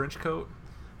wearing a trench coat.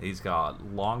 He's got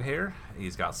long hair.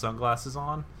 He's got sunglasses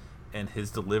on. And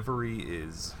his delivery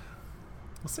is,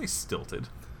 let's say, stilted.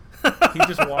 He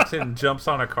just walks in and jumps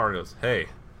on a car and goes, "Hey,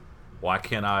 why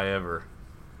can't I ever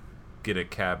get a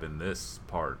cab in this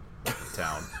part of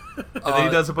town?" And then he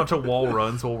does a bunch of wall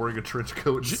runs while wearing a trench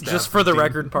coat. Just for the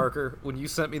record, Parker, when you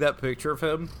sent me that picture of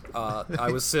him,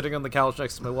 I was sitting on the couch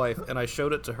next to my wife, and I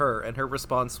showed it to her, and her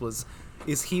response was,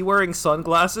 "Is he wearing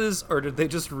sunglasses, or did they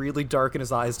just really darken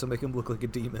his eyes to make him look like a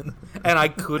demon?" And I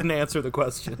couldn't answer the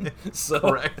question. So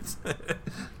correct.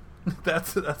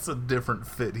 That's a different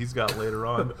fit he's got later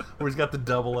on, where he's got the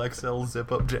double XL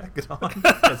zip-up jacket on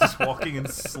as he's walking in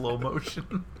slow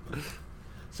motion.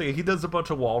 So yeah, he does a bunch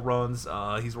of wall runs.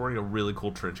 He's wearing a really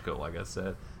cool trench coat, like I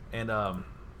said, and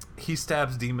he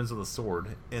stabs demons with a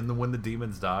sword. And then when the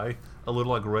demons die, a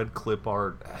little like red clip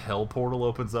art hell portal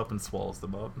opens up and swallows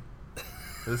them up.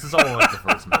 This is all in like the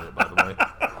first minute, by the way.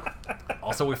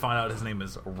 Also, we find out his name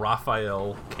is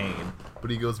Raphael Kane,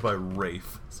 but he goes by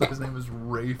Rafe. So his name is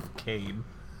Rafe Kane.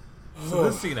 So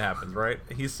this scene happens, right?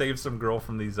 He saves some girl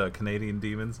from these Canadian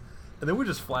demons, and then we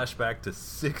just flash back to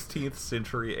 16th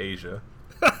century Asia.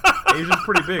 Asia's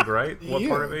pretty big, right? What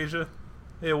part of Asia?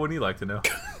 Yeah, wouldn't you like to know?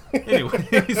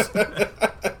 Anyways,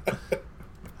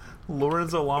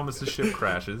 Lorenzo Lamas' ship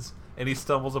crashes, and he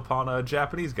stumbles upon a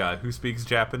Japanese guy who speaks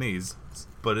Japanese,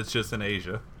 but it's just in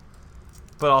Asia.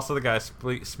 But also the guy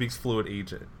speaks fluent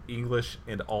English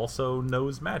and also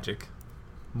knows magic.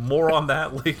 More on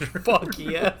that later. Fuck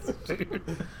yes, dude.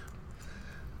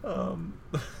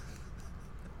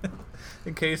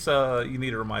 In case you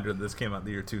need a reminder that this came out in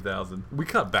the year 2000, we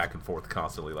cut back and forth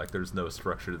constantly, like there's no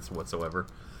structure to this whatsoever.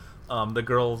 The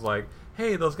girl's like,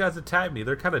 "Hey, those guys attacked me.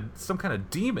 They're some kind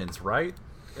of demons, right?"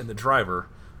 And the driver,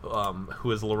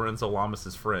 who is Lorenzo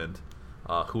Lamas' friend,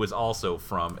 who is also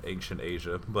from ancient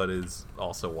Asia, but is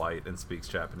also white and speaks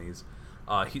Japanese,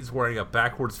 he's wearing a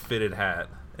backwards fitted hat,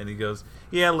 and he goes,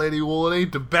 "Yeah, lady, well, it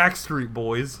ain't the Backstreet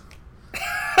Boys."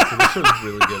 So this show's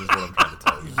really good is what I'm trying to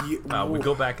tell you. We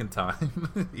go back in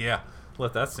time. Yeah,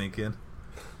 let that sink in.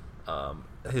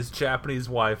 His Japanese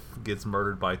wife gets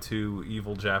murdered by two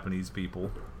evil Japanese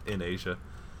people in Asia,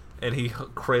 and he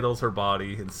cradles her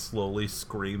body and slowly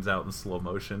screams out in slow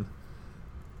motion.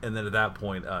 And then at that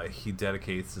point, he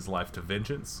dedicates his life to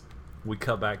vengeance. We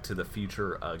cut back to the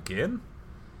future again,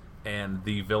 and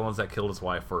the villains that killed his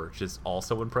wife are just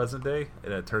also in present day,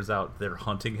 and it turns out they're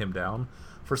hunting him down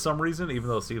for some reason, even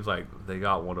though it seems like they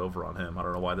got one over on him. I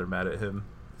don't know why they're mad at him.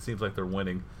 It seems like they're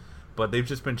winning. But they've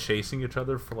just been chasing each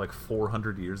other for like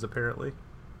 400 years, apparently.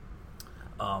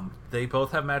 They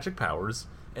both have magic powers,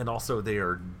 and also they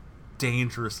are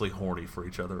dangerously horny for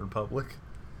each other in public.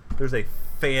 There's a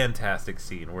fantastic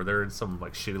scene where they're in some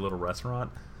like shitty little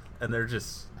restaurant, and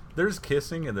there's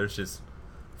kissing, and there's just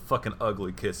fucking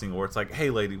ugly kissing where it's like, "Hey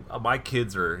lady, my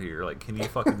kids are here, like, can you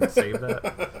fucking save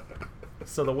that?"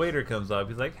 So the waiter comes up,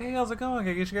 he's like, "Hey, how's it going?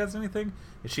 Can I get you guys anything?"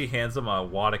 And she hands him a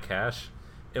wad of cash,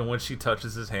 and when she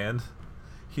touches his hand,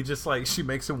 he just like, she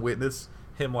makes him witness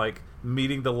him like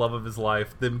meeting the love of his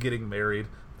life, them getting married,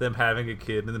 them having a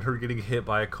kid, and then her getting hit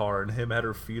by a car, and him at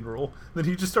her funeral. And then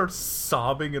he just starts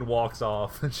sobbing and walks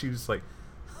off, and she's just like,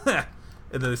 "Heh."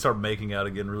 And then they start making out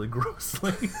again really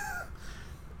grossly.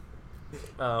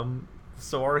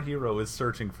 So our hero is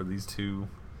searching for these two.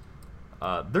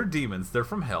 They're demons. They're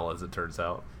from hell, as it turns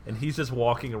out. And he's just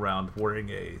walking around wearing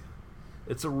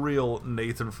It's a real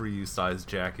Nathan For You size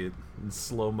jacket in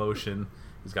slow motion.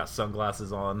 He's got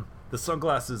sunglasses on. The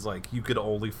sunglasses, like, you could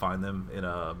only find them in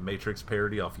a Matrix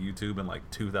parody off YouTube in, like,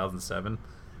 2007.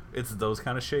 It's those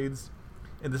kind of shades.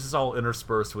 And this is all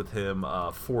interspersed with him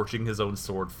forging his own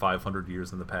sword 500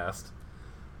 years in the past.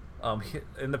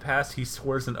 In the past, he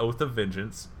swears an oath of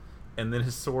vengeance, and then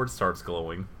his sword starts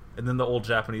glowing. And then the old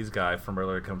Japanese guy from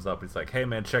earlier comes up and he's like, hey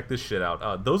man, check this shit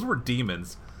out. Those were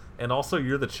demons. And also,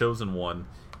 you're the chosen one.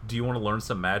 Do you want to learn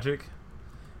some magic?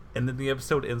 And then the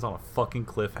episode ends on a fucking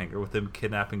cliffhanger with him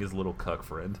kidnapping his little cuck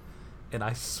friend. And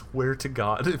I swear to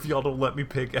God, if y'all don't let me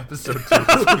pick episode 2,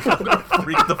 we're gonna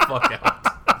freak the fuck out.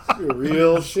 It's a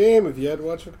real shame if you had to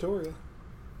watch Victoria.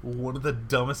 One of the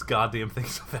dumbest goddamn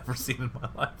things I've ever seen in my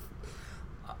life.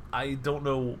 I don't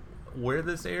know where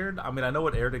this aired. I mean, I know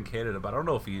it aired in Canada, but I don't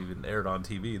know if it even aired on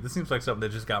TV. This seems like something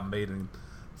that just got made and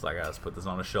it's like, let's put this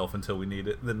on a shelf until we need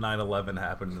it. And then 9/11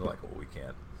 happened and they're like, oh,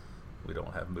 we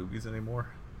don't have movies anymore.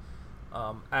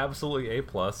 Absolutely A+.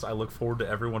 I look forward to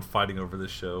everyone fighting over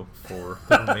this show for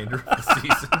the remainder of the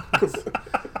season.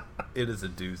 It is a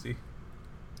doozy.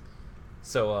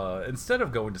 So instead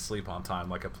of going to sleep on time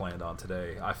like I planned on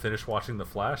today, I finished watching The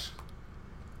Flash.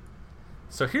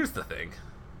 So here's the thing.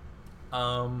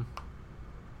 I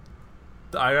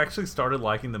actually started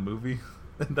liking the movie,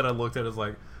 and then I looked at it as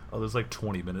like, oh, there's like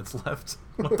 20 minutes left.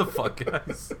 What the fuck,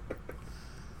 guys?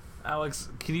 Alex,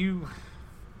 can you...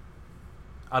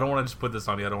 I don't want to just put this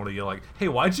on you. I don't want to yell like, "Hey,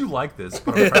 why'd you like this?"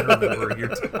 But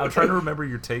I'm trying to remember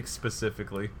your take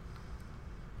specifically,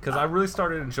 because I really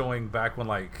started enjoying back when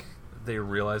like they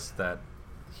realized that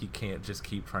he can't just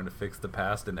keep trying to fix the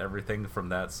past, and everything from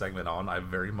that segment on, I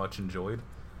very much enjoyed.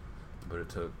 But it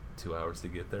took 2 hours to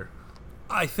get there.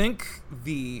 I think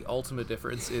the ultimate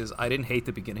difference is I didn't hate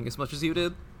the beginning as much as you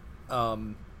did.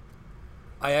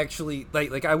 I actually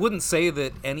like I wouldn't say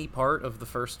that any part of the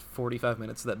first 45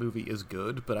 minutes of that movie is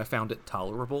good, but I found it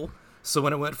tolerable. So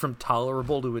when it went from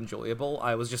tolerable to enjoyable,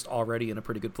 I was just already in a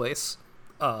pretty good place.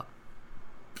 I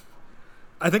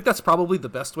think that's probably the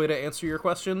best way to answer your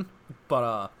question,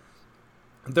 but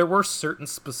there were certain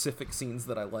specific scenes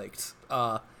that I liked.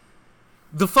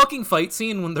 The fucking fight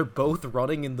scene when they're both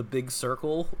running in the big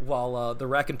circle while the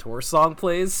Raconteur song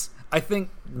plays, I think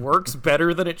works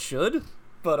better than it should,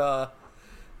 but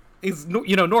is,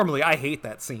 you know, normally I hate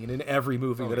that scene in every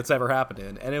movie that it's ever happened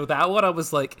in. And with that one, I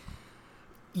was like,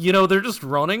 you know, they're just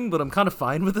running, but I'm kind of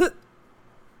fine with it.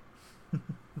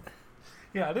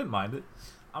 Yeah, I didn't mind it.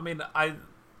 I mean,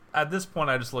 at this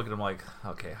point, I just look at them like,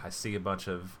 okay, I see a bunch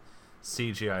of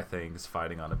CGI things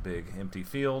fighting on a big empty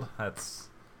field. That's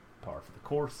par for the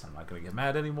course. I'm not going to get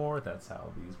mad anymore. That's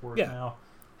how these work now.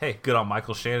 Hey, good on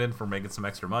Michael Shannon for making some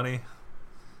extra money.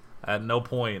 At no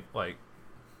point, like,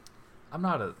 I'm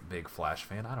not a big Flash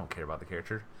fan. I don't care about the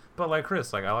character. But like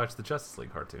Chris, like I watched the Justice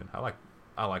League cartoon. I like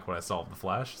what I saw of the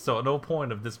Flash. So at no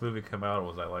point of this movie come out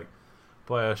was I like,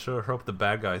 boy, I sure hope the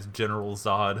bad guy's General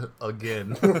Zod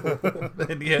again.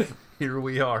 And yet here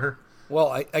we are. Well,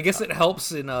 I guess it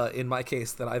helps in my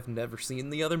case that I've never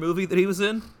seen the other movie that he was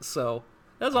in. So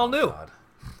that's all new. God.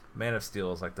 Man of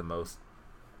Steel is like the most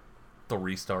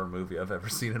 3-star movie I've ever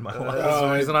seen in my life. That's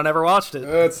the reason I never watched it.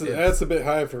 That's a bit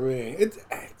high for me.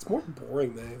 It's more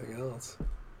boring than anything else.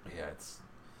 Yeah,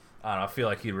 I don't know. I feel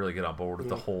like he'd really get on board with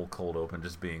the whole cold open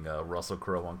just being Russell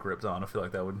Crowe on Krypton. I feel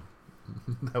like that would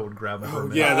grab him.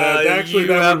 Oh, yeah, that actually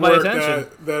that would work.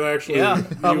 That actually, yeah,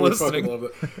 I'm would listening. fucking love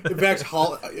it. In fact,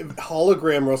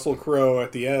 hologram Russell Crowe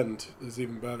at the end is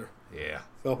even better. Yeah,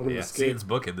 helping him escape. See, it's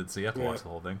bookended, so you have to watch the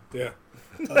whole thing. Yeah.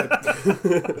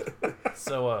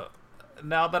 So,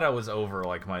 now that I was over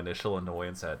like my initial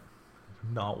annoyance at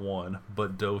not one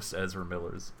but dose Ezra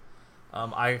Millers,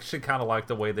 I actually kind of like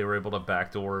the way they were able to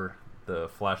backdoor the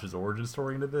Flash's origin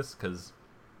story into this, because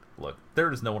look,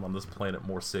 there is no one on this planet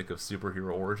more sick of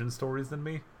superhero origin stories than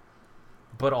me.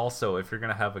 But also, if you're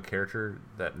gonna have a character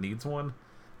that needs one,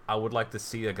 I would like to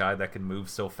see a guy that can move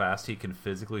so fast he can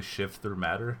physically shift through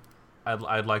matter.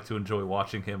 I'd like to enjoy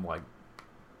watching him like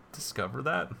discover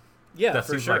that. Yeah, that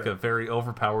for seems sure. like a very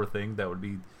overpowered thing that would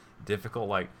be difficult.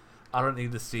 Like, I don't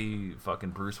need to see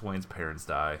fucking Bruce Wayne's parents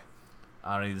die.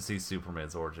 I don't need to see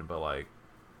Superman's origin. But like,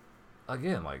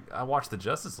 again, like I watched the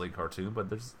Justice League cartoon,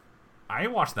 but I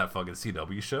ain't watching that fucking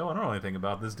CW show. I don't know anything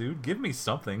about this dude. Give me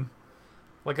something.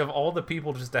 Like, of all the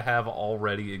people just to have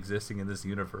already existing in this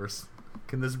universe,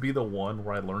 can this be the one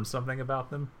where I learn something about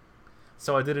them?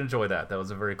 So I did enjoy that. That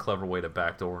was a very clever way to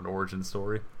backdoor an origin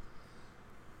story.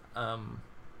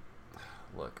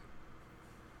 Look,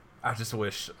 I just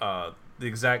wish the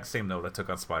exact same note I took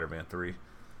on Spider-Man 3.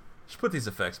 Just put these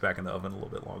effects back in the oven a little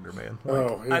bit longer, man.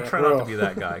 I try not to be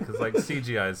that guy, because,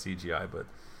 CGI is CGI, but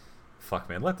fuck,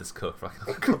 man, let this cook for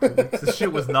a couple weeks. This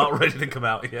shit was not ready to come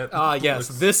out yet. Yes,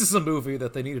 this is a movie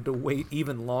that they needed to wait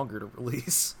even longer to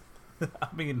release. I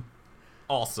mean,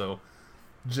 also,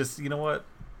 just, you know what?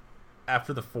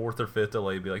 After the 4th or 5th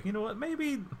delay, be like, you know what?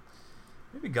 Maybe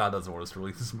God doesn't want us to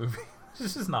release this movie.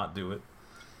 just not do it.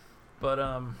 But,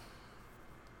 I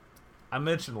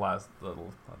mentioned I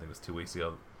think it was 2 weeks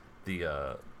ago,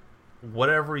 the,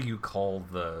 whatever you call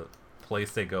the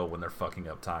place they go when they're fucking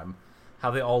up time, how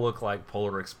they all look like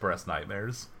Polar Express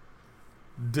nightmares.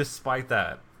 Despite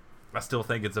that, I still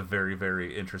think it's a very,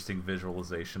 very interesting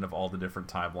visualization of all the different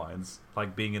timelines.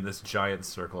 Like being in this giant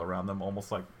circle around them,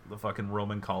 almost like the fucking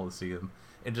Roman Colosseum,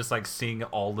 and just like seeing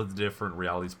all of the different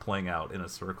realities playing out in a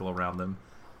circle around them.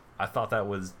 I thought that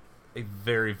was a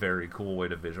very, very cool way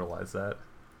to visualize that.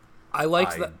 I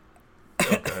liked that.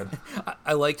 Okay.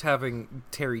 I liked having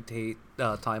Terry Tate,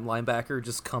 time linebacker,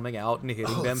 just coming out and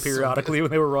hitting them periodically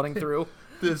when they were running through.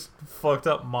 This fucked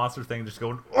up monster thing just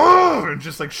going, oh, and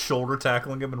just like shoulder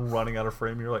tackling him and running out of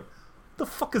frame. You're like, the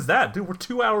fuck is that, dude? We're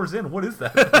 2 hours in. What is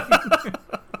that?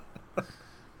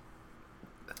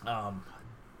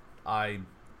 I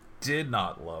did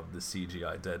not love the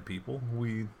CGI dead people.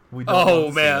 We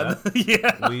don't love to see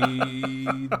that. Yeah.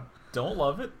 We don't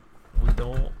love it.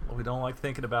 We don't like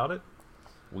thinking about it.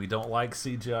 We don't like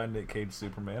CGI Nick Cage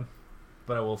Superman.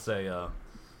 But I will say,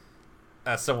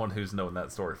 as someone who's known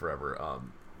that story forever,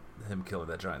 him killing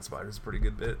that giant spider is a pretty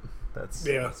good bit. That's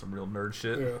some real nerd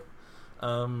shit. Yeah.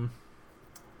 I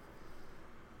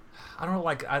don't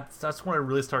know, that's when I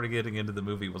really started getting into the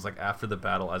movie, was like after the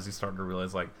battle, as he started to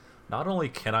realize, like, not only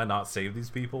can I not save these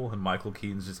people, and Michael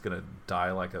Keaton's just gonna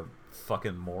die like a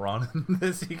fucking moron in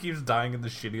this, he keeps dying in the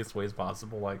shittiest ways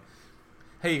possible, like,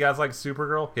 hey, you guys like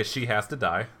Supergirl? Yeah, she has to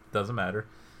die. Doesn't matter.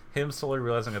 Him slowly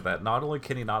realizing that not only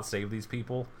can he not save these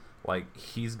people, like,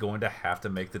 he's going to have to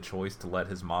make the choice to let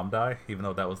his mom die, even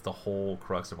though that was the whole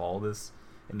crux of all of this.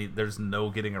 And there's no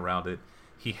getting around it.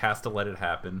 He has to let it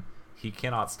happen. He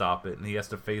cannot stop it, and he has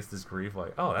to face this grief.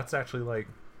 Like, oh, that's actually like,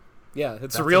 yeah,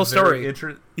 it's a real story.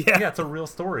 Yeah, it's a real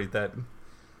story. That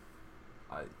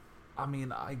I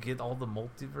mean, I get all the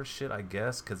multiverse shit, I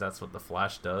guess, because that's what the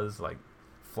Flash does. Like,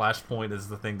 Flashpoint is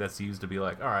the thing that's used to be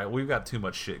like, all right, we've got too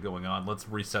much shit going on. Let's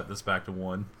reset this back to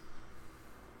 1.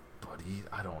 But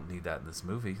I don't need that in this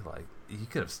movie. Like, he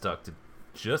could have stuck to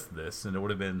just this, and it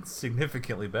would have been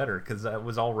significantly better, because that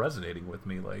was all resonating with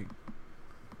me. Like,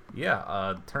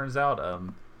 yeah, turns out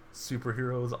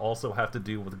superheroes also have to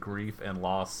deal with grief and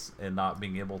loss and not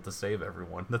being able to save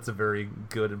everyone. That's a very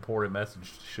good, important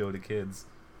message to show to kids.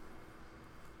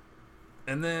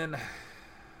 And then,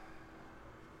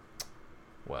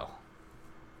 well,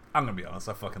 I'm gonna be honest,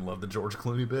 I fucking love the George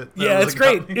Clooney bit. Yeah, it's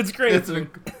great. It's great.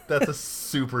 That's a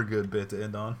super good bit to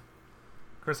end on.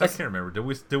 Chris, I can't remember.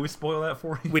 Did we spoil that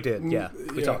for you? We did, yeah.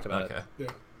 We talked about it. Yeah.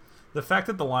 The fact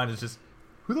that the line is just,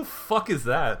 who the fuck is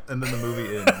that? And then the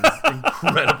movie ends is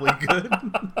incredibly good.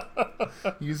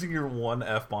 Using your one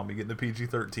F-bomb to get into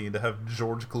PG-13 to have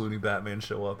George Clooney Batman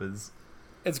show up is...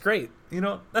 It's great. You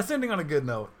know, that's ending on a good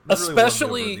note.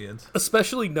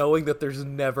 Especially knowing that there's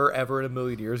never, ever in a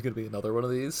million years going to be another one of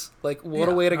these. Like, what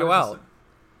a way to go out.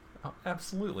 Oh,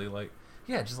 absolutely. Like,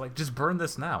 yeah, just burn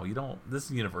this now. This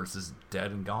universe is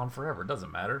dead and gone forever. It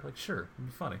doesn't matter. Like, sure, it'd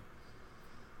be funny.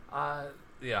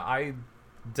 Yeah, I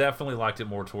definitely liked it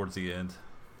more towards the end.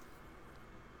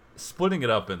 Splitting it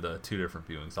up into 2 different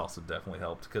viewings also definitely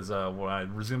helped, because when I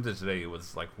resumed it today, it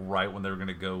was like right when they were going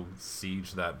to go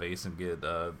siege that base and get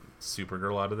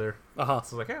Supergirl out of there. So I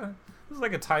was like, yeah, this is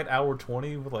like a tight hour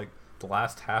 20 with like the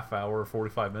last half hour,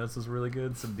 45 minutes was really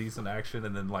good, some decent action,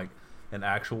 and then like an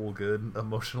actual good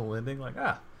emotional ending. Like,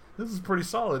 this is pretty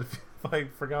solid if I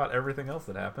forgot everything else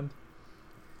that happened.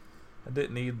 I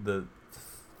didn't need the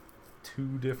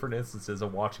 2 different instances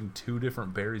of watching 2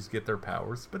 different berries get their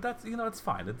powers, but that's, it's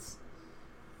fine.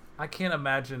 I can't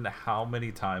imagine how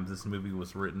many times this movie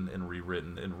was written and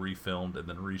rewritten and refilmed and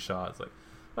then reshot. It's like,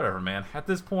 whatever, man. At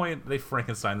this point, they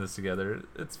Frankenstein this together.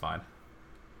 It's fine.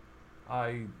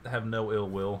 I have no ill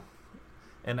will.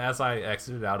 And as I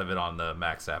exited out of it on the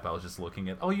Max app, I was just looking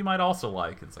at, you might also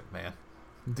like. It's like, man,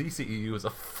 DCEU is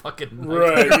a fucking nightmare.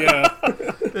 Right, yeah.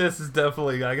 This is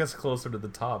definitely, I guess, closer to the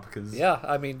top, because... Yeah,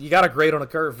 I mean, you got a grade on a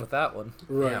curve with that one.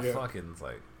 Right, yeah. Fucking, it's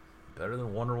like, better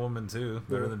than Wonder Woman 2,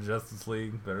 better than Justice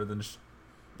League, better than...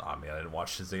 I mean, I didn't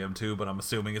watch Shazam 2, but I'm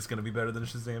assuming it's going to be better than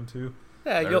Shazam 2.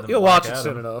 Yeah, you'll watch it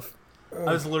soon enough.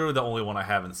 I was literally the only one I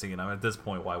haven't seen. I mean, at this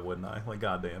point, why wouldn't I? Like,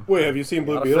 goddamn. Wait, have you seen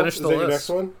Blue Beetle? Is that your next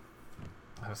one?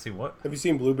 Have you seen what? Have you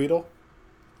seen Blue Beetle?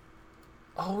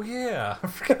 Oh yeah, I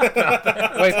forgot about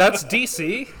that. Wait, that's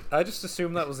DC? I just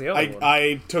assumed that was the other one.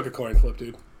 I took a coin flip,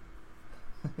 dude.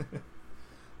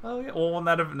 Oh yeah, well when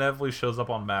that inevitably shows up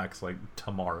on Max like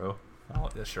tomorrow,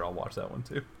 I'll watch that one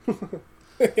too.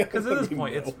 Because at this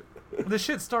point, this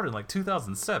shit started in like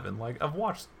 2007. Like I've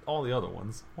watched all the other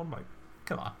ones. What am I?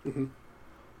 Come on. Mm-hmm.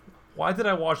 Why did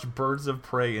I watch Birds of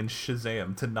Prey and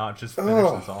Shazam to not just finish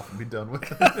this off and be done with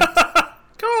it?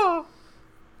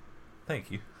 Thank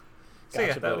you. So Gotcha,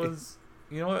 yeah, that buddy. was,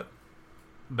 you know what?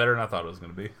 Better than I thought it was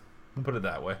going to be. I'll put it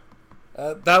that way.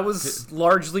 That was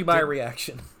largely my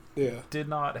reaction. Yeah. Did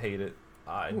not hate it.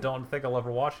 I don't think I'll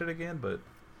ever watch it again, but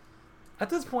at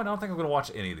this point, I don't think I'm going to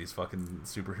watch any of these fucking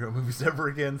superhero movies ever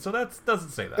again, so that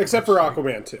doesn't say that. Except for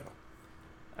Aquaman 2.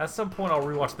 At some point, I'll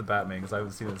rewatch The Batman, because I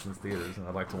haven't seen it since theaters, and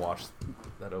I'd like to watch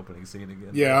that opening scene again.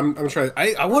 Yeah, I'm trying.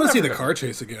 I want to see the car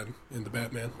chase again in The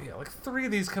Batman. Yeah, like 3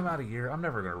 of these come out a year. I'm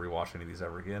never going to rewatch any of these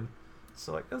ever again.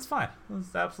 So, like, that's fine.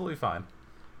 That's absolutely fine.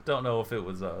 Don't know if it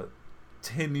was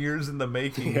 10 years in the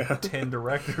making, 10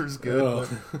 directors good,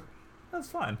 but that's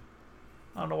fine.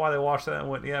 I don't know why they watched that and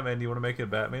went, yeah, man, do you want to make it a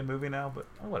Batman movie now? But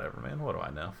whatever, man. What do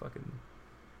I know? Fucking.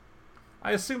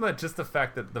 I assume that just the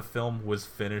fact that the film was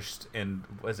finished and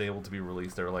was able to be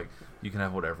released, they were like, you can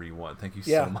have whatever you want. Thank you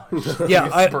so much. Yeah,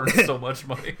 I burned so much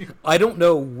money. I don't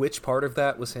know which part of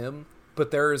that was him,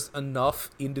 but there's enough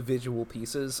individual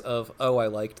pieces of, oh, I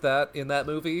liked that in that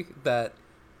movie that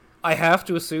I have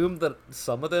to assume that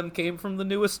some of them came from the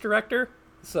newest director.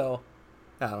 So,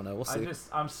 I don't know. We'll see.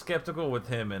 I'm skeptical with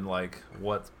him and like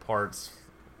what parts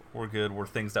were good, were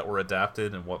things that were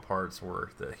adapted, and what parts were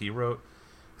that he wrote.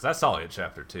 Because I saw it in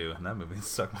Chapter 2, and that movie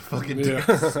sucked my fucking dick.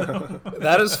 So.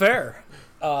 That is fair.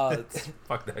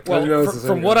 Fuck that guy. Well,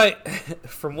 from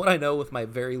what I know with my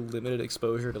very limited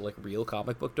exposure to like real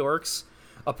comic book dorks,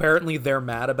 apparently they're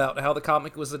mad about how the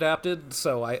comic was adapted.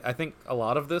 So I think a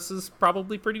lot of this is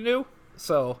probably pretty new.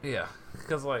 So yeah,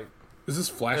 because like is this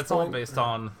Flashpoint? It's all based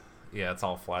on it's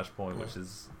all Flashpoint, which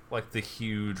is like the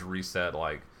huge reset.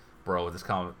 Like, bro, this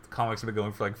comics have been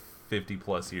going for like 50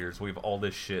 plus years. We have all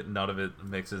this shit. None of it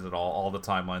mixes at all. All the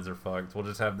timelines are fucked. We'll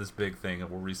just have this big thing and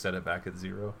we'll reset it back at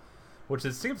 0. Which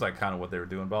it seems like kind of what they were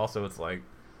doing, but also it's like,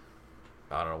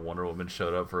 I don't know, Wonder Woman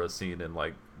showed up for a scene and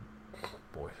like,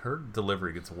 boy, her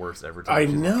delivery gets worse every time. I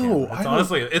know.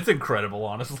 It's incredible,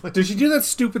 honestly. Did she do that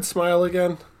stupid smile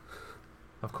again?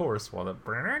 Of course, while that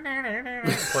playing, you're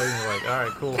like, all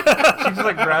right, cool. She just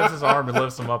like grabs his arm and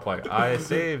lifts him up, like, I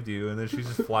saved you, and then she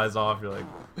just flies off. You're like,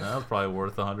 that was probably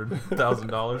worth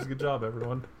 $100,000. Good job,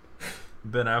 everyone.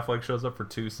 Ben Affleck shows up for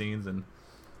 2 scenes, and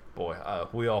boy,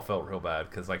 we all felt real bad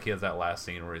because like he has that last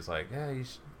scene where he's like, yeah,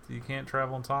 you can't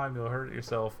travel in time, you'll hurt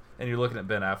yourself, and you're looking at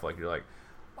Ben Affleck, you're like,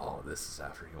 oh, this is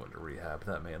after he went to rehab.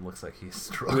 That man looks like he's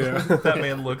struggling. Yeah. That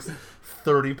man looks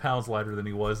 30 pounds lighter than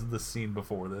he was in the scene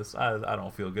before this. I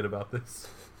don't feel good about this.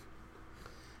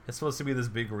 It's supposed to be this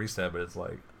big reset, but it's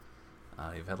like,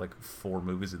 you've had like 4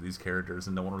 movies of these characters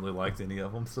and no one really liked any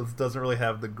of them, so it doesn't really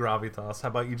have the gravitas. How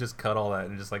about you just cut all that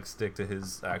and just like stick to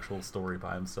his actual story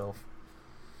by himself?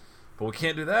 But we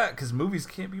can't do that because movies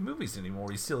can't be movies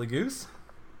anymore, you silly goose.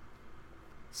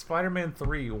 Spider-Man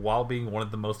 3, while being one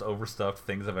of the most overstuffed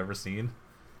things I've ever seen,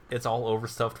 it's all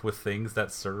overstuffed with things that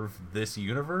serve this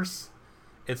universe.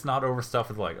 It's not overstuffed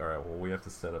with like, alright, well, we have to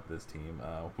set up this team.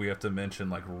 We have to mention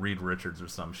like Reed Richards or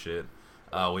some shit.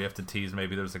 We have to tease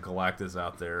maybe there's a Galactus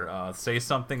out there. Say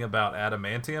something about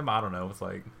adamantium. I don't know. It's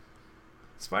like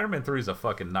Spider-Man 3 is a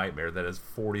fucking nightmare that has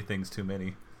 40 things too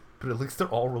many. But at least they're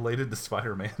all related to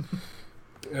Spider-Man.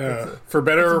 For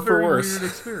better or for worse.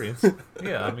 It's a very weird experience.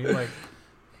 Yeah, I mean, like,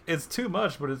 it's too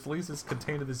much, but at least it's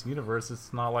contained in this universe.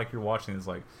 It's not like you're watching. It's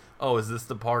like, oh, is this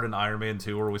the part in Iron Man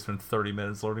 2 where we spend 30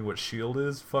 minutes learning what S.H.I.E.L.D.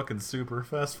 is? Fucking super.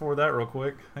 Fast forward that real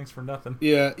quick. Thanks for nothing.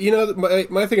 Yeah, you know,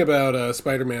 my thing about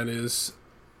Spider-Man is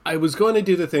I was going to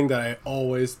do the thing that I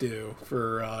always do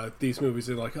for these movies.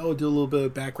 They're like, oh, do a little bit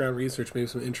of background research. Maybe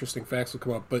some interesting facts will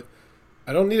come up. But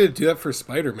I don't need to do that for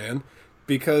Spider-Man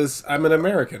because I'm an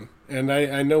American and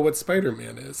I know what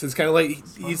Spider-Man is. It's kind of like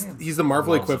he's the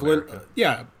Marvel equivalent.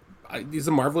 Yeah, he's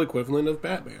the Marvel equivalent of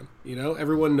Batman. You know,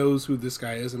 everyone knows who this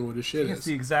guy is and what his shit is. It's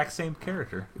the exact same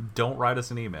character. Don't write us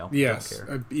an email. Yes,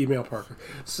 email Parker.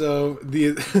 So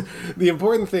the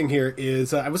important thing here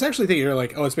is I was actually thinking,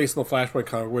 like, oh, it's based on the Flashpoint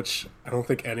comic, which I don't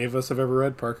think any of us have ever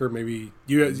read. Parker, maybe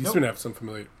you seem to have some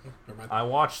familiar. Never mind. I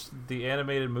watched the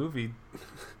animated movie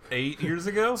 8 years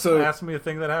ago. So ask me a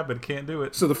thing that happened. Can't do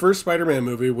it. So the first Spider-Man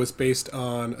movie was based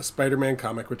on a Spider-Man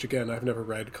comic, which again I've never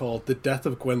read, called The Death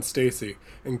of Gwen Stacy,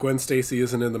 and Gwen Stacy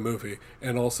isn't in the movie,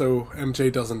 and also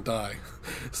MJ doesn't die.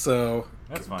 So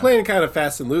that's fine. Playing kind of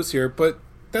fast and loose here, but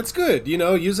that's good. You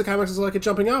know, use the comics as like a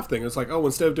jumping off thing. It's like, oh,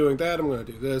 instead of doing that, I'm going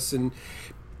to do this, and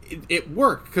it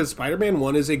worked because Spider-Man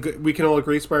 1 is a good. We can all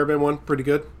agree, Spider-Man 1 pretty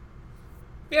good.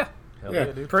 Yeah. Hell yeah,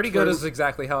 dude. Pretty good is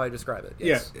exactly how I describe it.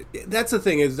 Yes. Yeah, that's the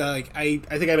thing is like I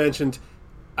think I mentioned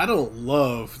I don't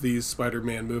love these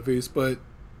Spider-Man movies, but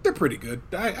they're pretty good.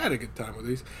 I had a good time with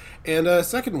these. And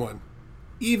second one,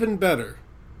 even better.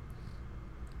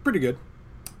 Pretty good.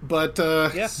 But,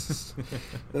 Yes.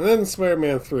 and then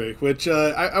Spider-Man 3, which,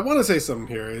 I want to say something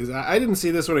here, is I didn't see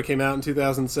this when it came out in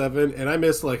 2007, and I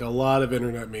missed, like, a lot of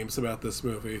internet memes about this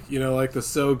movie. You know, like the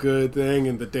So Good thing,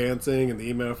 and the dancing, and the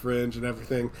emo fringe, and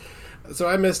everything. So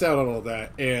I missed out on all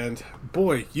that, and,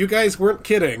 boy, you guys weren't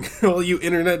kidding, all you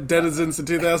internet denizens in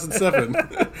 2007.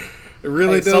 It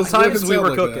really does. Sometimes we were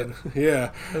like cooking. That.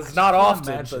 Yeah. It's not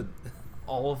often, Imagine but...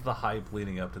 all of the hype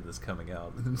leading up to this coming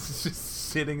out, and just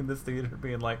sitting in this theater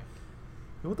being like,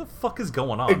 what the fuck is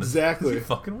going on? Exactly. Is he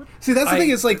fucking with? See, that's the thing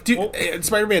is, like, dude,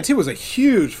 Spider-Man 2 was a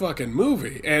huge fucking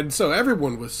movie, and so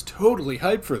everyone was totally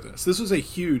hyped for this. This was a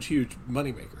huge, huge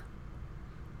moneymaker.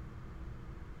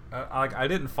 I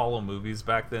didn't follow movies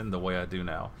back then the way I do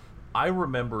now. I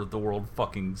remember the world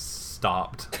fucking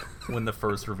stopped when the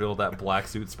first reveal that black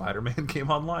suit Spider-Man came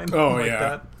online. Oh, like yeah.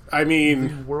 That. I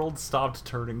mean... The world stopped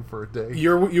turning for a day.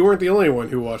 You weren't the only one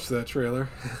who watched that trailer.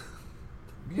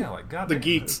 Yeah, like, God The damn,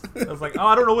 geeks. I was like, oh,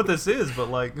 I don't know what this is, but,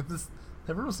 like,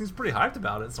 everyone seems pretty hyped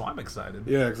about it, so I'm excited.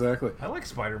 Yeah, exactly. I like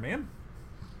Spider-Man.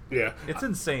 Yeah. It's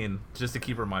insane just to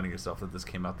keep reminding yourself that this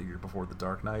came out the year before The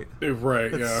Dark Knight. Right,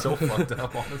 It's yeah. so fucked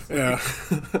up, honestly. Yeah.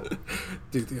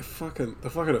 Dude, the fucking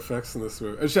effects in this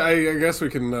movie. I guess we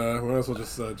can, we might as well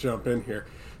just jump in here.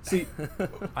 See...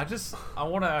 I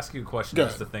want to ask you a question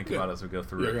just to think about as we go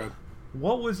through Yeah, it. go ahead.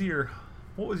 What was your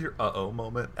uh-oh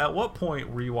moment? At what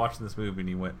point were you watching this movie and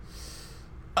you went,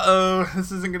 uh-oh,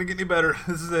 this isn't going to get any better.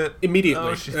 This is it. Immediately.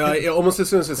 Oh, shit. Almost as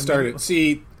soon as it started.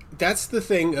 See, that's the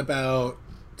thing about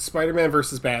Spider-Man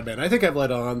versus Batman. I think I've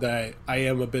let on that I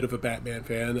am a bit of a Batman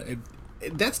fan.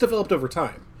 That's developed over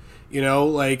time. You know,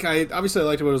 like, I liked it when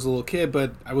I was a little kid,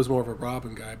 but I was more of a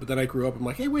Robin guy. But then I grew up, I'm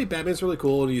like, hey, wait, Batman's really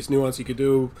cool, and he's nuanced. You could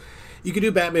do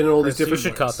Batman in all these different ways. You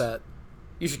should cut that.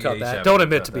 You should cut you that. should Don't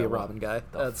admit cut to be that a Robin guy.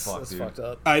 That's dude. fucked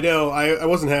up. I know, I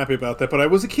wasn't happy about that, but I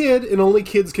was a kid, and only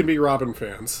kids can be Robin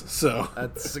fans, so...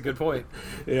 That's a good point.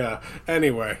 Yeah.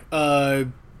 Anyway,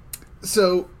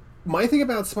 so my thing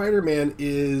about Spider-Man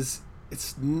is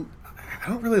I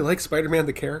don't really like Spider-Man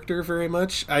the character very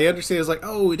much. I understand it's like,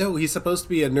 oh no, he's supposed to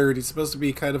be a nerd. He's supposed to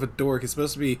be kind of a dork. He's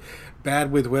supposed to be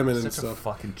bad with women and Such stuff. a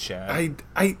fucking Chad.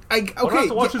 Okay. I don't have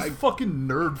to watch yeah, this fucking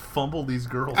nerd fumble these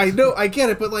girls. I know, I get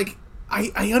it, but like,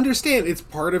 I understand it's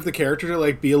part of the character to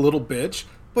like be a little bitch,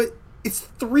 but it's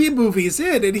 3 movies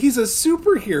in and he's a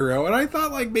superhero, and I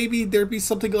thought like maybe there'd be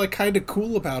something like kind of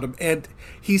cool about him, and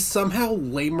he's somehow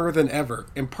lamer than ever.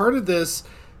 And part of this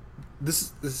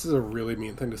is a really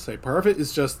mean thing to say. Part of it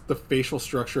is just the facial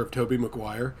structure of Tobey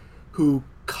Maguire, who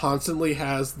constantly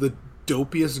has the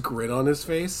dopiest grin on his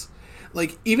face.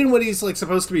 Like, even when he's like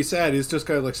supposed to be sad, he's just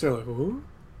kind of like saying like, "Ooh,"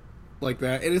 like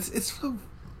that, and it's so.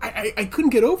 I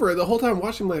couldn't get over it the whole time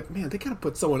watching. Like, man, they gotta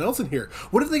put someone else in here.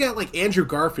 What if they got like Andrew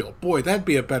Garfield? Boy, that'd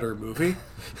be a better movie.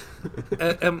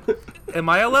 Am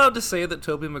I allowed to say that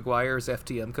Tobey Maguire is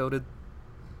FTM coded?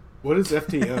 What is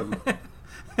FTM?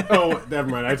 Oh, never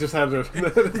mind. I just had to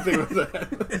think with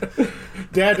that.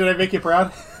 Dad, did I make you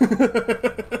proud?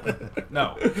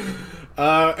 No.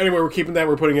 Anyway, we're keeping that.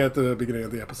 We're putting it at the beginning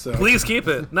of the episode. Please keep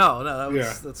it. No,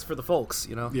 that's for the folks,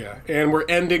 you know. Yeah, and we're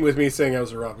ending with me saying I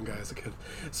was a Robin guy as a kid.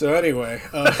 So anyway,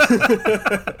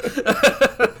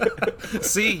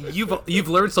 see, you've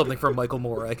learned something from Michael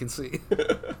Moore. I can see.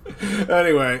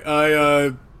 Anyway,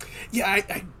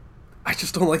 I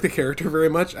just don't like the character very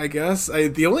much, I guess.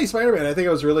 The only Spider-Man I think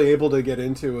I was really able to get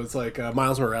into was like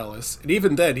Miles Morales, and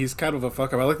even then he's kind of a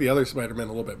fuck up. I like the other Spider-Man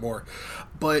a little bit more,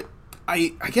 but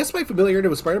I guess my familiarity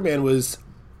with Spider-Man was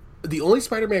the only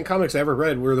Spider-Man comics I ever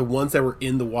read were the ones that were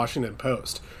in the Washington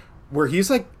Post, where he's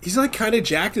like kind of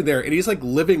jacked in there, and he's like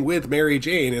living with Mary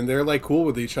Jane, and they're like cool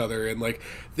with each other, and like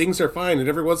things are fine, and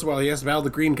every once in a while he has to battle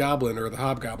the Green Goblin or the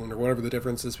Hobgoblin or whatever the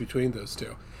difference is between those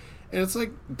two. And it's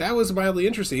like, that was mildly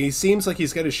interesting. He seems like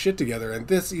he's got his shit together, and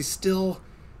he's still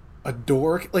a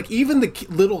dork. Like, even the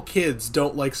little kids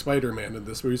don't like Spider-Man in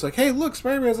this movie. He's like, hey, look,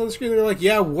 Spider-Man's on the screen. And they're like,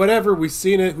 yeah, whatever, we've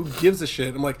seen it. Who gives a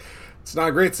shit? I'm like, it's not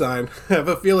a great sign. I have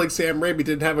a feeling Sam Raimi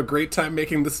didn't have a great time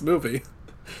making this movie.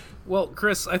 Well,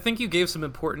 Chris, I think you gave some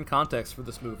important context for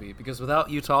this movie, because without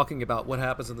you talking about what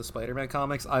happens in the Spider-Man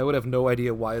comics, I would have no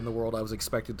idea why in the world I was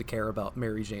expected to care about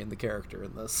Mary Jane, the character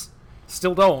in this.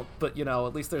 Still don't, but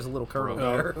at least there's a little kernel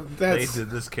there. They did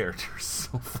this character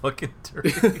so fucking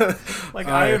dirty. Like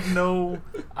I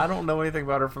don't know anything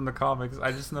about her from the comics.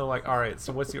 I just know all right,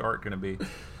 so what's the arc gonna be?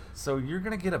 So you're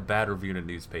gonna get a bad review in a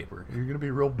newspaper. You're gonna be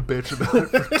a real bitch about it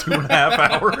for 2.5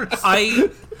 hours.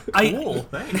 Cool,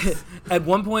 thanks. At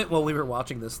one point while we were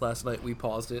watching this last night, we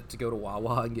paused it to go to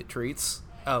Wawa and get treats,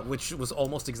 which was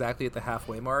almost exactly at the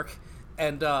halfway mark.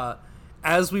 And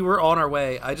as we were on our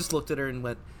way, I just looked at her and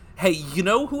went, "Hey, you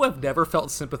know who I've never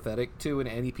felt sympathetic to in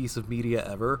any piece of media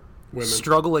ever? Women.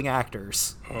 Struggling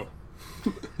actors." Oh.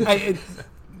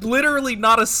 Literally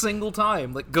not a single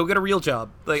time. Go get a real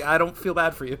job. I don't feel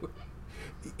bad for you.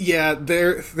 Yeah,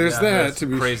 there's that.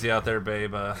 It's crazy out there,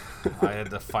 babe. I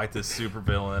had to fight this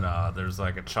supervillain. There's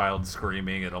a child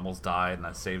screaming. It almost died, and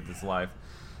I saved his life.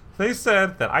 They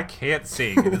said that I can't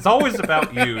sing. It's always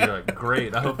about you. You're like,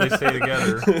 great. I hope they stay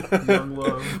together. Young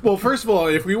love. Well, first of all,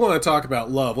 if we want to talk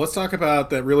about love, let's talk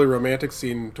about that really romantic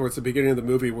scene towards the beginning of the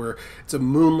movie where it's a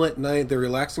moonlit night. They're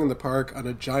relaxing in the park on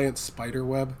a giant spider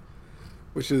web,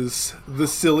 which is the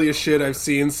silliest shit I've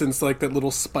seen since that little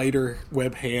spider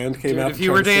web hand came out. If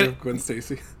you were dating Gwen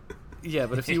Stacy. Yeah,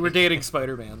 but if you were dating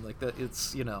Spider-Man,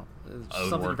 it's it's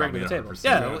something to bring to the table.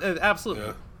 Yeah,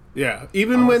 absolutely. Yeah.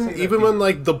 Even when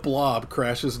the Blob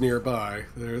crashes nearby,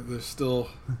 they're still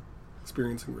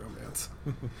experiencing romance.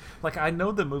 I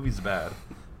know the movie's bad,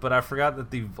 but I forgot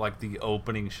that the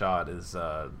opening shot is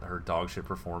her dog shit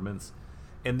performance.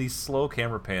 And the slow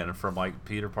camera pan from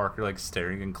Peter Parker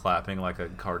staring and clapping like a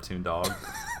cartoon dog,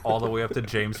 all the way up to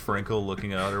James Franco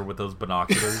looking at her with those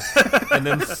binoculars, and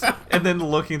then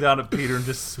looking down at Peter and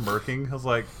just smirking. I was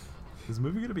like, "Is this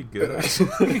movie gonna be good?"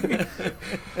 Actually,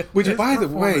 which, by the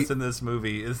way, in this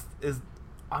movie is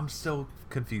I'm so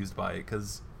confused by it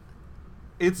because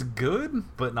it's good,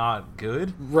 but not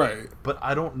good. Right. But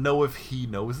I don't know if he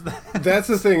knows that. That's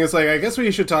the thing. It's I guess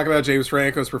we should talk about James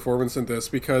Franco's performance in this,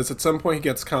 because at some point he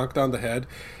gets conked on the head.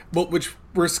 Well, which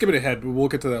we're skipping ahead, but we'll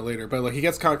get to that later. But he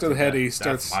gets conked on the head and he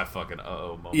starts... That's my fucking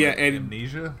moment. Yeah, and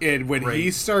amnesia. And when he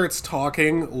starts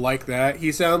talking like that,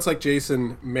 he sounds like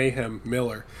Jason Mayhem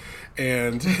Miller.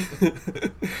 And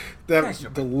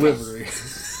that delivery...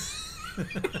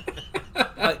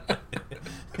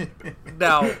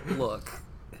 Now, look...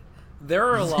 There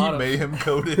are a lot of mayhem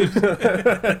coded.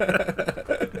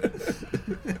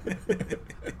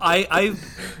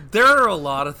 There are a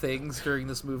lot of things during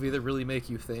this movie that really make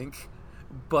you think,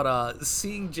 but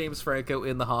seeing James Franco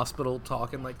in the hospital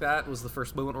talking like that was the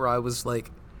first moment where I was like,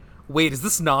 "Wait, is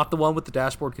this not the one with the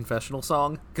Dashboard Confessional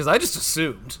song?" Because I just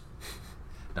assumed.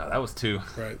 No, that was 2.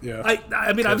 Right. Yeah.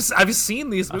 I mean, I've seen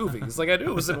these movies. I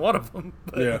knew it was in one of them.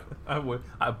 But... Yeah.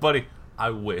 Buddy, I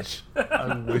wish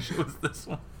it was this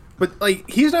one. But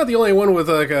he's not the only one with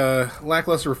a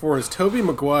lackluster performance. Tobey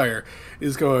Maguire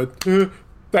is going,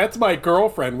 "That's my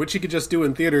girlfriend," which he could just do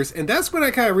in theaters. And that's when I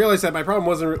kind of realized that my problem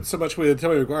wasn't so much with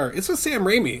Tobey Maguire. It's with Sam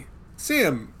Raimi.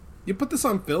 Sam, you put this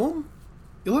on film?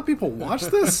 You let people watch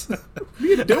this? What are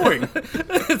you doing?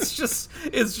 It's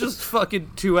just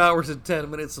fucking 2 hours and 10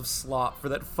 minutes of slop for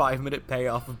that 5-minute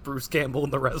payoff of Bruce Campbell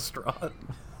in the restaurant.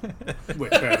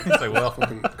 Which, it's well,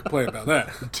 fucking complain about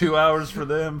that. 2 hours for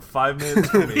them, 5 minutes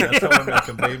for me. That's how I'm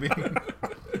making, baby.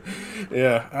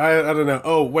 Yeah, I don't know.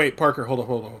 Oh, wait, Parker, hold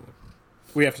on.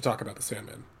 We have to talk about the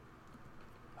Sandman.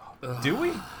 Do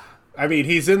we? I mean,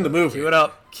 he's in the movie.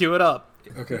 Cue it up.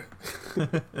 Okay.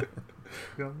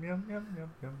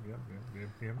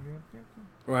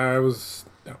 Well,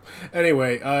 no.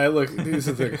 Anyway, look, here's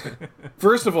the thing.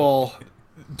 First of all,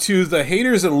 to the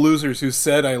haters and losers who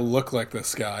said I look like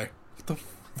this guy, what the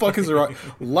fuck is wrong?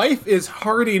 Life is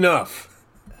hard enough.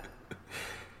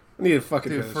 I need a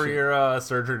fucking... Dude, for your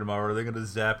surgery tomorrow, are they going to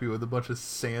zap you with a bunch of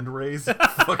sand rays?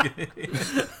 Fucking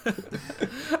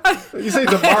You say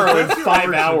tomorrow in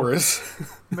 5 hours.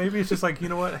 Maybe it's just you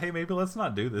know what? Hey, maybe let's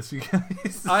not do this, you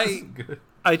guys.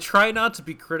 I try not to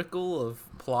be critical of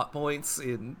plot points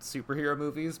in superhero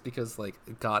movies because,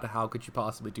 God, how could you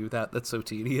possibly do that? That's so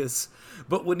tedious.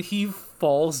 But when he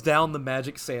falls down the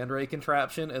magic sand ray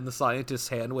contraption and the scientists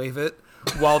hand wave it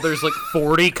while there's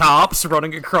 40 cops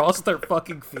running across their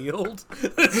fucking field,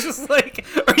 it's just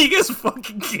are you guys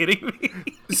fucking kidding me?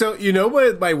 So, you know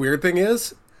what my weird thing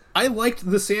is? I liked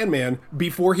the Sandman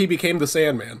before he became the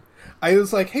Sandman. I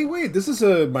was like, hey, wait, this is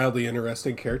a mildly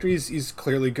interesting character. He's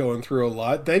clearly going through a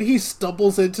lot. Then he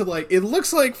stumbles into, it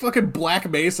looks like fucking Black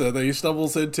Mesa that he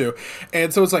stumbles into.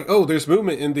 And so it's oh, there's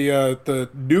movement in the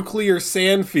nuclear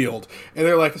sand field. And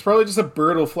they're like, it's probably just a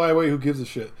bird will fly away. Who gives a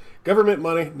shit? Government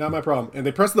money, not my problem. And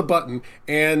they press the button,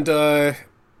 and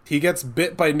he gets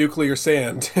bit by nuclear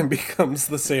sand and becomes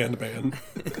the Sandman.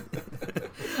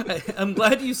 I'm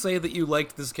glad you say that you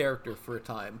liked this character for a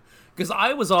time, because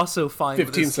I was also fine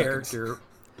with this 15 seconds. character.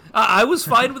 I was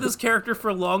fine with this character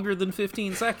for longer than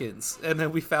 15 seconds, and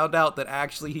then we found out that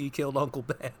actually he killed Uncle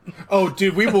Ben. Oh,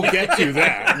 dude, we will get to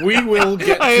that. We will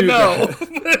get to I know.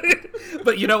 that.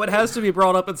 But, it has to be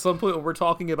brought up at some point when we're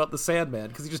talking about the Sandman,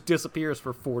 because he just disappears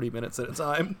for 40 minutes at a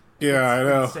time. Yeah, I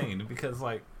know. Insane, because,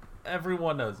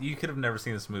 everyone knows. You could have never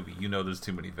seen this movie. You know there's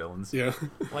too many villains. Yeah.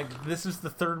 This is the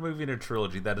third movie in a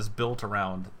trilogy that is built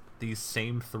around these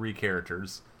same three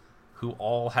characters who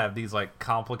all have these,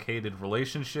 complicated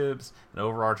relationships and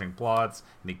overarching plots,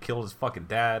 and he killed his fucking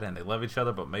dad, and they love each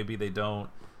other, but maybe they don't.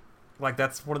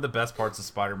 That's one of the best parts of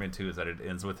Spider-Man 2 is that it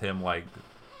ends with him,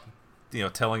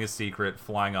 telling his secret,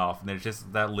 flying off, and there's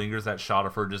just that lingers that shot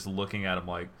of her just looking at him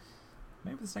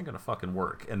maybe this ain't gonna fucking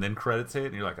work, and then credits hit,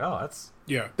 and you're like, oh, that's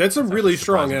a really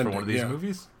strong surprising ending for one of these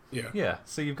movies. Yeah.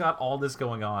 So you've got all this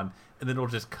going on, and then it'll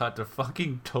just cut to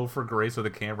fucking Topher Grace with a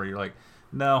camera. You're like,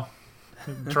 no,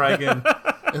 try again.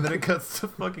 And then it cuts to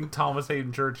fucking Thomas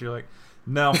Hayden Church. You're like,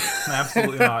 no,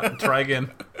 absolutely not. Try again.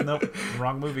 Nope,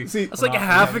 wrong movie. See, I was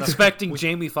half expecting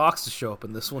Jamie Foxx to show up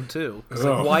in this one too. It's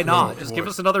why not? Just give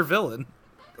us another villain.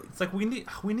 It's we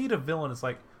need a villain. It's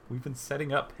we've been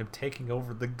setting up him taking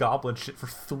over the Goblin shit for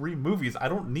 3 movies. I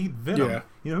don't need Venom. Yeah.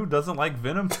 You know who doesn't like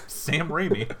Venom? Sam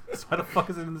Raimi. So why the fuck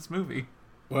is it in this movie?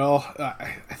 Well,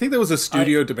 I think that was a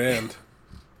studio demand.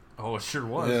 Oh, it sure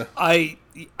was. Yeah.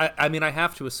 I mean, I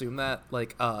have to assume that.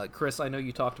 Chris, I know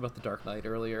you talked about The Dark Knight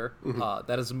earlier. Mm-hmm.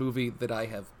 That is a movie that I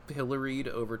have pilloried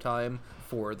over time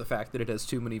for the fact that it has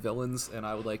too many villains, and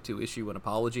I would like to issue an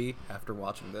apology after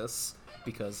watching this.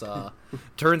 Because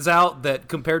turns out that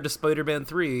compared to Spider-Man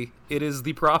 3, it is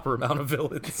the proper amount of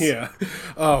villains. Yeah.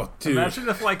 Oh, dude. Imagine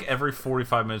if every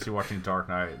 45 minutes you're watching Dark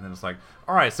Knight, and then it's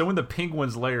all right, so when the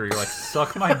penguin's lair, you're like,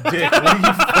 suck my dick. What are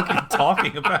you fucking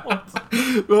talking about?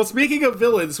 Well, speaking of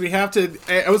villains, we have to...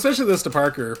 I was mentioning this to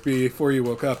Parker before you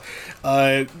woke up.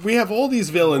 We have all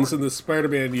these villains in the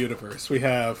Spider-Man universe. We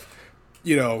have...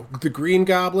 the Green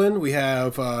Goblin, we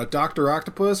have Dr.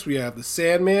 Octopus, we have the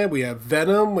Sandman, we have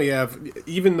Venom, we have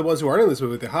even the ones who aren't in this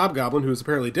movie, the Hobgoblin, who's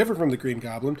apparently different from the Green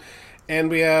Goblin, and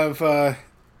we have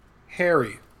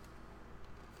Harry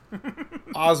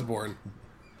Osborn.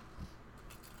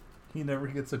 He never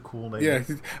gets a cool name. Yeah,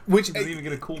 which he doesn't even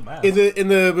get a cool mask. In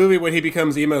the movie when he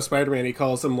becomes emo Spider-Man, he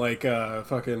calls him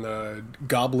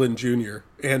Goblin Junior,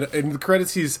 and in the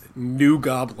credits he's New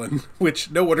Goblin, which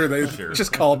no wonder they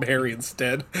just call him Harry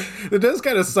instead. It does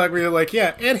kind of suck. Where you're like,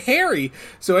 yeah, and Harry.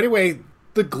 So anyway,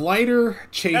 the glider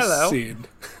chase scene.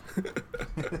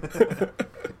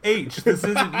 H, this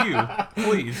isn't you.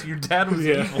 Please, your dad was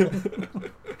evil.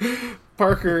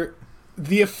 Parker.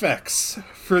 The effects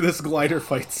for this glider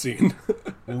fight scene.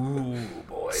 Ooh,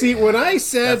 boy. See, when I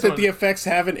said that the effects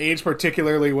haven't aged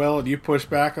particularly well and you pushed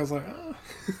back, I was like, oh.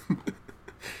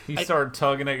 He started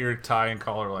tugging at your tie and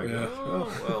collar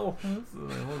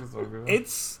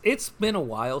It's been a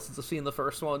while since I've seen the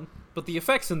first one, but the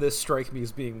effects in this strike me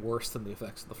as being worse than the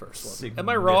effects in the first one. Am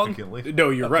I wrong? No,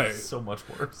 you're right. So much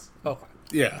worse. Oh.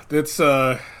 Yeah, this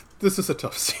is a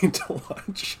tough scene to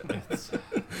watch.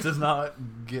 It does not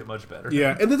get much better.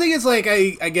 Yeah, and the thing is, I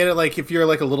get it, if you're a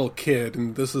little kid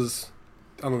and this is,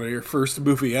 I don't know, your first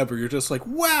movie ever, you're just like,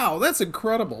 wow, that's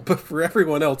incredible. But for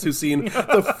everyone else who's seen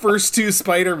the first 2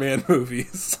 Spider-Man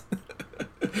movies,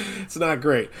 it's not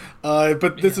great.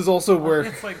 But this is also where...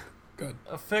 It's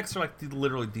effects are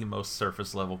literally the most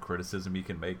surface level criticism you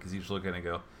can make, because you just look at it and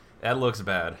go, that looks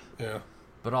bad. Yeah.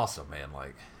 But also, man,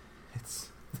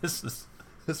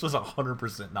 this was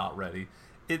 100% not ready.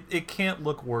 It can't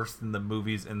look worse than the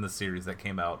movies in the series that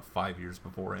came out 5 years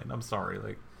beforehand. I'm sorry,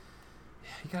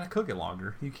 you gotta cook it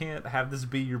longer. You can't have this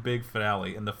be your big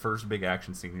finale in the first big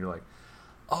action scene. You're like,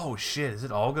 oh shit, is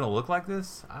it all gonna look like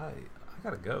this? I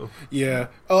gotta go. Yeah.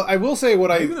 I will say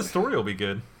maybe the story will be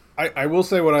good. I will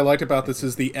say what I liked about this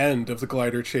is the end of the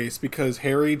glider chase, because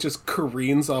Harry just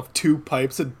careens off 2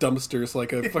 pipes and dumpsters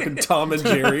like a fucking Tom and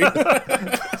Jerry.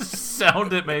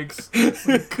 Sound it makes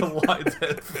collides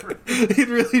head first.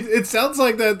 It sounds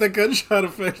like the gunshot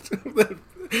effect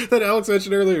that Alex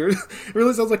mentioned earlier. It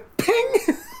really sounds like ping.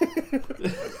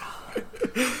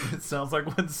 It sounds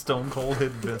like when Stone Cold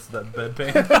hit Vince that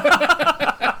bedpan.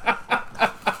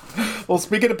 Well,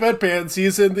 speaking of bedpans,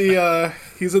 he's in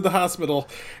the hospital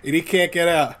and he can't get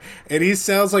out, and he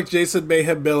sounds like Jason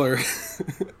Mayhem Miller.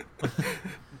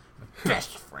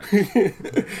 Best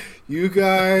friend. You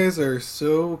guys are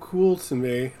so cool to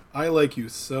me. I like you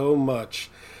so much.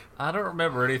 I don't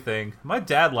remember anything. My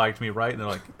dad liked me, right? And they're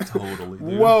like, totally,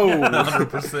 dude. Whoa.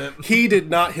 100%. He did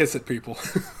not hiss at people.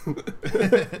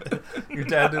 Your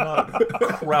dad did not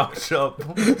crouch up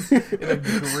in a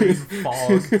green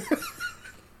fog.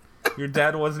 Your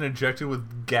dad wasn't injected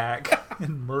with gack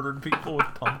and murdered people with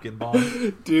pumpkin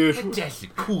bombs. Dude. That's the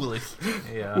coolest.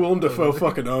 Yeah. Willem Dafoe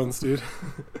fucking owns, dude.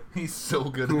 He's so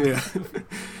good at Yeah.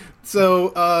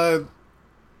 So,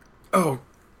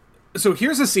 so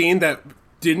here's a scene that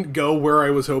didn't go where I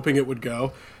was hoping it would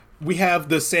go. We have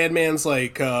the Sandman's,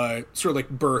 like, sort of like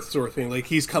birth sort of thing. Like,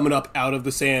 he's coming up out of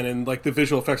the sand, and, like, the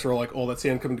visual effects are all like, all that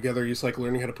sand coming together. He's, like,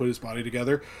 learning how to put his body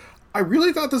together. I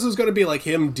really thought this was going to be, like,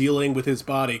 him dealing with his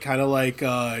body, kind of like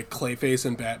Clayface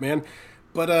and Batman.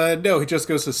 But, no, he just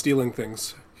goes to stealing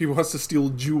things. He wants to steal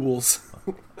jewels.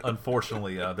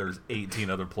 Unfortunately, there's 18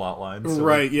 other plot lines. So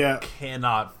right, yeah.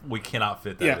 We cannot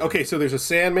fit that in. Okay, so there's a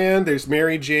Sandman, there's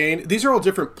Mary Jane. These are all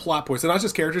different plot points. They're not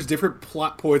just characters, different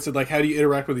plot points, and, like, how do you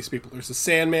interact with these people? There's a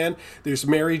Sandman, there's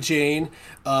Mary Jane,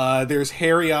 there's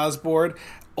Harry Osborn,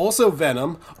 also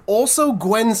Venom, also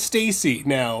Gwen Stacy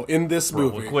now in this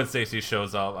movie. When Gwen Stacy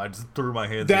shows up, I just threw my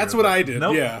hands. That's what I did,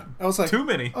 nope. Yeah. I was like... Too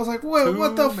many. I was like,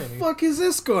 what the fuck is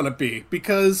this gonna be?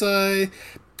 Because, I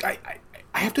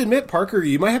have to admit, Parker,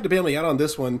 you might have to bail me out on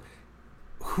this one.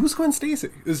 Who's Gwen Stacy?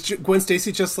 Is Gwen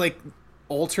Stacy just like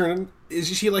alternate? Is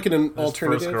she like an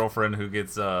alternative? First girlfriend who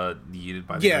gets yeeted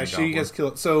by the yeah, Green she Goblin. gets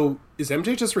killed. So is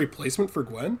MJ just a replacement for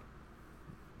Gwen?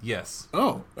 Yes.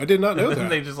 Oh, I did not know that.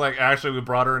 They just like, actually, we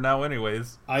brought her now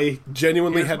anyways. I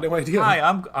genuinely had no idea. Hi,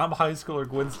 I'm high schooler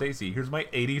Gwen Stacy. Here's my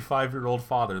 85-year-old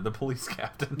father, the police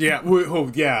captain. Yeah.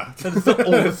 Yeah. That's the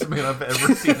oldest man I've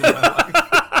ever seen in my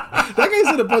life. That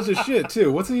guy's in a bunch of shit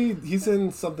too. What's he? He's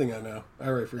in something I know. I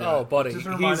already forgot. Oh, buddy, Just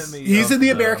reminded me. He's of in the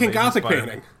American Amazing Gothic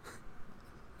Spider-Man.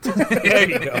 painting. There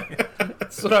you go.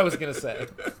 That's what I was gonna say.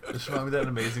 Just remind me of that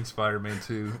Amazing Spider-Man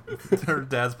 2. Her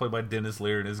dad's played by Dennis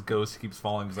Lear, and his ghost keeps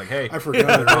falling. He's like, "Hey, I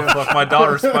forgot. fuck my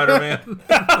daughter, Spider-Man."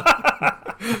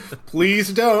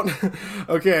 Please don't.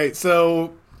 Okay,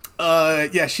 so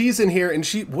yeah, she's in here, and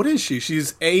what is she?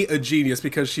 She's a genius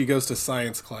because she goes to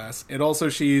science class, and also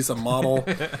she's a model.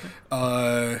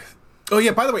 Oh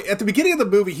yeah, by the way, at the beginning of the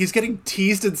movie, he's getting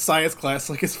teased in science class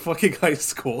like it's fucking high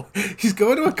school. He's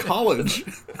going to a college.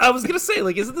 I was gonna say,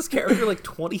 like, isn't this character like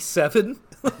 27?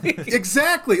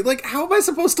 Exactly. Like, how am I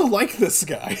supposed to like this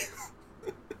guy?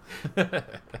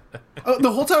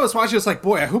 The whole time I was watching, it's like,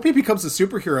 boy, I hope he becomes a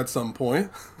superhero at some point.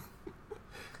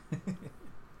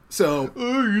 So,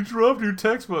 Oh, you dropped your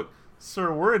textbook.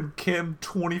 Sir, we're in Chem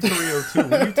 2302.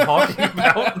 What are you talking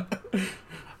about?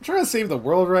 I'm trying to save the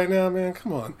world right now, man.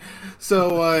 Come on.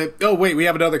 So, oh, wait, we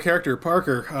have another character,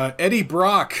 Parker. Eddie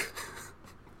Brock.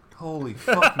 Holy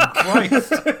fucking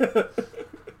Christ.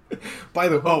 By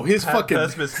the way, his Pat fucking...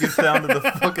 Pessimist gets down to the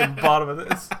fucking bottom of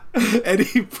this.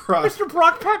 Eddie Brock. Mr.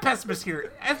 Brock, Pat Pessimist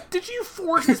here. Did you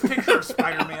forge this picture of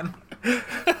Spider-Man?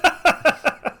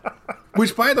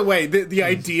 Which, by the way, the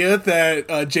idea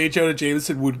that J. Jonah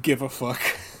Jameson would give a fuck.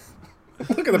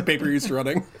 Look at the paper he's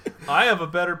running. I have a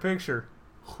better picture.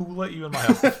 Who let you in my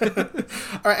house? All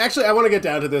right, actually, I want to get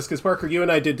down to this, because, Parker, you and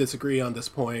I did disagree on this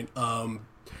point.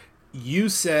 You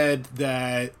said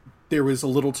that there was a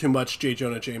little too much J.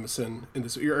 Jonah Jameson in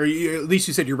this, or at least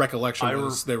you said your recollection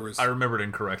was there was... I remembered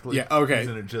incorrectly. Yeah, okay. He's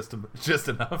in it just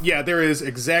enough. Yeah, there is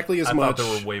exactly as much... I thought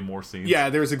there were way more scenes. Yeah,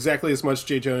 there's exactly as much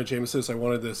J. Jonah Jameson as I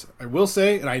wanted this. I will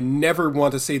say, and I never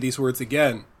want to say these words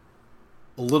again,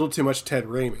 a little too much Ted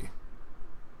Raimi.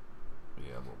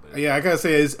 Yeah, a little bit. Yeah, I gotta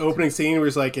say, his opening scene where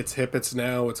he's like, it's hip, it's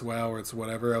now, it's wow, or it's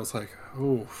whatever, I was like,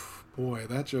 oh, boy,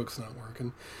 that joke's not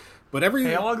working. But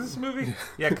Hey, how long is this movie?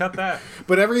 Yeah, cut that.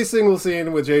 But every single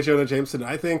scene with J. Jonah Jameson,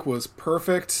 I think, was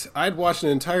perfect. I'd watch an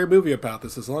entire movie about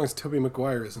this as long as Tobey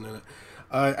Maguire isn't in it.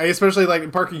 I especially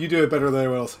like, Parker, you do it better than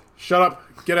anyone else. Shut up,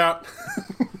 get out.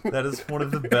 That is one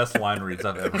of the best line reads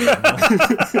I've ever done.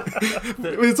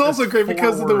 It's also great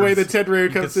because of the way that Ted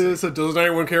Raimi comes in. in. So doesn't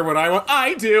anyone care what I want?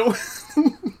 I do.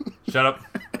 Shut up.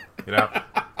 Get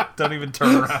out. Don't even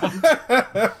turn around.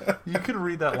 You could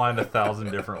read that line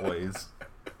 1,000 different ways,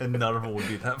 and none of them would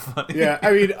be that funny. Yeah,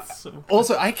 I mean, So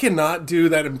also, I cannot do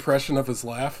that impression of his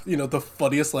laugh. You know, the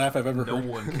funniest laugh I've ever no heard.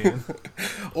 one can.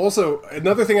 Also,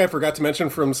 another thing I forgot to mention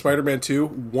from Spider-Man 2,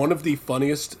 one of the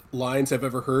funniest lines I've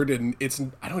ever heard, and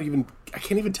I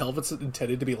can't even tell if it's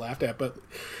intended to be laughed at, but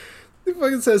it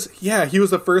fucking says, yeah, he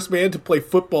was the first man to play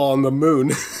football on the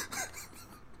moon.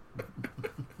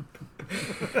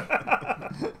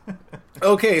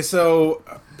 Okay, so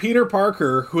Peter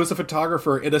Parker, who is a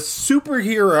photographer and a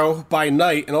superhero by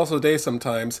night and also day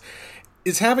sometimes,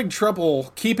 is having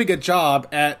trouble keeping a job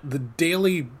at the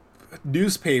daily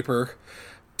newspaper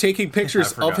taking pictures I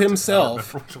of forgot to- I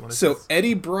himself. remember which one it So is.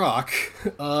 Eddie Brock,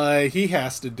 he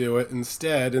has to do it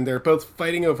instead, and they're both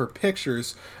fighting over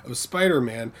pictures of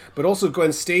Spider-Man. But also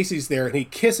Gwen Stacy's there, and he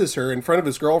kisses her in front of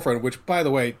his girlfriend. Which, by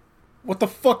the way, what the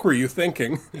fuck were you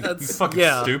thinking? You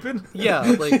fucking stupid. Yeah,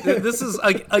 like this is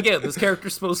again. This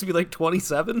character's supposed to be like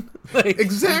 27. Like,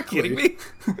 Exactly. Are you kidding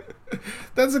me?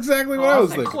 That's exactly what I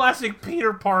was thinking. Classic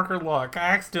Peter Parker luck. I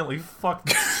accidentally fucked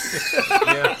this shit.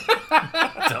 Yeah.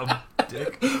 Dumb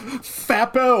dick.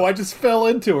 Fapo, I just fell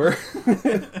into her.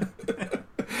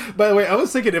 By the way, I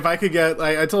was thinking if I could get,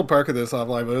 I told Parker this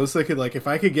offline, but I was thinking like if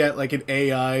I could get like an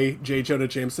AI J. Jonah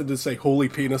Jameson to say "Holy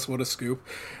penis, what a scoop,"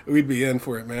 we'd be in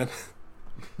for it, man.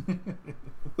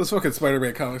 Those fucking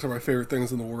Spider-Man comics are my favorite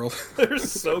things in the world. They're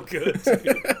so good.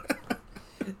 Dude.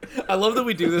 I love that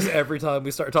we do this every time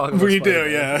we start talking about We do,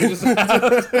 Spider-Man. yeah. We just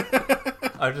have-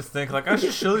 I just think like I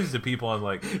should show these to people. I'm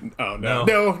like, Oh no.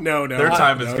 their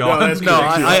time is gone. that's No,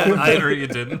 ridiculous. I- Sure you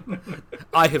didn't.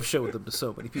 I have showed them to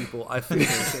so many people. I feel the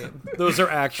same. Those are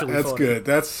actually That's funny. good.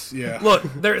 That's yeah. Look,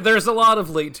 there's a lot of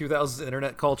late 2000s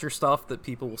internet culture stuff that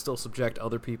people will still subject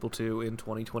other people to in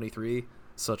 2023,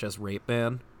 such as Rape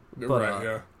Man. But,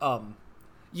 right, yeah.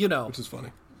 You know, Which is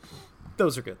funny.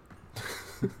 those are good.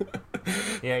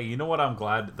 Yeah, you know what? I'm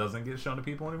glad it doesn't get shown to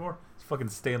people anymore. It's fucking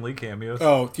Stan Lee cameos.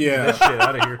 Oh Get yeah, that shit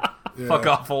out of here. Fuck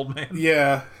off, old man.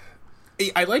 yeah.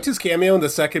 I liked his cameo in the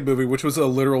second movie, which was a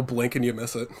literal blink and you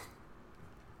miss it.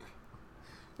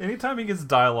 Anytime he gets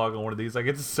dialogue on one of these, I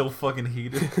get so fucking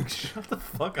heated. Shut the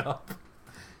fuck up.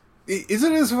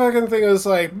 Isn't his fucking thing? It was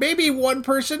like maybe one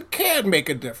person can make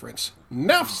a difference.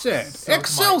 Enough said. Suck my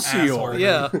Excelsior. asshole.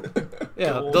 Yeah.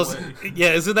 Yeah. Go Does, away.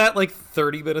 yeah, isn't that like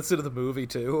 30 minutes into the movie,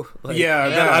 too? Like, Yeah,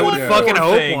 I would yeah. fucking One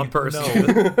hope thing. one person.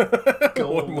 No.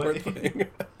 Go One more away. thing.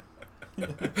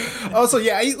 Also,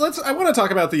 yeah, I want to talk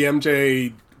about the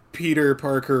MJ Peter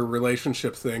Parker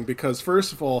relationship thing because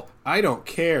first of all, I don't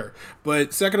care.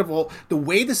 But second of all, the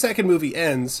way the second movie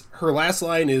ends, her last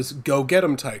line is "Go get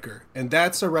him, Tiger," and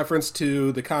that's a reference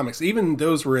to the comics. Even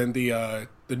those were in the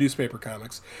newspaper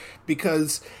comics,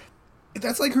 because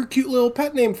that's like her cute little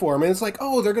pet name for him. And it's like,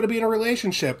 oh, they're going to be in a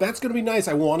relationship. That's going to be nice.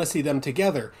 I want to see them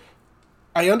together.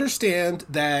 I understand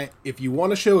that if you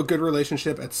want to show a good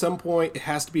relationship, at some point it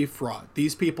has to be fraught.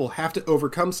 These people have to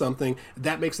overcome something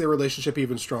that makes their relationship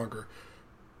even stronger.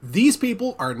 These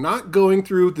people are not going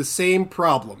through the same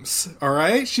problems, all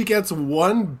right? She gets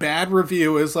one bad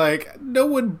review. It's like, no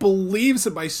one believes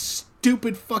in my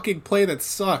stupid fucking play that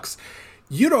sucks.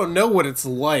 You don't know what it's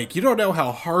like. You don't know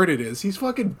how hard it is. He's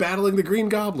fucking battling the Green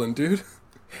Goblin, dude.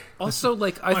 Also,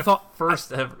 like, My I thought...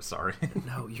 first ever. Sorry.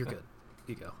 No, you're good.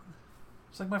 You go.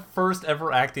 It's like my first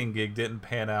ever acting gig didn't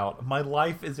pan out. My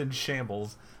life is in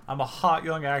shambles. I'm a hot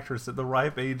young actress at the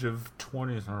ripe age of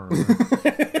 20.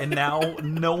 And now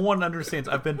no one understands.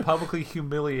 I've been publicly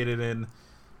humiliated in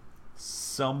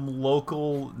some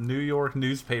local New York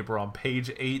newspaper on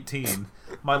page 18.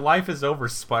 My life is over,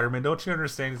 Spider-Man. Don't you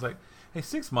understand? He's like, hey,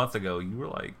 6 months ago, you were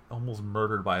like almost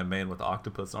murdered by a man with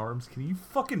octopus arms. Can you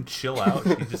fucking chill out?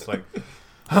 She's just like...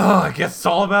 Oh, I guess it's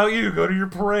all about you. Go to your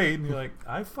parade. And you're like,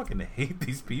 I fucking hate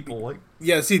these people. Like,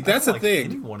 Yeah, see, that's the like thing.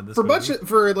 anyone in this For movie.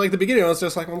 for like the beginning, I was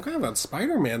just like, I'm kind of on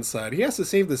Spider-Man's side. He has to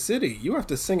save the city. You have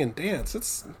to sing and dance. It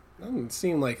doesn't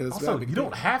seem like it's Also, that big you deal.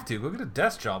 don't have to. Go get a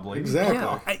desk job, lady. Exactly.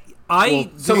 Yeah, Well,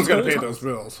 someone's got to this pay whole those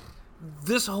bills.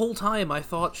 This whole time, I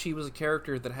thought she was a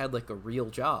character that had, like, a real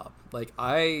job. Like,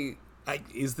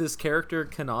 is this character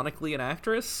canonically an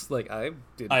actress? Like, I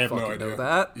didn't I have no fucking know idea.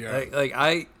 that.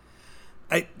 Yeah.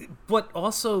 But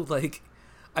also, like,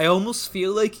 I almost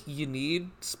feel like you need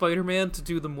Spider-Man to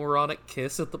do the moronic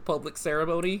kiss at the public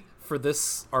ceremony for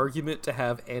this argument to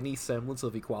have any semblance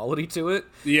of equality to it.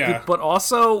 Yeah. But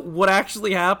also, what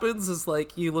actually happens is,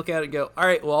 like, you look at it and go, all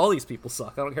right, well, all these people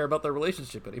suck. I don't care about their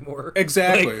relationship anymore.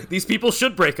 Exactly. Like, these people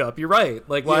should break up. You're right.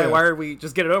 Like, why are we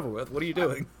just get it over with? What are you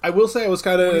doing? I will say I was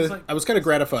kind he's of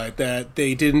gratified that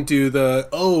they didn't do the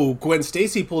Gwen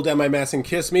Stacy pulled down my mask and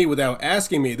kissed me without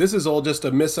asking me. This is all just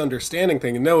a misunderstanding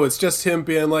thing. No, it's just him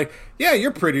being like, yeah,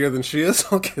 you're prettier than she is.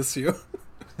 I'll kiss you.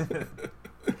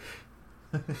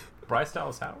 Bryce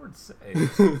Dallas Howard,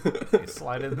 hey,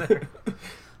 slide in there.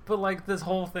 But like this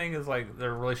whole thing is like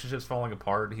their relationship's falling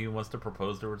apart. He wants to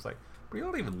propose to her. It's like, but you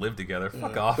don't even live together.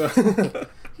 Fuck off.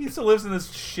 He still lives in this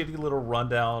shitty little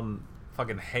rundown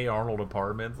fucking Hey Arnold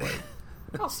apartment. It's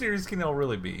like, how serious can y'all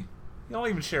really be? You don't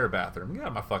even share a bathroom. Get out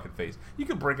of my fucking face. You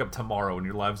could break up tomorrow and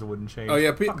your lives wouldn't change. Oh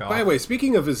yeah. Fuck By off. the way,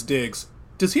 speaking of his digs,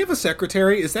 does he have a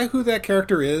secretary? Is that who that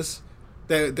character is?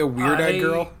 The weird-eyed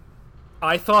girl?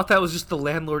 I thought that was just the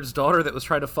landlord's daughter that was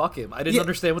trying to fuck him. I didn't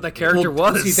understand what that character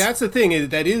was. See, that's the thing.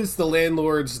 That is the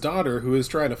landlord's daughter who is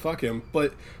trying to fuck him,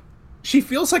 but she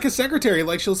feels like a secretary.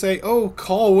 Like, she'll say, oh,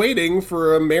 call waiting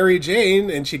for a Mary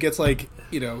Jane, and she gets, like,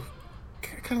 kind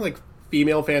of like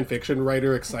female fan fiction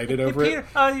writer excited over Peter,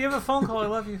 you have a phone call. I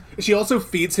love you. She also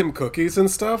feeds him cookies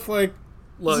and stuff. Like,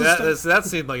 look, that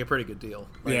seemed like a pretty good deal.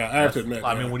 Like, yeah, I have to admit.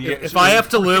 I mean, when you if I have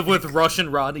to live with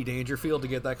Russian Rodney Dangerfield to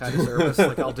get that kind of service,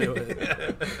 like, I'll do it.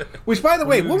 Which, by the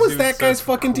way, what was that guy's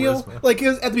fucking deal? charisma. Like,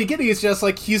 at the beginning, he's just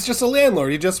like, he's just a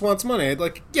landlord. He just wants money.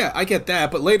 Like, yeah, I get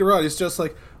that. But later on, he's just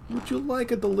like, would you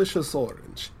like a delicious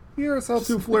orange? Here's how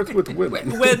to flirt with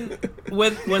women. When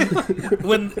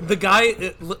the guy,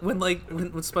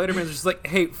 when Spider-Man's just like,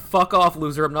 hey, fuck off,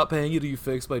 loser, I'm not paying you till you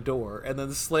fix my door, and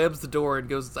then slams the door and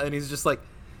goes, and he's just like,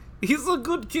 he's a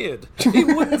good kid. He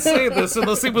wouldn't say this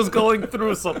unless he was going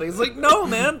through something. He's like, no,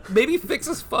 man, maybe fix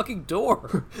his fucking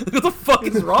door. What the fuck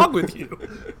is wrong with you?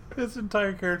 His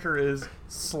entire character is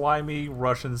slimy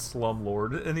Russian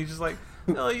slumlord, and he's just like,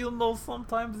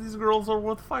 sometimes these girls are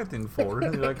worth fighting for.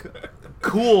 And you're like,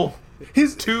 cool.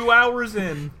 His 2 hours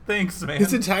in. Thanks, man.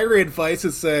 His entire advice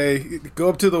is go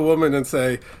up to the woman and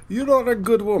say, you're not a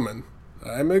good woman.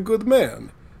 I'm a good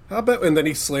man. How about... And then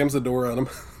he slams the door on him.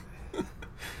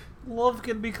 Love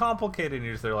can be complicated. And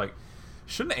you're just there like,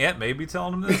 shouldn't Aunt May be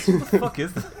telling him this? What the fuck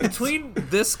is this? Between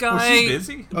this guy... Was she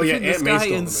busy? Between this guy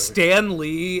and Stan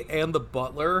Lee and the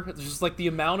butler, it's just like the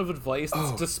amount of advice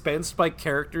that's dispensed by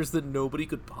characters that nobody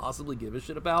could possibly give a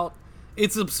shit about.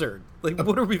 It's absurd. Like,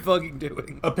 what are we fucking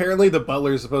doing? Apparently the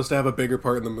butler is supposed to have a bigger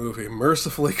part in the movie.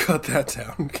 Mercifully cut that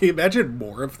down. Can you imagine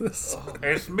more of this?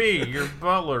 It's me, your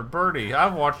butler, Bertie.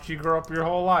 I've watched you grow up your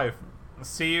whole life.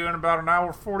 See you in about an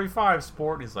hour 45,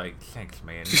 sport. He's like, thanks,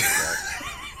 man.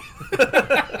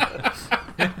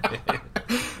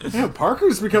 Yeah,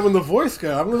 Parker's becoming the voice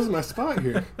guy. I'm losing my spot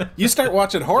here. You start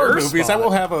watching horror movies, I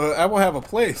will have a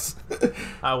place.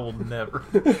 I will never.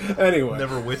 Anyway,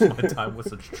 never waste my time with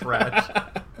such trash.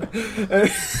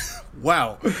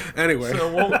 Wow. Anyway,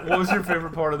 so what was your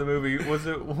favorite part of the movie? Was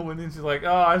it when she's like,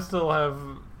 "Oh, I still have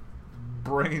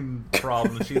brain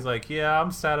problems"? She's like, "Yeah,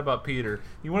 I'm sad about Peter.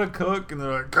 You want to cook?" And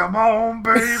they're like, "Come on,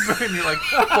 baby!" And you're like,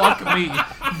 "Fuck me,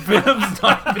 Venom's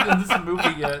not even in this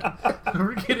movie yet.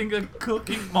 We're getting a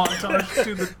cooking montage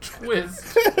to the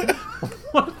twist."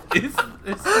 What is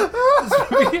this?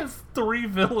 This movie has 3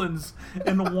 villains,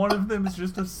 and one of them is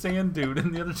just a sand dude,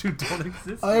 and the other 2 don't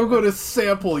exist. I am going to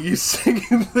sample you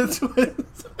singing the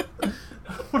twist.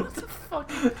 What the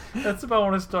fuck? That's about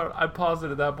when I paused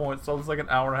it at that point, so it was like an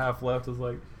hour and a half left. I was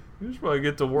like, you should probably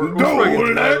get to work.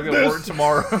 I got work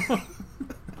tomorrow.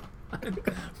 I'm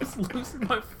just losing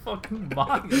my fucking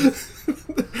mind.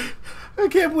 I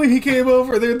can't believe he came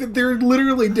over. They're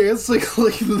literally dancing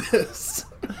like this.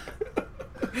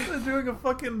 They're doing a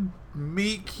fucking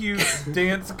meet cute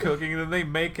dance cooking, and then they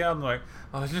make out and they're like,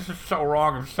 "Oh, this is so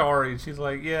wrong. I'm sorry." And she's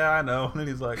like, "Yeah, I know." And then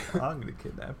he's like, "I'm gonna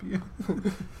kidnap you."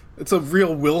 It's a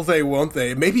real will they, won't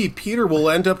they? Maybe Peter will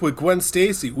end up with Gwen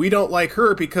Stacy. We don't like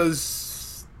her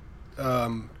because,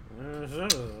 So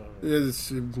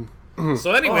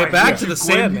anyway, back to the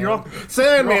Sandman.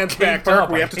 Sandman's back, Dark.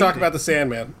 We have to talk about the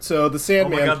Sandman. So the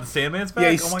Sandman... Oh my god, the Sandman's back?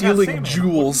 Yeah, he's stealing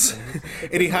jewels.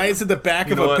 And he hides in the back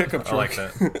of a pickup truck. I like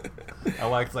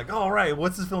that. It's like, all right,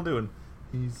 what's this film doing?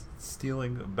 He's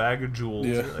stealing a bag of jewels.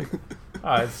 Yeah. Like,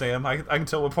 all right, Sam, I can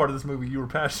tell what part of this movie you were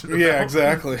passionate about. Yeah,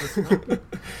 exactly.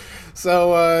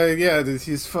 So,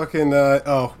 he's fucking...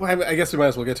 I guess we might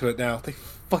as well get to it now. They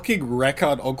fucking wreck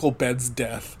on Uncle Ben's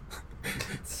death.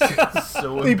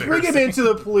 So they bring him into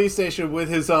the police station with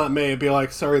his Aunt May and be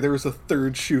like, sorry, there was a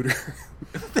third shooter.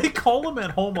 They call him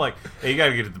at home like, hey, you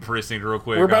gotta get to the precinct real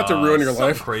quick. We're about to ruin your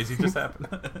life. Crazy just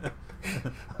happened.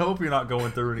 I hope you're not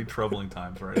going through any troubling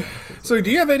times right now. So do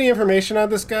you have any information on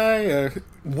this guy?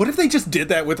 What if they just did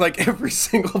that with like every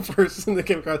single person that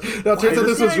came across? Now it turns out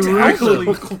this was really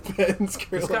Uncle Ben's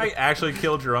This guy actually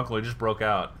killed your uncle. He just broke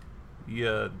out.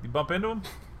 You bump into him?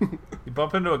 You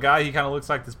bump into a guy, he kind of looks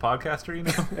like this podcaster, you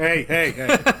know? Hey.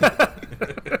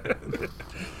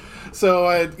 So,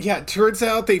 it turns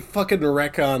out they fucking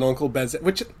wreck on Uncle Ben's,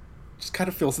 which just kind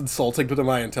of feels insulting to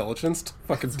my intelligence to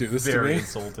fucking do this to me. Very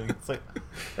insulting. It's like,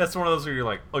 that's one of those where you're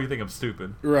like, oh, you think I'm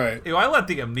stupid. Right. I let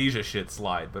the amnesia shit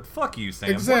slide, but fuck you, Sam.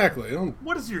 Exactly.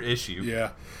 What is your issue?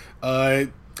 Yeah.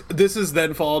 This is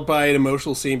then followed by an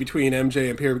emotional scene between MJ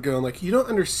and Peter going like, you don't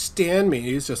understand me.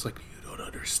 He's just like,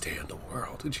 understand the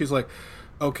world. And she's like,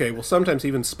 okay, well, sometimes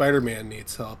even Spider-Man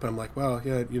needs help. And I'm like, well,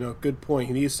 yeah, good point.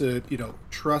 He needs to,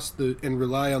 trust and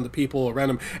rely on the people around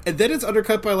him. And then it's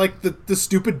undercut by, like, the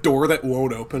stupid door that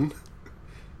won't open.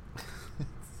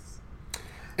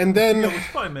 And then... we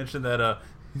should probably mention that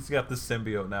he's got the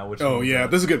symbiote now, which Oh, yeah,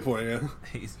 this is a good point, yeah.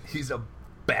 He's a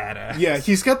badass. Yeah,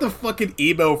 he's got the fucking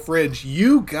emo fridge.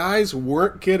 You guys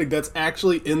weren't kidding. That's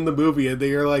actually in the movie, and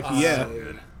they're like, yeah.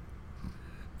 So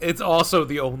it's also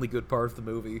the only good part of the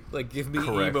movie. Like, give me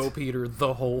emo Peter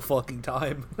the whole fucking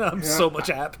time. I'm so much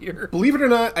happier. Believe it or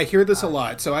not, I hear this a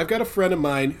lot. So I've got a friend of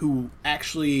mine who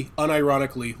actually,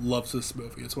 unironically, loves this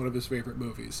movie. It's one of his favorite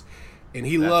movies. And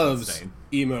he loves insane.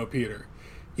 emo Peter.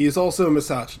 He is also a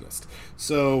misogynist.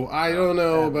 So I don't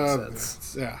know about...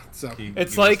 Yeah, so...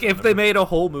 It's like if they made a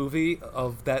whole movie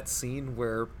of that scene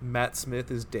where Matt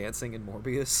Smith is dancing in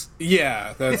Morbius.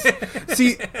 Yeah, that's...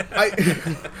 See,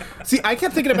 I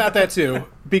kept thinking about that too,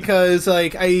 because,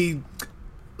 like,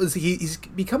 he's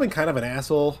becoming kind of an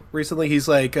asshole recently. He's,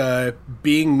 like,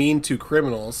 being mean to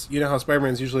criminals. You know how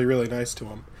Spider-Man's usually really nice to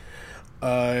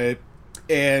him.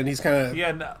 And he's kind of...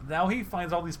 Yeah, now he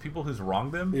finds all these people who's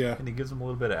wronged them, and he gives them a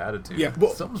little bit of attitude. Yeah,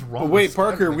 well, something's wrong. But wait,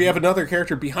 Parker, we have another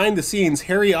character behind the scenes.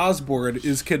 Harry Osborn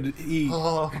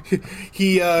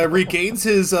he regains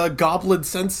his goblin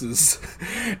senses,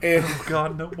 and oh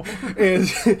god, no more. And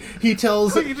he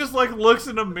tells he just like looks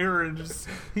in a mirror and just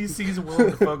he sees Willem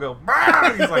Dafoe go.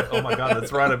 Bah! He's like, oh my god,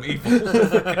 that's right, I'm evil.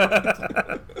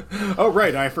 Oh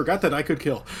right, I forgot that I could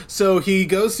kill. So he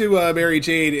goes to Mary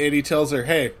Jane and he tells her,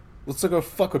 "Hey, let's go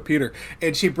fuck with Peter."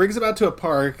 And she brings him out to a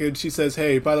park, and she says,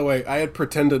 "Hey, by the way, I had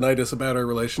pretendinitis about our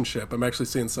relationship. I'm actually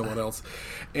seeing someone else."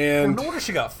 And no wonder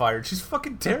she got fired. She's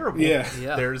fucking terrible. Yeah.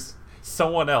 There's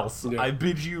someone else. Yeah. I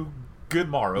bid you good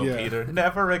morrow, Peter.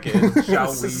 Never again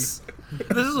shall we.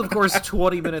 This is, of course,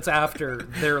 20 minutes after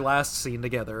their last scene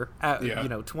together.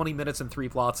 20 minutes and 3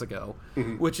 plots ago.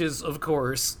 Mm-hmm. Which is, of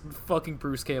course, fucking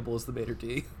Bruce Campbell as the Mater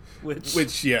D.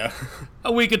 Which, yeah.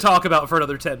 We could talk about for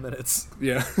another 10 minutes.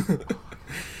 Yeah.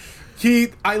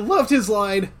 I loved his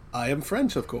line, "I am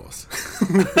French, of course."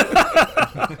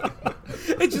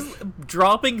 It's just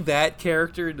dropping that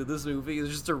character into this movie is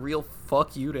just a real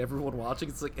fuck you to everyone watching.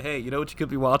 It's like, hey, you know what you could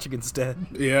be watching instead?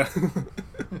 Yeah.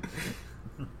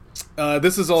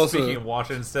 This is also... Speaking of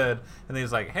watching instead, and then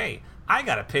he's like, "Hey, I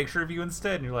got a picture of you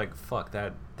instead," and you're like, "Fuck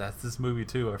that's this movie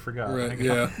too. I forgot." Right,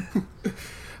 yeah.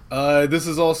 This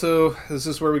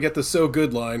is where we get the "so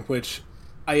good" line, which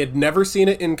I had never seen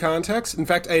it in context. In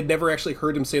fact, I had never actually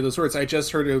heard him say those words. I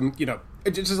just heard him,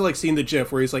 just like seeing the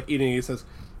GIF where he's like eating and he says,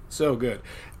 "So good."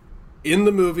 In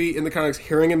the movie, in the comics,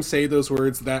 hearing him say those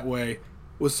words that way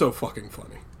was so fucking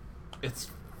funny. It's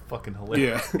fucking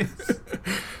hilarious. Yeah.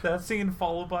 That scene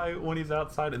followed by when he's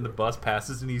outside and the bus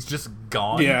passes and he's just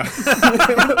gone. Yeah.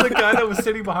 The guy that was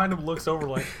sitting behind him looks over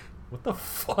like, what the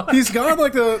fuck? He's gone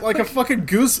like a fucking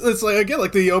goose. It's like, again,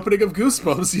 like the opening of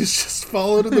Goosebumps. He's just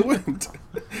followed in the wind.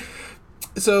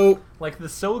 So, like the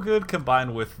 "so good"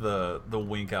 combined with the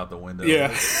wink out the window. Yeah.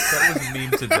 That was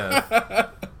meme to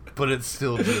death. But it's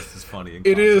still just as funny.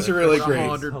 It is really great.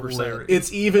 100%.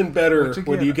 It's even better again,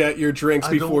 when you get your drinks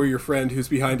I before don't- your friend who's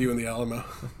behind you in the Alamo.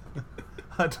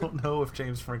 I don't know if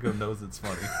James Franco knows it's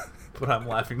funny, but I'm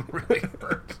laughing really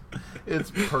hard.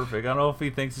 It's perfect. I don't know if he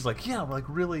thinks he's like, yeah, I'm like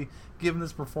really giving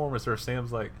this performance, or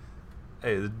Sam's like,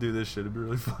 hey, do this shit, it'd be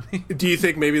really funny. Do you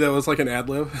think maybe that was like an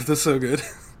ad-lib? That's so good.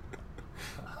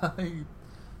 I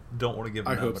don't want to give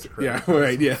him I that hope much so. credit. Yeah,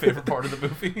 right, yeah. My favorite part of the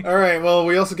movie. All right, well,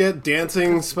 we also get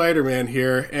dancing Spider-Man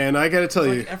here, and I gotta tell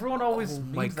you... Like, everyone always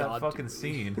my memes that God, fucking dude.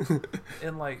 scene.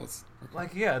 And like,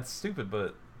 yeah, it's stupid,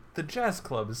 but the jazz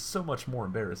club is so much more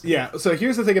embarrassing. Yeah, so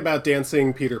here's the thing about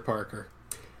dancing Peter Parker.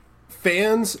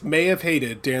 Fans may have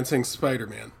hated dancing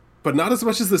Spider-Man, but not as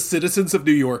much as the citizens of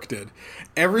New York did.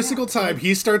 Every single time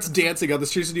he starts dancing on the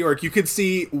streets of New York, you could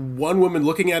see one woman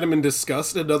looking at him in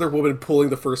disgust, and another woman pulling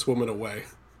the first woman away.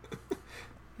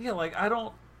 Yeah, like,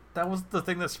 that was the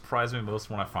thing that surprised me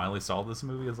most when I finally saw this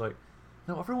movie, is like,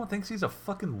 no, everyone thinks he's a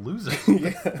fucking loser.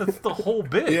 That's the whole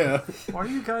bit. Yeah. Why are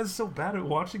you guys so bad at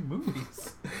watching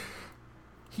movies?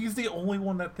 He's the only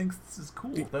one that thinks this is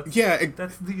cool. That's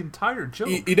the entire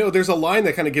joke. There's a line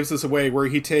that kind of gives this away where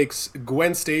he takes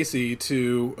Gwen Stacy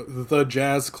to the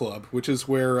jazz club, which is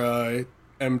where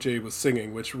MJ was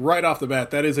singing, which right off the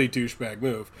bat, that is a douchebag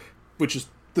move, which is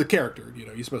the character,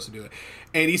 you're supposed to do that.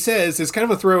 And he says, it's kind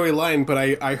of a throwaway line, but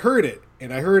I heard it,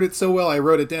 and I heard it so well I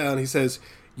wrote it down. He says,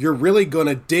 "You're really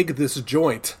gonna dig this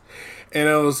joint." And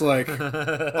I was like,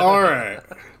 all right,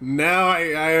 now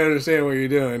I understand what you're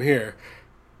doing here.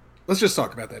 Let's just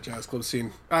talk about that jazz club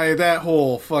scene. That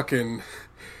whole fucking...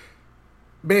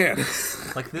 Man.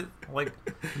 like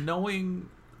knowing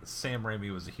Sam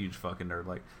Raimi was a huge fucking nerd,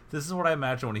 like, this is what I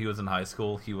imagine when he was in high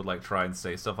school. He would, like, try and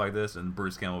say stuff like this, and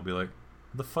Bruce Campbell would be like,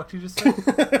 The fuck did you just say?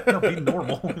 No, be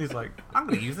normal. And he's like, I'm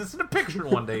gonna use this in a picture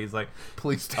one day. He's like,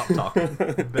 please stop talking.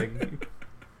 I'm begging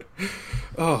you.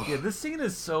 Oh. Yeah, this scene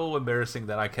is so embarrassing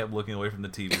that I kept looking away from the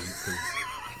TV because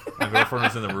my girlfriend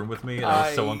was in the room with me and I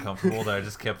was so uncomfortable that I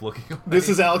just kept looking away. This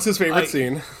is Alex's favorite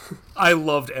scene. I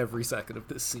loved every second of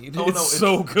this scene. Oh, It's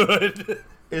so good.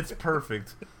 It's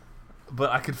perfect.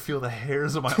 But I could feel the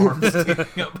hairs of my arms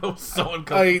standing up. I was so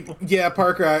uncomfortable.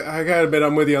 Parker, I gotta admit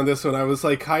I'm with you on this one. I was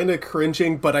like kind of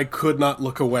cringing, but I could not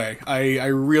look away. I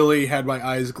really had my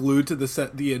eyes glued to the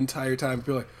set the entire time. I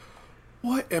feel like,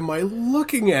 what am I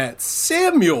looking at?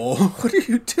 Samuel, what are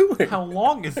you doing? How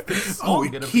long is this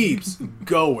song it keeps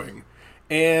going.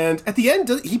 And at the end,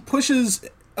 he pushes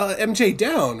MJ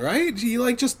down, right? He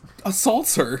like just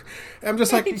assaults her. I'm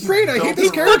just like, great, I hate this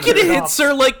character. Fucking hits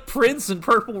her like Prince in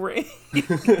Purple Rain.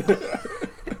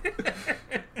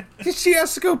 She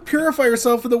has to go purify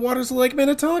herself in the waters of Lake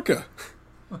Minnetonka.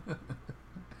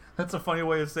 That's a funny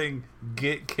way of saying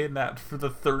get kidnapped for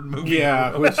the third movie.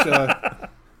 Yeah, which...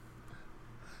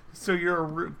 So you're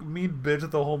a mean bitch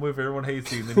the whole movie, everyone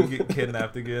hates you, and then you get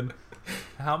kidnapped again.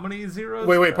 How many zeros?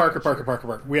 Wait,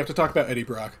 Parker. We have to talk about Eddie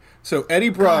Brock. So Eddie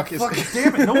Brock is... Fucking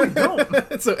damn it, no we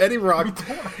don't. So Eddie Brock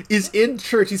is in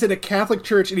church. He's in a Catholic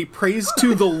church, and he prays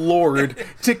to the Lord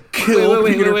to kill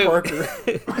Peter Parker.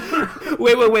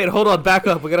 Wait, hold on, back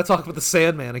up. We gotta talk about the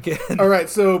Sandman again. All right,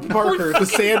 so Parker, the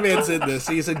Sandman's in this.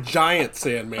 He's a giant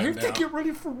Sandman I have now. to get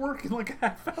ready for work in like a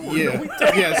half hour.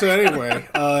 Yeah, so anyway,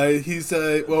 he's...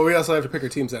 well, we also have to pick our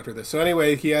teams after this. So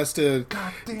anyway, he has to...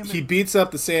 God damn it. He beats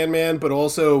up the Sandman, but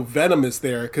also Venom is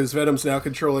there, because Venom's now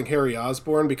controlling Harry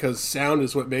Osborn, because sound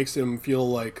is what makes him feel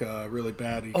like really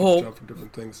bad. He can jump from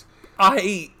different things.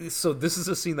 So this is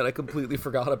a scene that I completely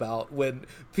forgot about, when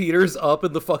Peter's up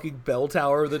in the fucking bell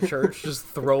tower of the church just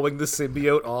throwing the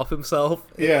symbiote off himself.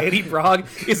 Yeah. Eddie Brock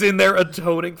is in there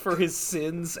atoning for his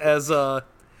sins as a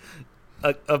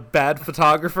bad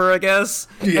photographer, I guess,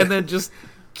 Yeah. and then just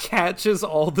catches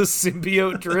all the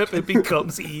symbiote drip and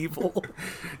becomes evil.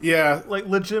 Yeah. Like,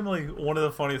 legitimately, one of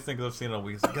the funniest things I've seen all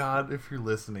week is, God, if you're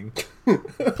listening,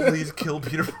 please kill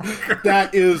Peter Parker.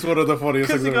 That is one of the funniest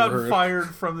Because things he I've got ever heard.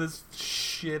 fired from this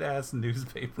shit-ass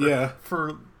newspaper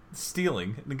for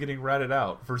stealing and getting ratted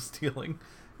out for stealing.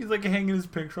 He's, like, hanging his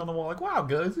picture on the wall, like, wow,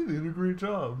 guys, you did a great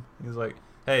job. He's like,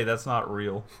 hey, that's not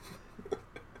real.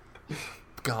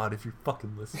 God, if you're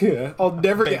fucking listening. Yeah, I'll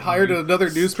never get hired at another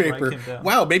newspaper.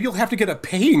 Wow, maybe you'll have to get a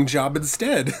paying job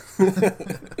instead.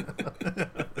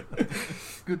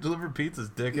 Good deliver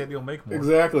pizzas, dickhead. You'll make more.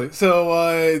 Exactly.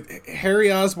 So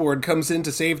Harry Osborn comes in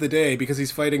to save the day because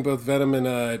he's fighting both Venom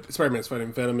and Spider-Man's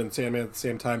fighting Venom and Sandman at the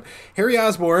same time. Harry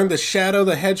Osborn, the Shadow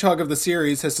the Hedgehog of the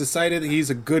series, has decided that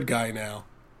he's a good guy now.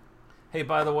 Hey,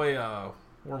 by the way,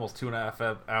 we're almost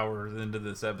 2.5 hours into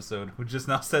this episode. We just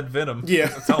now said Venom. Yeah.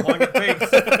 That's how long it takes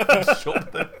to show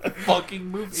the fucking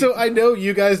movie. So I know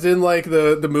you guys didn't like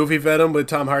the movie Venom with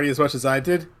Tom Hardy as much as I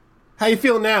did. How you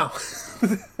feel now?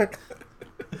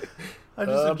 I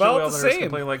just enjoy about all the the nerds same.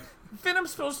 complaining, like, Venom's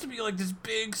supposed to be like this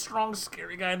big, strong,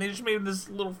 scary guy, and they just made him this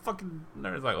little fucking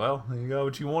nerd. Like, well, you got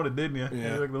what you wanted, didn't you?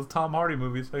 Yeah. Like those Tom Hardy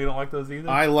movies. So you don't like those either?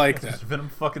 I like that. Venom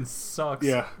fucking sucks.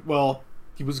 Yeah, well,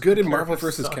 he was good in Marvel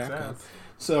vs. Sucks Capcom. ass.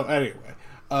 So anyway,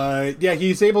 yeah,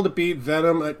 he's able to beat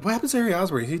Venom. What happens to Harry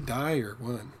Osborn? Did he die or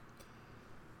what?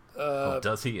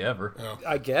 Does he ever? Oh.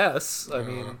 I guess. I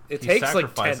mean, it He takes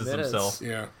like 10 sacrifices minutes. himself.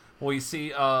 Yeah. Well, you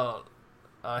see,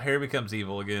 Harry becomes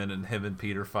evil again, and him and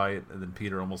Peter fight, and then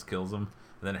Peter almost kills him.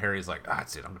 And then Harry's like,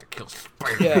 that's it, I'm going to kill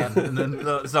Spider-Man. Yeah. And then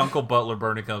his Uncle Butler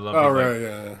Bernie comes up. Oh, and he's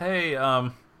right, like, yeah. Hey,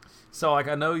 so, like,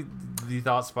 I know you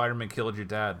thought Spider-Man killed your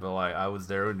dad, but, like, I was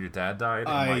there when your dad died,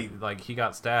 and, like, he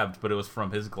got stabbed, but it was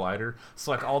from his glider.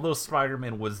 So, like, although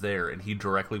Spider-Man was there, and he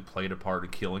directly played a part in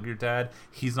killing your dad,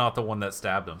 he's not the one that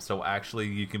stabbed him. So, actually,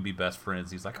 you can be best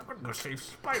friends. He's like, I'm going to go save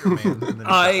Spider-Man. And then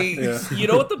You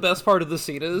know what the best part of the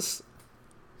scene is?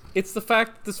 It's the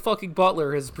fact that this fucking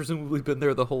butler has presumably been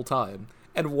there the whole time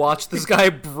and watched this guy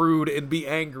brood and be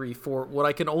angry for what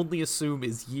I can only assume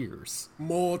is years.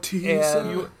 Mortis.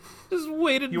 And you just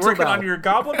waited You until working now. on your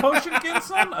goblin potion again,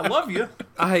 son? I love you.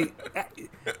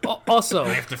 Also,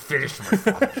 I have to finish my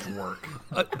father's work.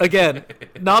 again,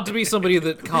 not to be somebody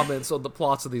that comments on the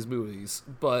plots of these movies,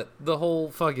 but the whole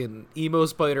fucking emo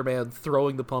Spider-Man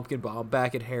throwing the pumpkin bomb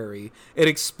back at Harry, it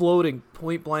exploding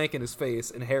point blank in his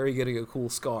face, and Harry getting a cool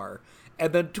scar.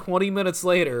 And then 20 minutes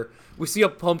later, we see a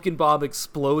pumpkin bomb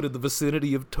explode in the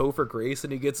vicinity of Topher Grace,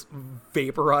 and he gets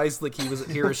vaporized like he was at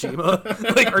Hiroshima.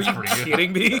 Like, are you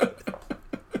kidding me?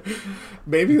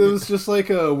 Maybe it was just like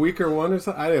a weaker one or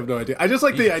something. I have no idea. I just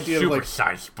like the idea of like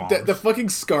the fucking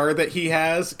scar that he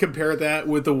has. Compare that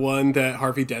with the one that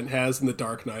Harvey Dent has in The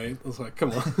Dark Knight. I was like,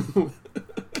 come on,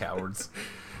 cowards.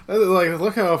 Like,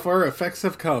 look how far effects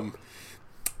have come.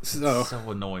 So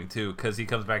annoying too, because he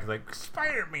comes back like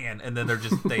Spider-Man, and then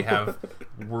they have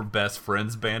we're best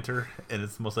friends banter, and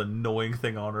it's the most annoying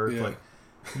thing on earth. Yeah. Like,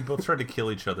 you both tried to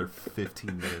kill each other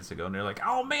 15 minutes ago, and they're like,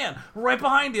 "Oh man, right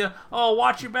behind you! Oh,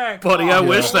 watch your back, buddy." I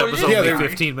wish that was only Yeah,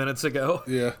 15 minutes ago.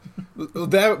 yeah,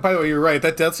 that. By the way, you're right.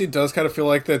 That death scene does kind of feel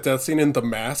like that death scene in The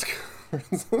Mask.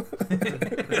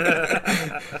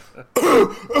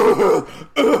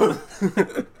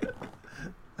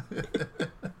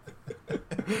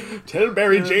 Tell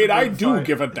Mary Jane I do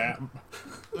give a damn.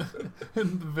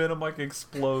 And Venom like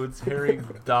explodes. Harry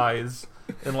dies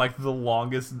in like the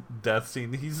longest death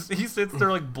scene. He sits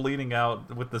there like bleeding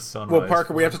out with the sunrise. Well,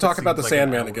 Parker, we have to talk about the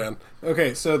Sandman again.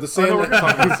 Okay, so the I know we're Sandman. gonna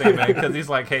talk about the Sandman because he's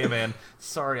like, "Hey man,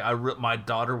 sorry, my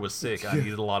daughter was sick. I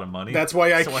needed a lot of money. That's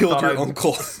why I killed your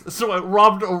uncle. So I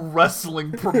robbed a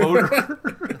wrestling promoter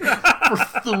for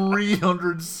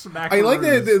 300 smack." I like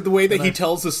the way that he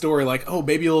tells the story, like, oh,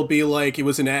 maybe it'll be like it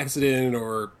was an accident,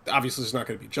 or obviously it's not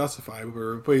going to be justified,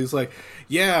 but he's like,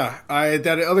 yeah,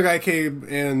 that other guy came,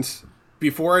 and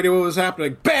before I knew what was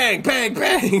happening, bang, bang,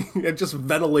 bang, it just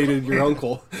ventilated your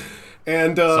uncle.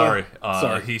 And sorry,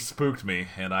 he spooked me,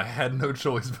 and I had no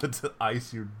choice but to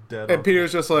ice your dead uncle. And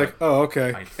Peter's just like, oh,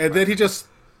 okay. And then he just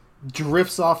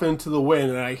drifts off into the wind,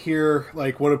 and I hear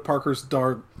like one of Parker's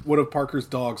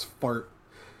dogs fart.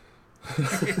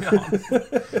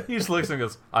 He just looks and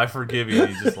goes, "I forgive you."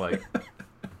 And he's just like,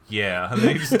 "Yeah," and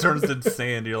then he just turns to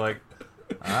sand. You're like,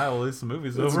 "All right, well, at least the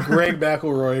movie's over." It's Greg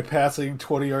McElroy passing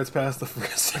 20 yards past the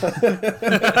first.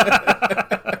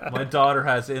 My daughter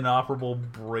has inoperable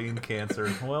brain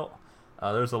cancer. Well,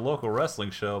 there's a local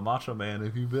wrestling show, Macho Man.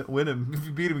 If you beat him,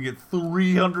 you get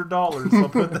 $300. I'll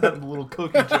put that in a little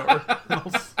cookie jar. And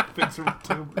I'll fix her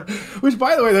tumor. Which,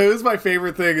 by the way, that was my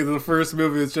favorite thing in the first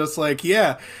movie. It's just like,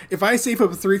 yeah, if I save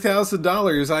up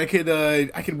 $3,000,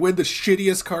 I could win the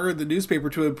shittiest car in the newspaper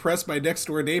to impress my next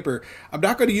door neighbor. I'm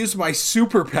not going to use my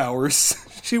superpowers.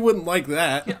 She wouldn't like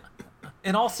that. Yeah.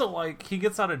 And also, like, he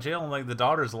gets out of jail and like the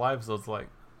daughter's alive, so it's like,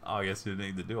 oh, I guess you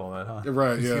didn't need to do all that, huh?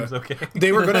 Right, It yeah. seems okay.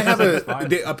 They were going to have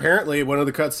apparently, one of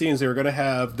the cutscenes, they were going to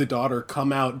have the daughter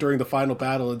come out during the final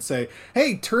battle and say,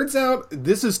 hey, turns out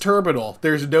this is terminal.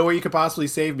 There's no way you could possibly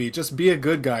save me. Just be a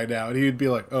good guy now. And he'd be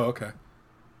like, oh, okay.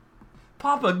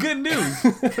 Papa, good news.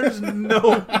 There's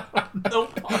no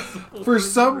possible. For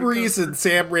some reason,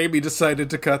 Sam Raimi decided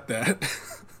to cut that.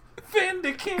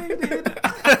 Vindicated.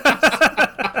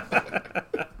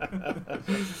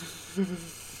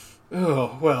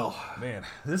 Oh, well. Man,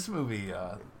 this movie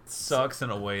sucks in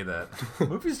a way that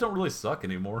movies don't really suck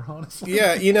anymore, honestly.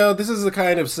 Yeah, this is the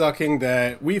kind of sucking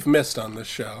that we've missed on this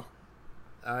show.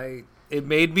 It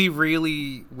made me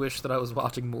really wish that I was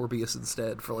watching Morbius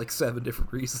instead for like 7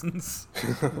 different reasons.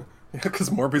 Because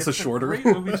Morbius is shorter. It's a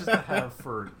great movie just to have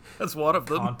for That's one of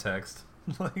them. context.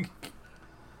 Like,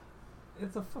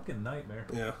 it's a fucking nightmare.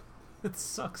 Yeah. It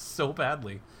sucks so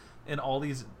badly in all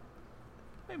these,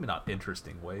 maybe not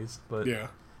interesting ways, but Yeah.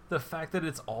 the fact that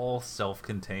it's all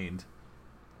self-contained.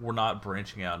 We're not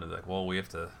branching out into like, well, we have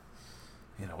to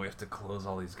close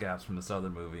all these gaps from this other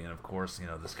movie, and of course,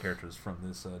 this character is from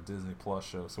this Disney Plus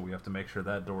show, so we have to make sure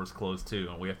that door's closed too,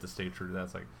 and we have to stay true to that.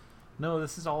 It's like, no,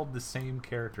 this is all the same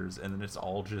characters, and then it's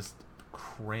all just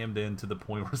crammed in to the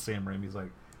point where Sam Raimi's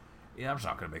like, yeah, I'm just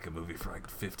not going to make a movie for like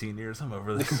 15 years. I'm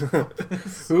over this.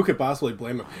 Who could possibly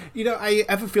blame him? I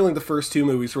have a feeling the first 2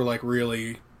 movies were like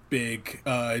really big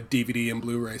DVD and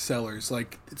Blu-ray sellers.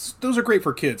 Like, those are great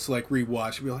for kids to like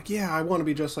rewatch and be like, yeah, I want to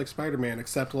be just like Spider-Man,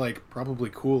 except like probably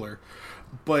cooler.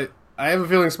 But I have a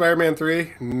feeling Spider-Man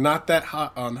 3 not that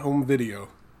hot on home video.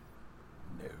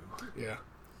 No. Yeah.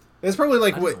 It's probably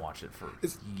like I didn't watch it for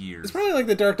years. It's probably like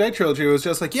the Dark Knight trilogy. It was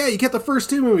just like, yeah, you get the first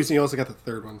 2 movies and you also got the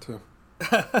third one too.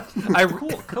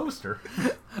 Cool coaster.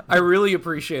 I really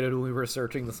appreciated when we were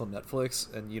searching this on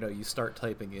Netflix, and you start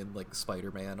typing in like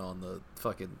Spider-Man on the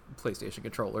fucking PlayStation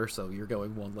controller, so you're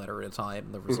going one letter at a time,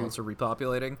 and the results are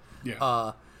repopulating.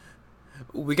 Yeah.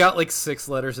 We got like 6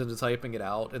 letters into typing it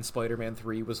out, and Spider-Man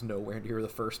 3 was nowhere near the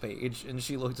first page, and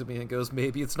she looked at me and goes,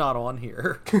 maybe it's not on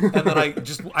here. And then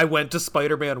I went to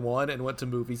Spider-Man 1 and went to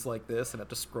movies like this and had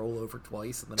to scroll over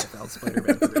twice, and then I found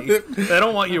Spider-Man 3. I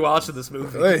don't want you watching this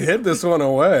movie. They hid this one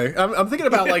away. I'm thinking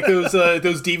about like those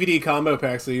DVD combo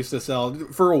packs they used to sell.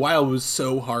 For a while, it was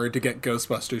so hard to get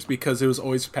Ghostbusters because it was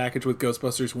always packaged with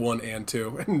Ghostbusters 1 and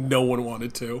 2, and no one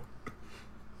wanted to.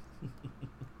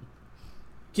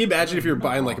 Can you imagine if you were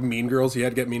buying like Mean Girls, you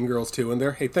had to get Mean Girls 2 in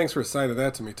there? Hey, thanks for assigning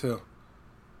that to me too.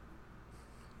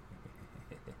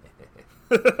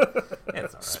 It's all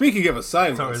right. Speaking of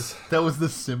assignments, That was the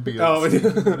symbiote. oh, scene.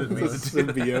 the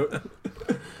symbiote.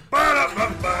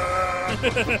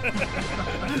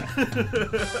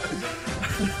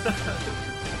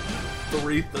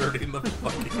 3:30 in the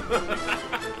fucking.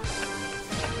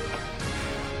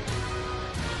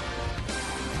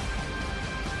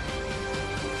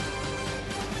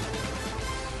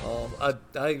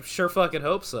 I sure fucking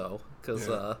hope so, because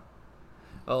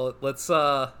let's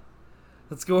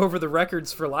go over the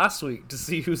records for last week to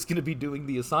see who's going to be doing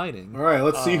the assigning. All right,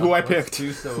 let's see who I picked.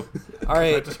 Do so. All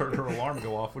right. I just heard her alarm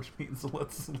go off, which means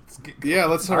let's get going. Yeah,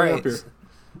 let's hurry up here.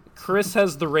 Chris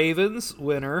has the Ravens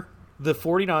winner, the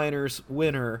 49ers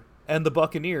winner, and the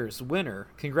Buccaneers winner.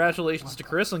 Congratulations to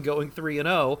Chris on going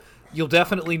 3-0. You'll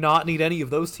definitely not need any of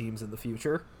those teams in the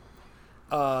future.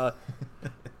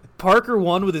 Parker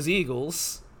won with his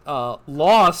Eagles,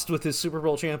 lost with his Super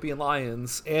Bowl champion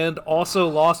Lions, and also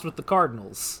lost with the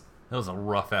Cardinals. That was a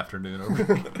rough afternoon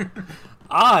over here.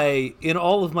 I, in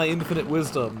all of my infinite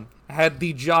wisdom, had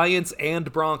the Giants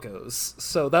and Broncos,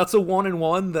 so that's a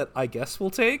 1-1 that I guess we'll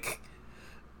take.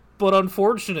 But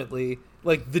unfortunately,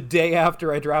 like the day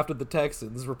after I drafted the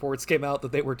Texans, reports came out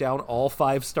that they were down all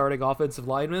 5 starting offensive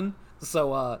linemen.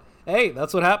 So, hey,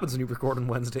 that's what happens when you record on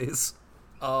Wednesdays.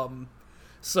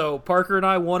 So Parker and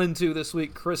I 1-2 this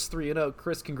week. Chris 3-0.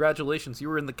 Chris, congratulations! You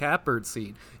were in the catbird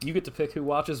seat. You get to pick who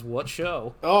watches what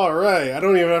show. All right, I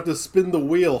don't even have to spin the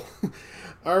wheel.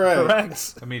 All right.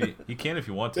 Correct. I mean, you can if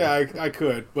you want to. Yeah, I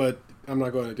could, but I'm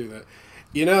not going to do that.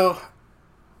 You know,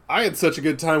 I had such a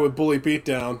good time with Bully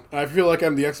Beatdown. I feel like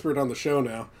I'm the expert on the show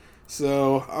now.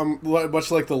 So I'm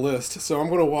much like the list. So I'm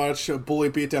going to watch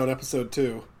Bully Beatdown episode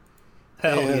 2.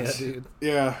 Hell yeah, dude.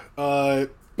 Yeah.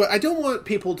 But I don't want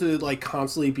people to like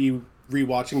constantly be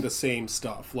rewatching the same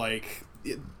stuff. Like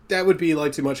that would be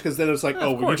like too much because then it's like,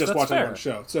 of we're course, just that's watching fair. one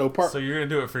show. So So you're gonna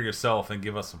do it for yourself and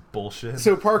give us some bullshit.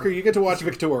 So Parker, you get to watch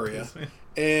Victoria,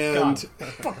 and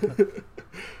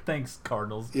Thanks,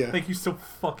 Cardinals. Yeah. Thank you so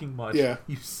fucking much. Yeah.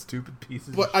 You stupid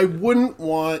pieces. but of I shit. wouldn't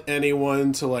want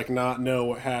anyone to like not know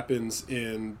what happens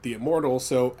in the Immortal.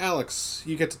 So Alex,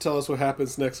 you get to tell us what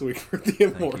happens next week for the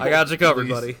Immortal. I got you covered,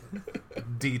 Please. buddy.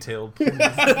 Detailed. Please.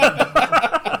 Yeah,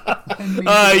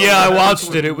 I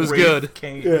watched it. It was good.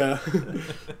 Yeah.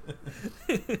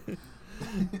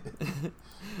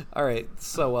 All right,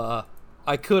 so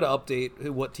I could update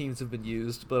what teams have been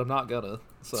used, but I'm not gonna.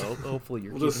 So hopefully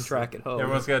you're keeping track at home.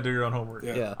 Everyone's got to do your own homework.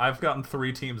 Yeah. I've gotten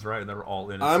 3 teams right, and they were all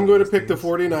in. I'm going to pick the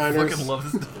 49ers. I fucking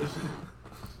love this division.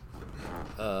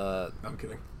 I'm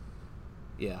kidding.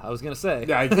 Yeah, I was gonna say.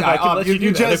 Yeah, can let you, do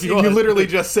you that just if you you want. literally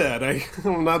just said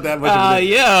I'm not that much. Of a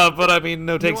Yeah, but I mean,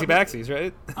 no takesy backsies,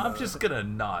 right? I'm just gonna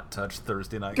not touch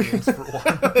Thursday night games for a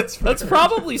while. That's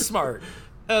probably smart.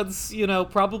 That's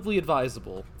probably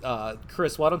advisable.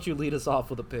 Chris, why don't you lead us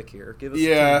off with a pick here? Give us the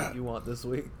team that you want this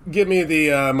week. Give me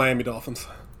the Miami Dolphins.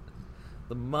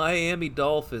 The Miami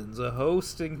Dolphins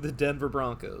hosting the Denver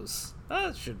Broncos.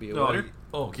 That should be a winner.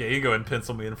 Okay, you go ahead and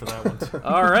pencil me in for that one. Too.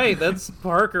 All right, that's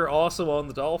Parker also on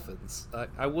the Dolphins.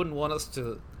 I wouldn't want us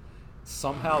to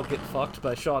somehow get fucked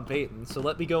by Sean Payton, so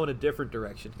let me go in a different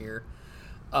direction here.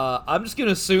 I'm just going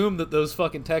to assume that those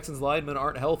fucking Texans linemen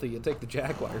aren't healthy and take the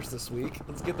Jaguars this week.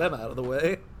 Let's get them out of the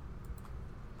way.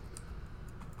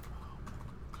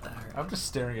 I'm just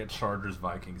staring at Chargers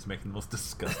Vikings making the most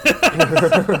disgusting.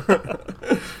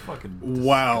 Fucking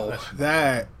Wow, disgusting.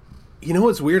 that. You know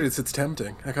what's weird? It's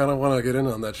tempting. I kind of want to get in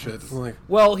on that shit. I'm like,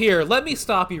 Well, here, let me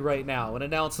stop you right now and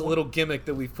announce a little gimmick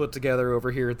that we've put together over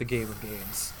here at the Game of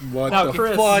Games. what Now, the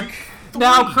Chris, fuck?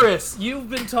 Now, Chris, you've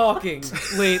been talking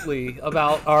lately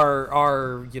about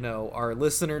our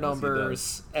listener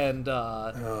numbers and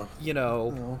our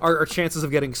chances of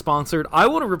getting sponsored. I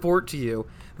want to report to you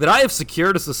that I have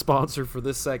secured us a sponsor for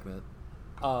this segment.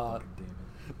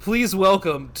 Please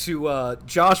welcome to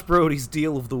Josh Brody's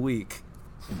Deal of the Week.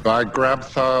 By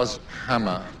Grabthar's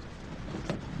hammer.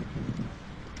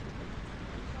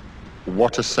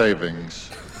 What a savings.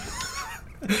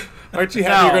 Aren't you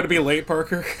happy Now- you're going to be late,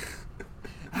 Parker?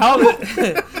 How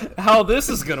this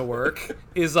is gonna work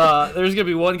is there's gonna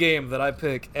be one game that I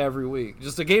pick every week,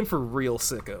 just a game for real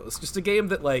sickos, just a game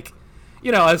that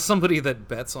as somebody that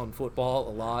bets on football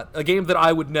a lot, a game that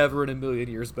I would never in a million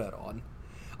years bet on.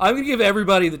 I'm gonna give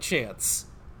everybody the chance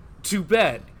to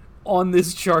bet on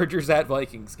this Chargers at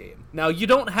Vikings game. Now you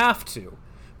don't have to,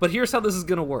 but here's how this is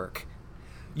gonna work.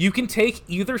 You can take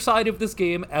either side of this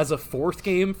game as a 4th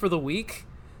game for the week.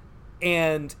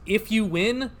 And if you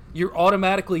win, you're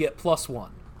automatically at +1.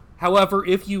 However,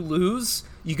 if you lose,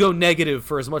 you go negative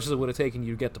for as much as it would have taken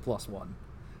you to get to +1.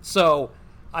 So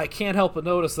I can't help but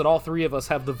notice that all three of us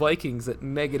have the Vikings at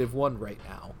 -1 right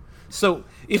now. So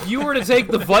if you were to take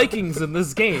the Vikings in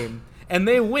this game and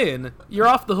they win, you're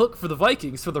off the hook for the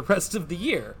Vikings for the rest of the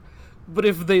year. But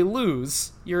if they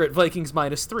lose, you're at Vikings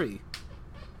 -3.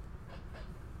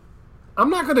 I'm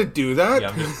not gonna do that.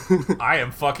 Yeah, I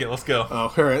am. Fuck it. Let's go.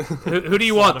 Oh, all right. Who do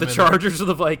you want, the Chargers or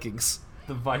the Vikings?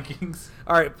 The Vikings.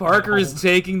 All right, Parker is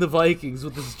taking the Vikings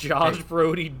with his Josh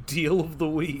Brody deal of the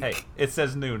week. Hey, it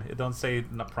says noon. It don't say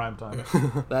not prime time.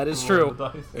 That is true.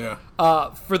 Yeah.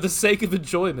 For the sake of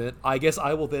enjoyment, I guess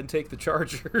I will then take the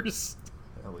Chargers.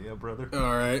 Hell yeah, brother.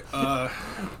 All right.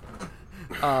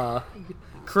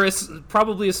 Chris,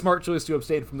 probably a smart choice to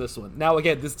abstain from this one. Now,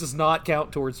 again, this does not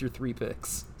count towards your 3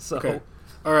 picks. So. Okay.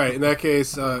 All right. In that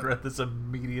case, regret this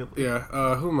immediately.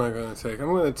 Yeah. Who am I going to take? I'm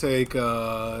going to take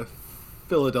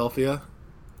Philadelphia.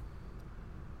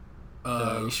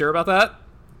 You sure about that?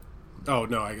 Oh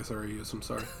no, I guess I already used them.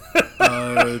 Sorry.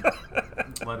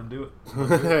 Let him do it.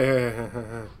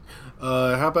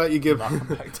 How about you give? Knock him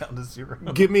back down to 0.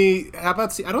 Give me. How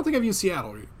about? I don't think I've used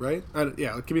Seattle, right?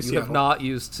 Yeah, give me Seattle. You have not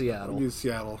used Seattle. I've used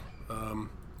Seattle.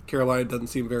 Carolina doesn't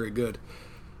seem very good.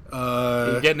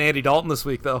 You're getting Andy Dalton this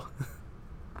week, though.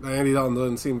 Andy Dalton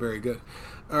doesn't seem very good.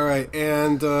 All right,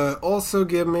 and also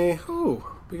give me. Oh,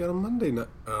 we got a Monday night.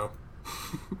 Oh.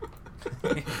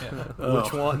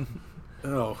 Which one?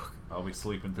 Oh. I'll be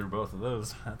sleeping through both of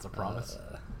those. That's a promise.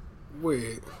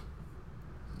 Wait.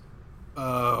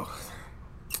 Oh.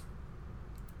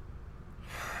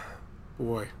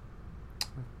 Boy.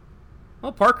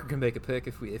 Well, Parker can make a pick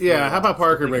if we. Yeah, how about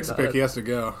Parker makes a pick? He has to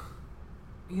go.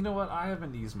 You know what? I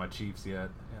haven't used my Chiefs yet,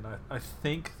 and I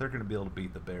think they're going to be able to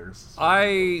beat the Bears. So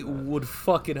I would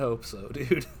fucking hope so,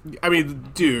 dude. I mean,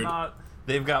 dude.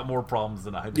 They've got more problems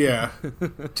than I do. Yeah.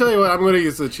 Tell you what, I'm going to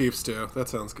use the Chiefs too. That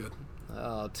sounds good.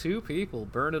 2 people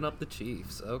burning up the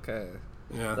Chiefs. Okay.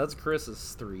 Yeah. That's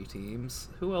Chris's 3 teams.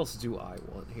 Who else do I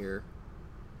want here?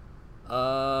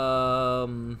 At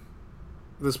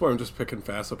this point, I'm just picking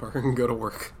fast so Parker can go to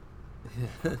work.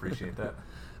 Appreciate that.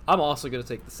 I'm also going to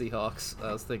take the Seahawks.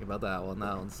 I was thinking about that one.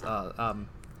 That one's. I'm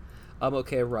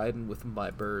okay riding with my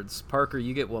birds. Parker,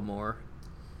 you get one more.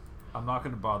 I'm not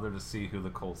going to bother to see who the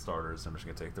cold starter is. I'm just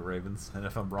going to take the Ravens. And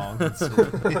if I'm wrong, I'll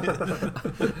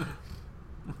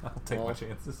take my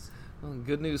chances. Well,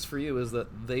 good news for you is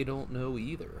that they don't know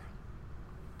either.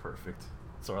 Perfect.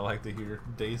 So I like to hear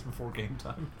days before game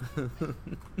time.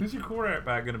 Who's your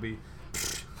quarterback going to be?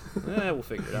 We'll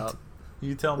figure it out.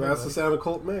 You tell me. That's the sound of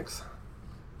Colt mix.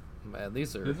 Man,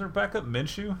 these are. Is there backup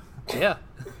Minshew? Yeah.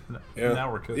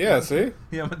 Now we're cooking. Yeah, see?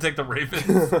 Yeah, I'm going to take the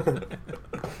Ravens.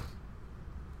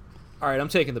 All right, I'm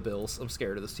taking the Bills. I'm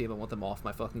scared of this team. I want them off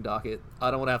my fucking docket. I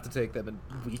don't want to have to take them in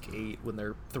week 8 when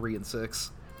they're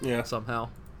 3-6. Yeah. Somehow.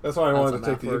 That's why I wanted to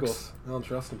take the Eagles. I don't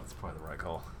trust them. That's probably the right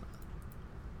call.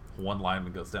 One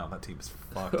lineman goes down, that team is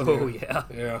fucked. Oh, yeah.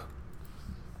 Yeah.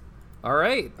 All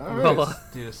right. Well,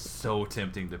 dude, it's so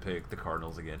tempting to pick the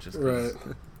Cardinals again just right.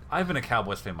 because I've been a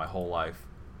Cowboys fan my whole life.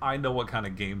 I know what kind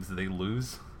of games they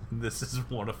lose. This is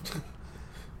one of them.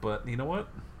 But you know what?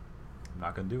 I'm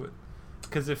not going to do it.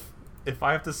 Because if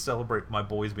I have to celebrate my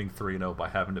boys being 3-0 by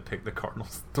having to pick the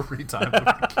Cardinals 3 times, I'm going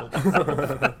to kill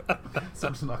myself. So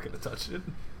I'm just not going to touch it.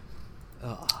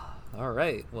 All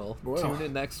right. Well, tune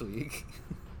in next week.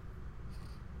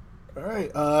 All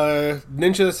right.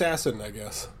 Ninja Assassin, I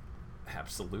guess.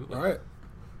 Absolutely. All right.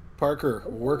 Parker,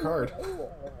 work hard.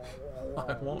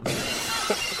 I won't.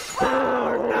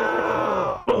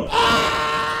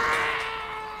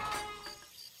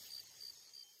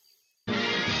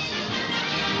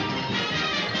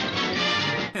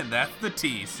 And that's the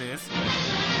tea, sis.